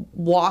 people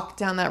walk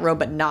down that road,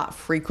 but not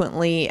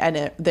frequently,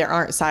 and there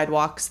aren't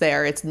sidewalks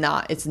there. It's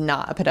not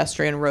a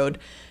pedestrian road.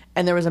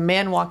 And there was a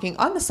man walking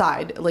on the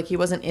side, like, he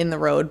wasn't in the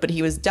road, but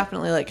he was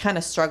definitely, like, kind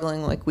of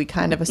struggling. Like, we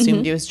kind of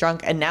assumed he was drunk.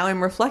 And now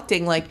I'm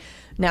reflecting, like,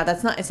 now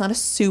it's not a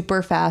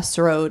super fast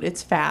road.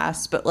 It's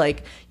fast, but,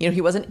 like, you know,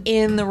 he wasn't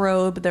in the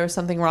road, but there was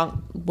something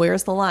wrong.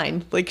 Where's the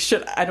line? Like,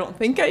 I don't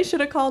think I should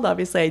have called.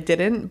 Obviously I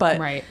didn't,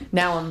 but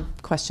now I'm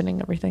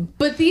questioning everything.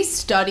 But these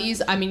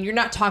studies, I mean, you're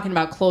not talking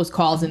about close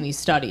calls in these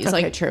studies.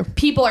 Okay, like, true.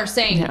 People are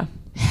saying,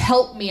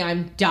 help me,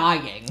 I'm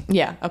dying.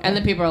 Yeah. Okay. And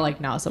then people are like,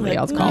 no, somebody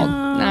else called.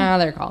 Nah,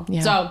 they're called.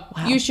 Yeah. So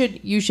you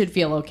should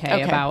feel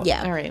okay about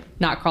all right.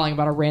 not calling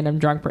about a random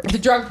drunk person. The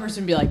drunk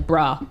person would be like,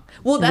 bruh.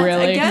 Well, that's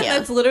really? Again,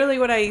 that's literally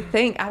what I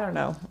think. I don't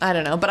know.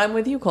 But I'm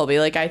with you, Colby.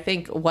 Like, I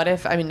think, what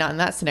if, I mean, not in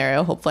that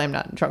scenario. Hopefully I'm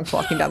not drunk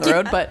walking down the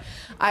road, but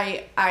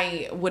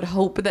I would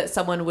hope that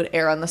someone would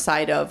err on the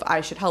side of,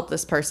 I should help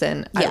this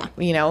person. Yeah.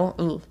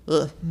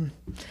 This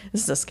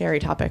is a scary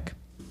topic.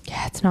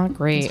 Yeah, it's not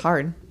great. It's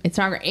hard. It's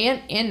not great.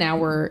 And now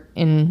we're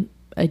in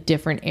a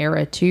different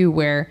era too,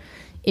 where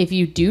if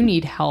you do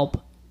need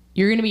help,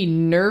 you're going to be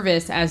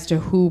nervous as to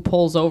who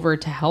pulls over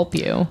to help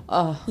you.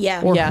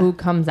 Yeah. Or who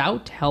comes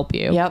out to help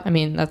you. Yep. I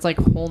mean, that's like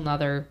a whole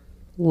nother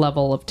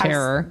level of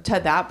terror. To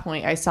that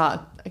point, I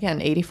saw,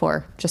 again,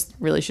 84. Just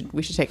really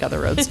we should take other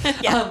roads.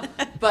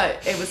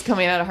 But it was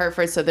coming out of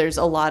Hartford, so there's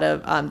a lot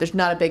of, there's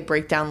not a big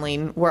breakdown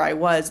lane where I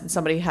was,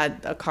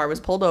 and a car was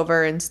pulled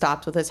over and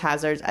stopped with its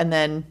hazards, and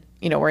then,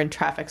 we're in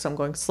traffic, so I'm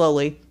going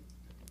slowly.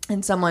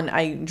 And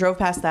I drove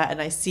past that,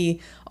 and I see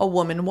a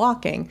woman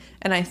walking,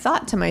 and I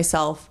thought to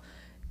myself,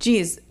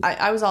 geez,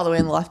 I was all the way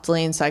in the left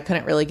lane, so I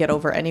couldn't really get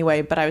over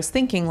anyway. But I was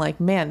thinking, like,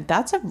 man,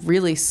 that's a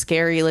really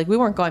scary, like, we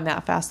weren't going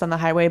that fast on the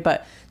highway,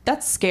 but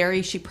that's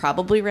scary. She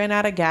probably ran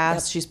out of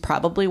gas. Yep. She's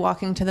probably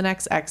walking to the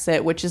next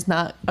exit, which is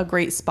not a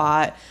great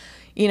spot,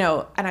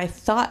 and I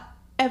thought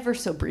ever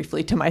so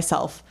briefly to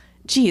myself,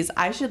 geez,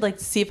 I should like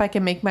to see if I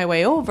can make my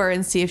way over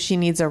and see if she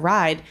needs a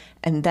ride.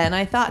 And then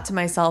I thought to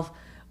myself,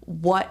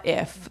 what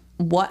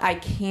I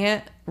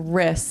can't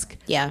risk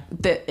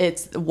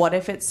what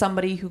if it's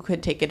somebody who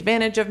could take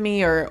advantage of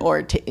me or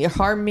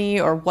harm me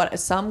or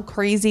some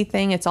crazy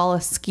thing. It's all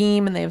a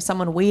scheme and they have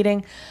someone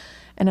waiting,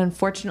 and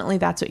unfortunately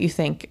that's what you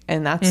think.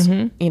 And that's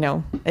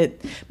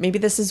maybe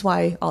this is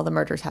why all the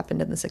murders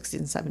happened in the 60s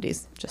and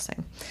 70s. Just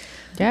saying.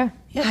 Yeah,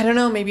 I don't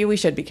know, maybe we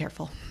should be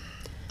careful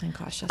and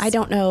cautious. I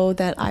don't know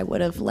that I would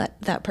have let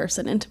that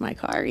person into my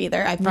car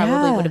either. I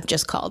probably would have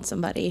just called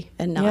somebody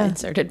and not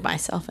inserted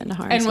myself into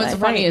harm's way. And what's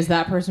funny is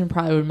that person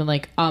probably would have been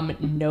like,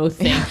 no,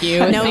 thank you.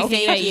 No,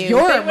 thank you.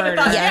 You're a murderer.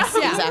 Yes,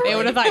 exactly. They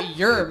would have thought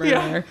you're a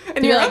murderer.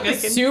 And you're like,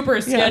 this super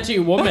sketchy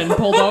woman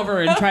pulled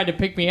over and tried to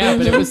pick me up,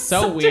 and it was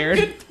so weird.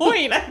 Good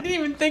point. I didn't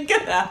even think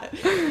of that.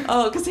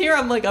 Oh, because here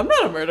I'm like, I'm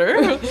not a murderer.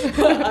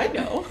 I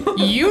know.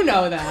 You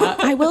know that.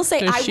 I will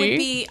say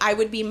I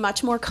would be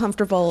much more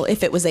comfortable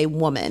if it was a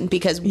woman,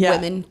 because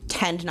women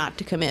tend not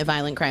to commit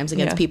violent crimes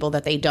against people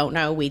that they don't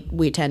know.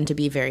 We tend to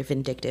be very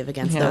vindictive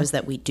against those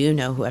that we do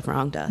know who have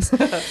wronged us.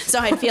 So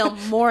I'd feel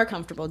more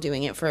comfortable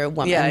doing it for a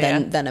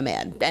woman than a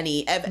man,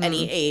 any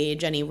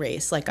age, any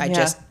race. Like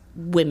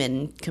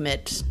women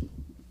commit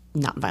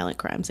not violent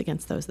crimes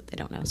against those that they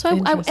don't know. So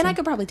I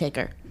could probably take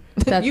her.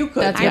 You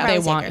could. That's what they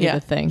want you to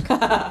think.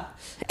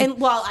 And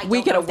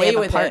we get away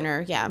with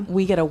partner. It. Yeah,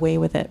 we get away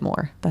with it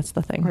more. That's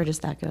the thing. We're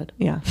just that good.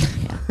 Yeah.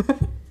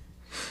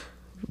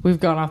 We've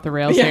gone off the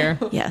rails here.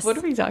 Yes. What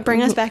are we talking about?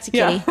 Bring us back to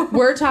Kitty.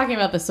 We're talking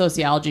about the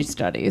sociology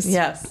studies.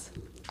 Yes.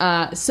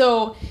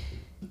 So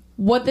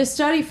what this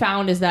study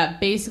found is that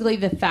basically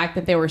the fact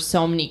that there were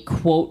so many,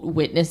 quote,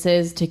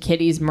 witnesses to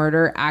Kitty's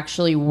murder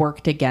actually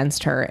worked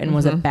against her and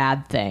was a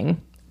bad thing.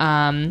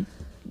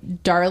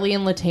 Darley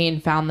and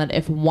Latane found that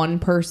if one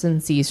person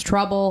sees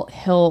trouble,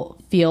 he'll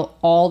feel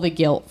all the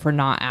guilt for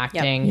not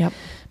acting. Yep.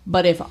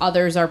 But if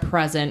others are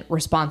present,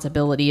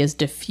 responsibility is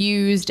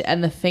diffused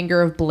and the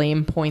finger of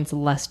blame points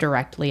less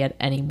directly at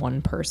any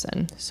one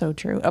person. So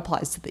true.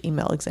 Applies to the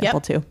email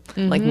example too.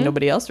 Like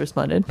nobody else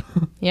responded.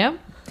 Yep.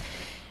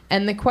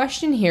 And the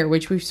question here,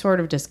 which we've sort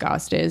of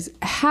discussed, is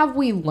have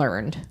we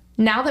learned,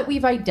 now that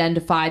we've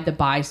identified the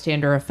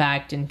bystander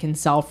effect and can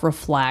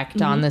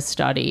self-reflect on this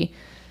study,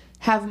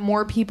 have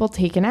more people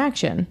taken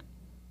action?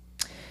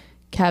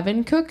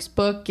 Kevin Cook's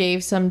book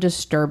gave some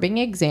disturbing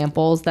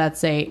examples that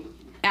say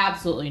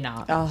absolutely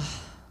not.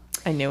 Oh,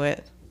 I knew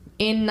it.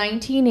 In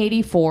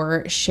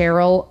 1984,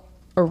 Cheryl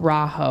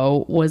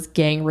Araujo was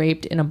gang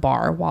raped in a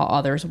bar while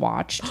others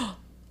watched.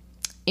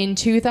 In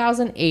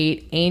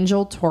 2008,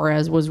 Angel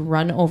Torres was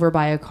run over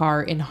by a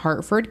car in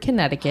Hartford,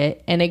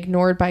 Connecticut, and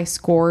ignored by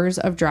scores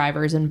of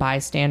drivers and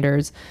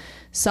bystanders,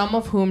 some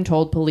of whom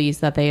told police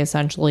that they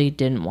essentially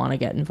didn't want to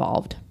get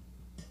involved.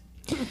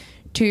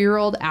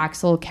 2-year-old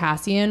Axel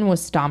Cassian was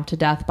stomped to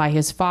death by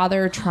his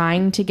father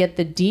trying to get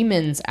the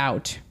demons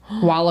out,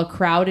 while a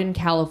crowd in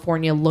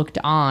California looked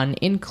on,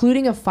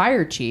 including a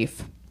fire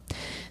chief.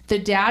 The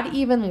dad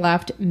even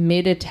left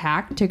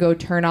mid-attack to go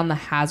turn on the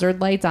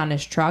hazard lights on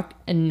his truck,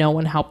 and no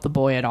one helped the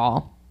boy at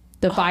all.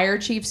 The fire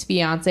chief's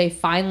fiance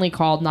finally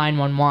called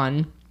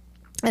 911,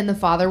 and the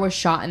father was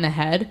shot in the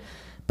head,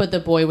 but the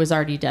boy was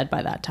already dead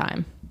by that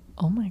time.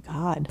 Oh my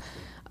God.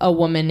 A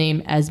woman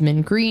named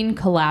Esmond Green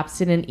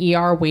collapsed in an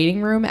ER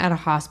waiting room at a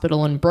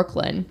hospital in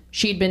Brooklyn.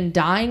 She'd been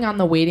dying on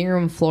the waiting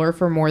room floor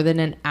for more than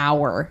an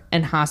hour,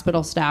 and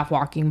hospital staff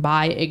walking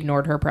by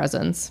ignored her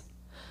presence.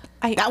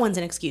 That one's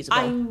inexcusable.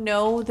 I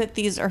know that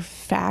these are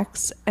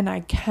facts, and I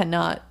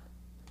cannot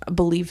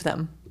believe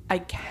them. I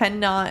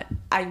can't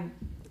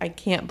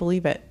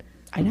believe it.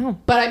 I know.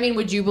 But I mean,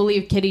 would you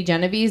believe Kitty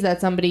Genovese that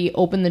somebody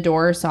opened the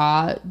door,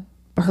 saw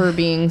her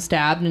being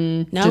stabbed,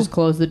 and just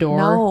closed the door?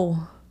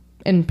 No.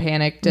 And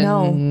panicked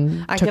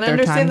and I can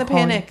understand the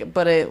panic,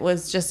 but it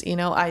was just,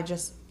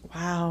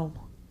 wow.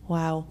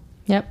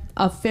 Yep.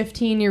 A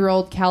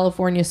 15-year-old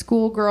California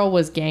schoolgirl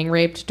was gang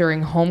raped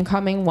during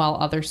homecoming while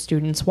other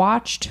students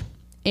watched.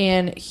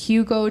 And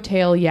Hugo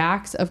Tail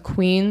Yax of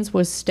Queens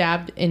was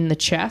stabbed in the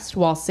chest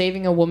while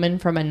saving a woman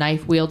from a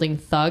knife-wielding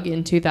thug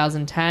in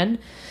 2010.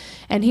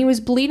 And he was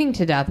bleeding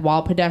to death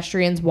while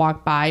pedestrians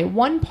walked by,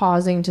 one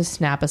pausing to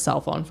snap a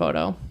cell phone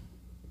photo.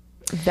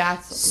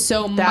 That's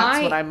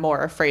what I'm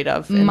more afraid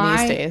of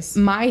these days.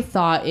 My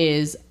thought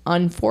is,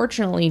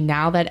 unfortunately,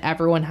 now that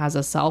everyone has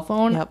a cell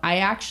phone, I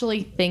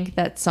actually think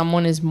that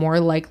someone is more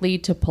likely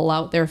to pull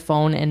out their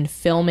phone and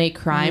film a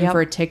crime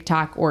for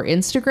TikTok or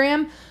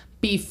Instagram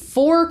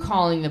before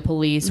calling the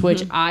police,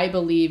 which I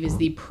believe is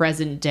the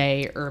present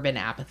day urban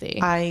apathy.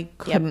 I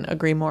couldn't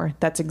agree more.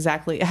 That's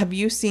exactly. Have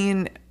you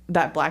seen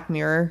that Black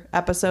Mirror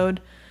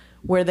episode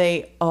where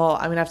I'm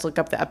gonna have to look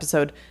up the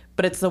episode,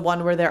 but it's the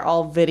one where they're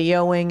all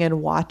videoing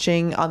and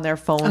watching on their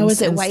phones. Oh,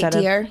 is it White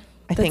Deer?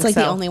 I think that's like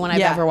so. the only one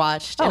I've ever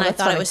watched, and I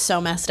thought it was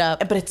so messed up.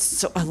 But it's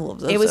so, I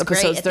love those. It was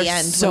episodes. great at the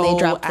end when they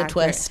dropped the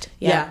twist.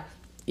 Yeah.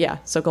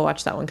 So go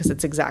watch that one because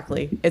it's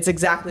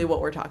exactly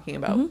what we're talking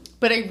about.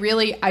 But I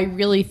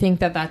really think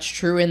that that's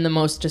true in the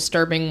most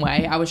disturbing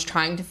way. I was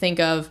trying to think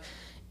of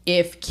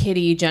if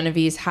Kitty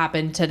Genovese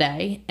happened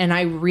today, and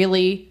I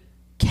really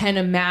can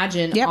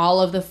imagine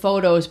all of the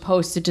photos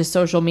posted to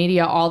social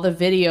media, all the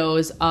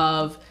videos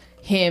of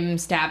him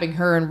stabbing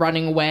her and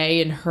running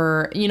away, and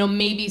her,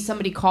 maybe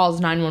somebody calls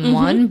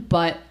 911,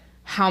 but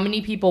how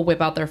many people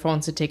whip out their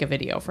phones to take a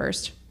video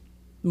first?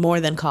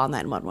 More than call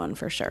 911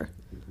 for sure.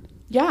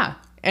 Yeah.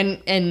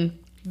 And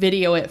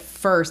video it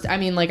first. I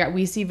mean, like,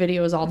 we see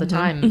videos all the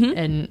time,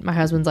 and my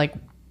husband's like,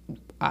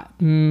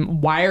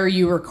 why are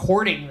you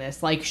recording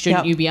this? Like,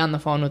 shouldn't you be on the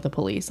phone with the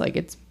police? Like,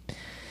 it's...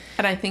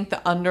 And I think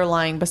the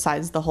underlying,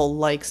 besides the whole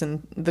likes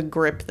and the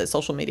grip that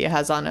social media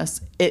has on us,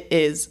 it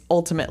is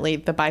ultimately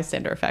the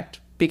bystander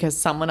effect, because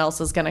someone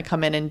else is going to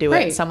come in and do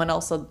it. Someone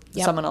else will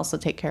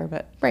take care of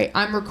it. Right.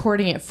 I'm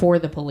recording it for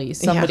the police.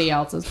 Somebody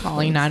else is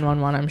calling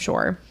 911, I'm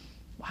sure.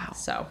 Wow.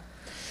 So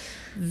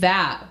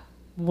that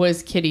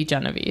was Kitty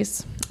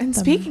Genovese. And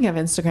speaking of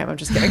Instagram, I'm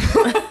just kidding.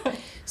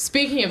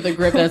 Speaking of the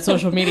grip that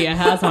social media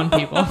has on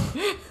people.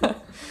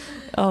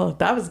 Oh,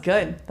 that was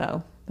good,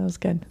 though. That was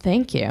good.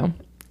 Thank you.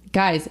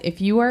 Guys,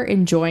 if you are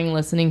enjoying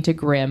listening to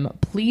Grim,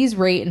 please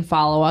rate and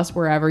follow us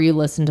wherever you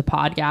listen to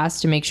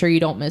podcasts to make sure you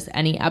don't miss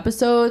any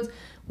episodes.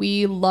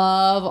 We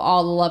love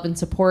all the love and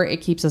support. It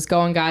keeps us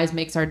going, guys.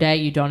 Makes our day.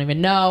 You don't even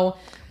know.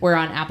 We're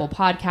on Apple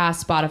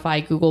Podcasts,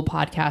 Spotify, Google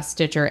Podcasts,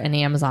 Stitcher, and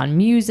Amazon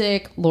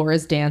Music.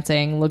 Laura's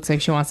dancing. Looks like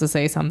she wants to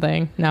say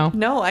something. No?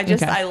 No, I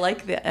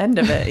like the end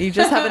of it. You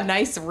just have a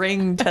nice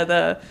ring to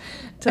the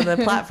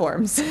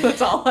platforms.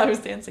 That's all. I was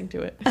dancing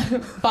to it.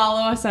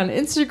 Follow us on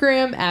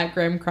Instagram at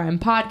Grim Crime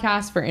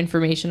Podcast for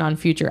information on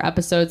future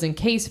episodes and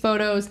case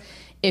photos.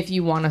 If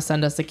you want to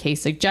send us a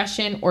case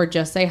suggestion or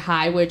just say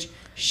hi, which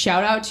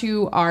shout out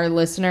to our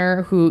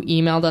listener who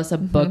emailed us a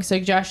book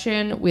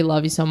suggestion. We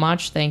love you so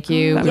much. Thank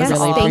you. We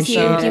really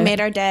appreciate it. You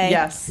made our day.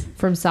 Yes.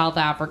 From South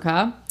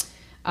Africa.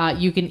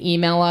 You can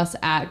email us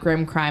at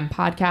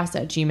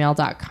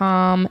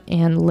grimcrimepodcast@gmail.com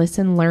and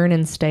listen, learn,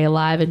 and stay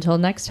alive. Until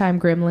next time,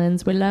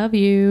 Gremlins, we love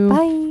you.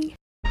 Bye.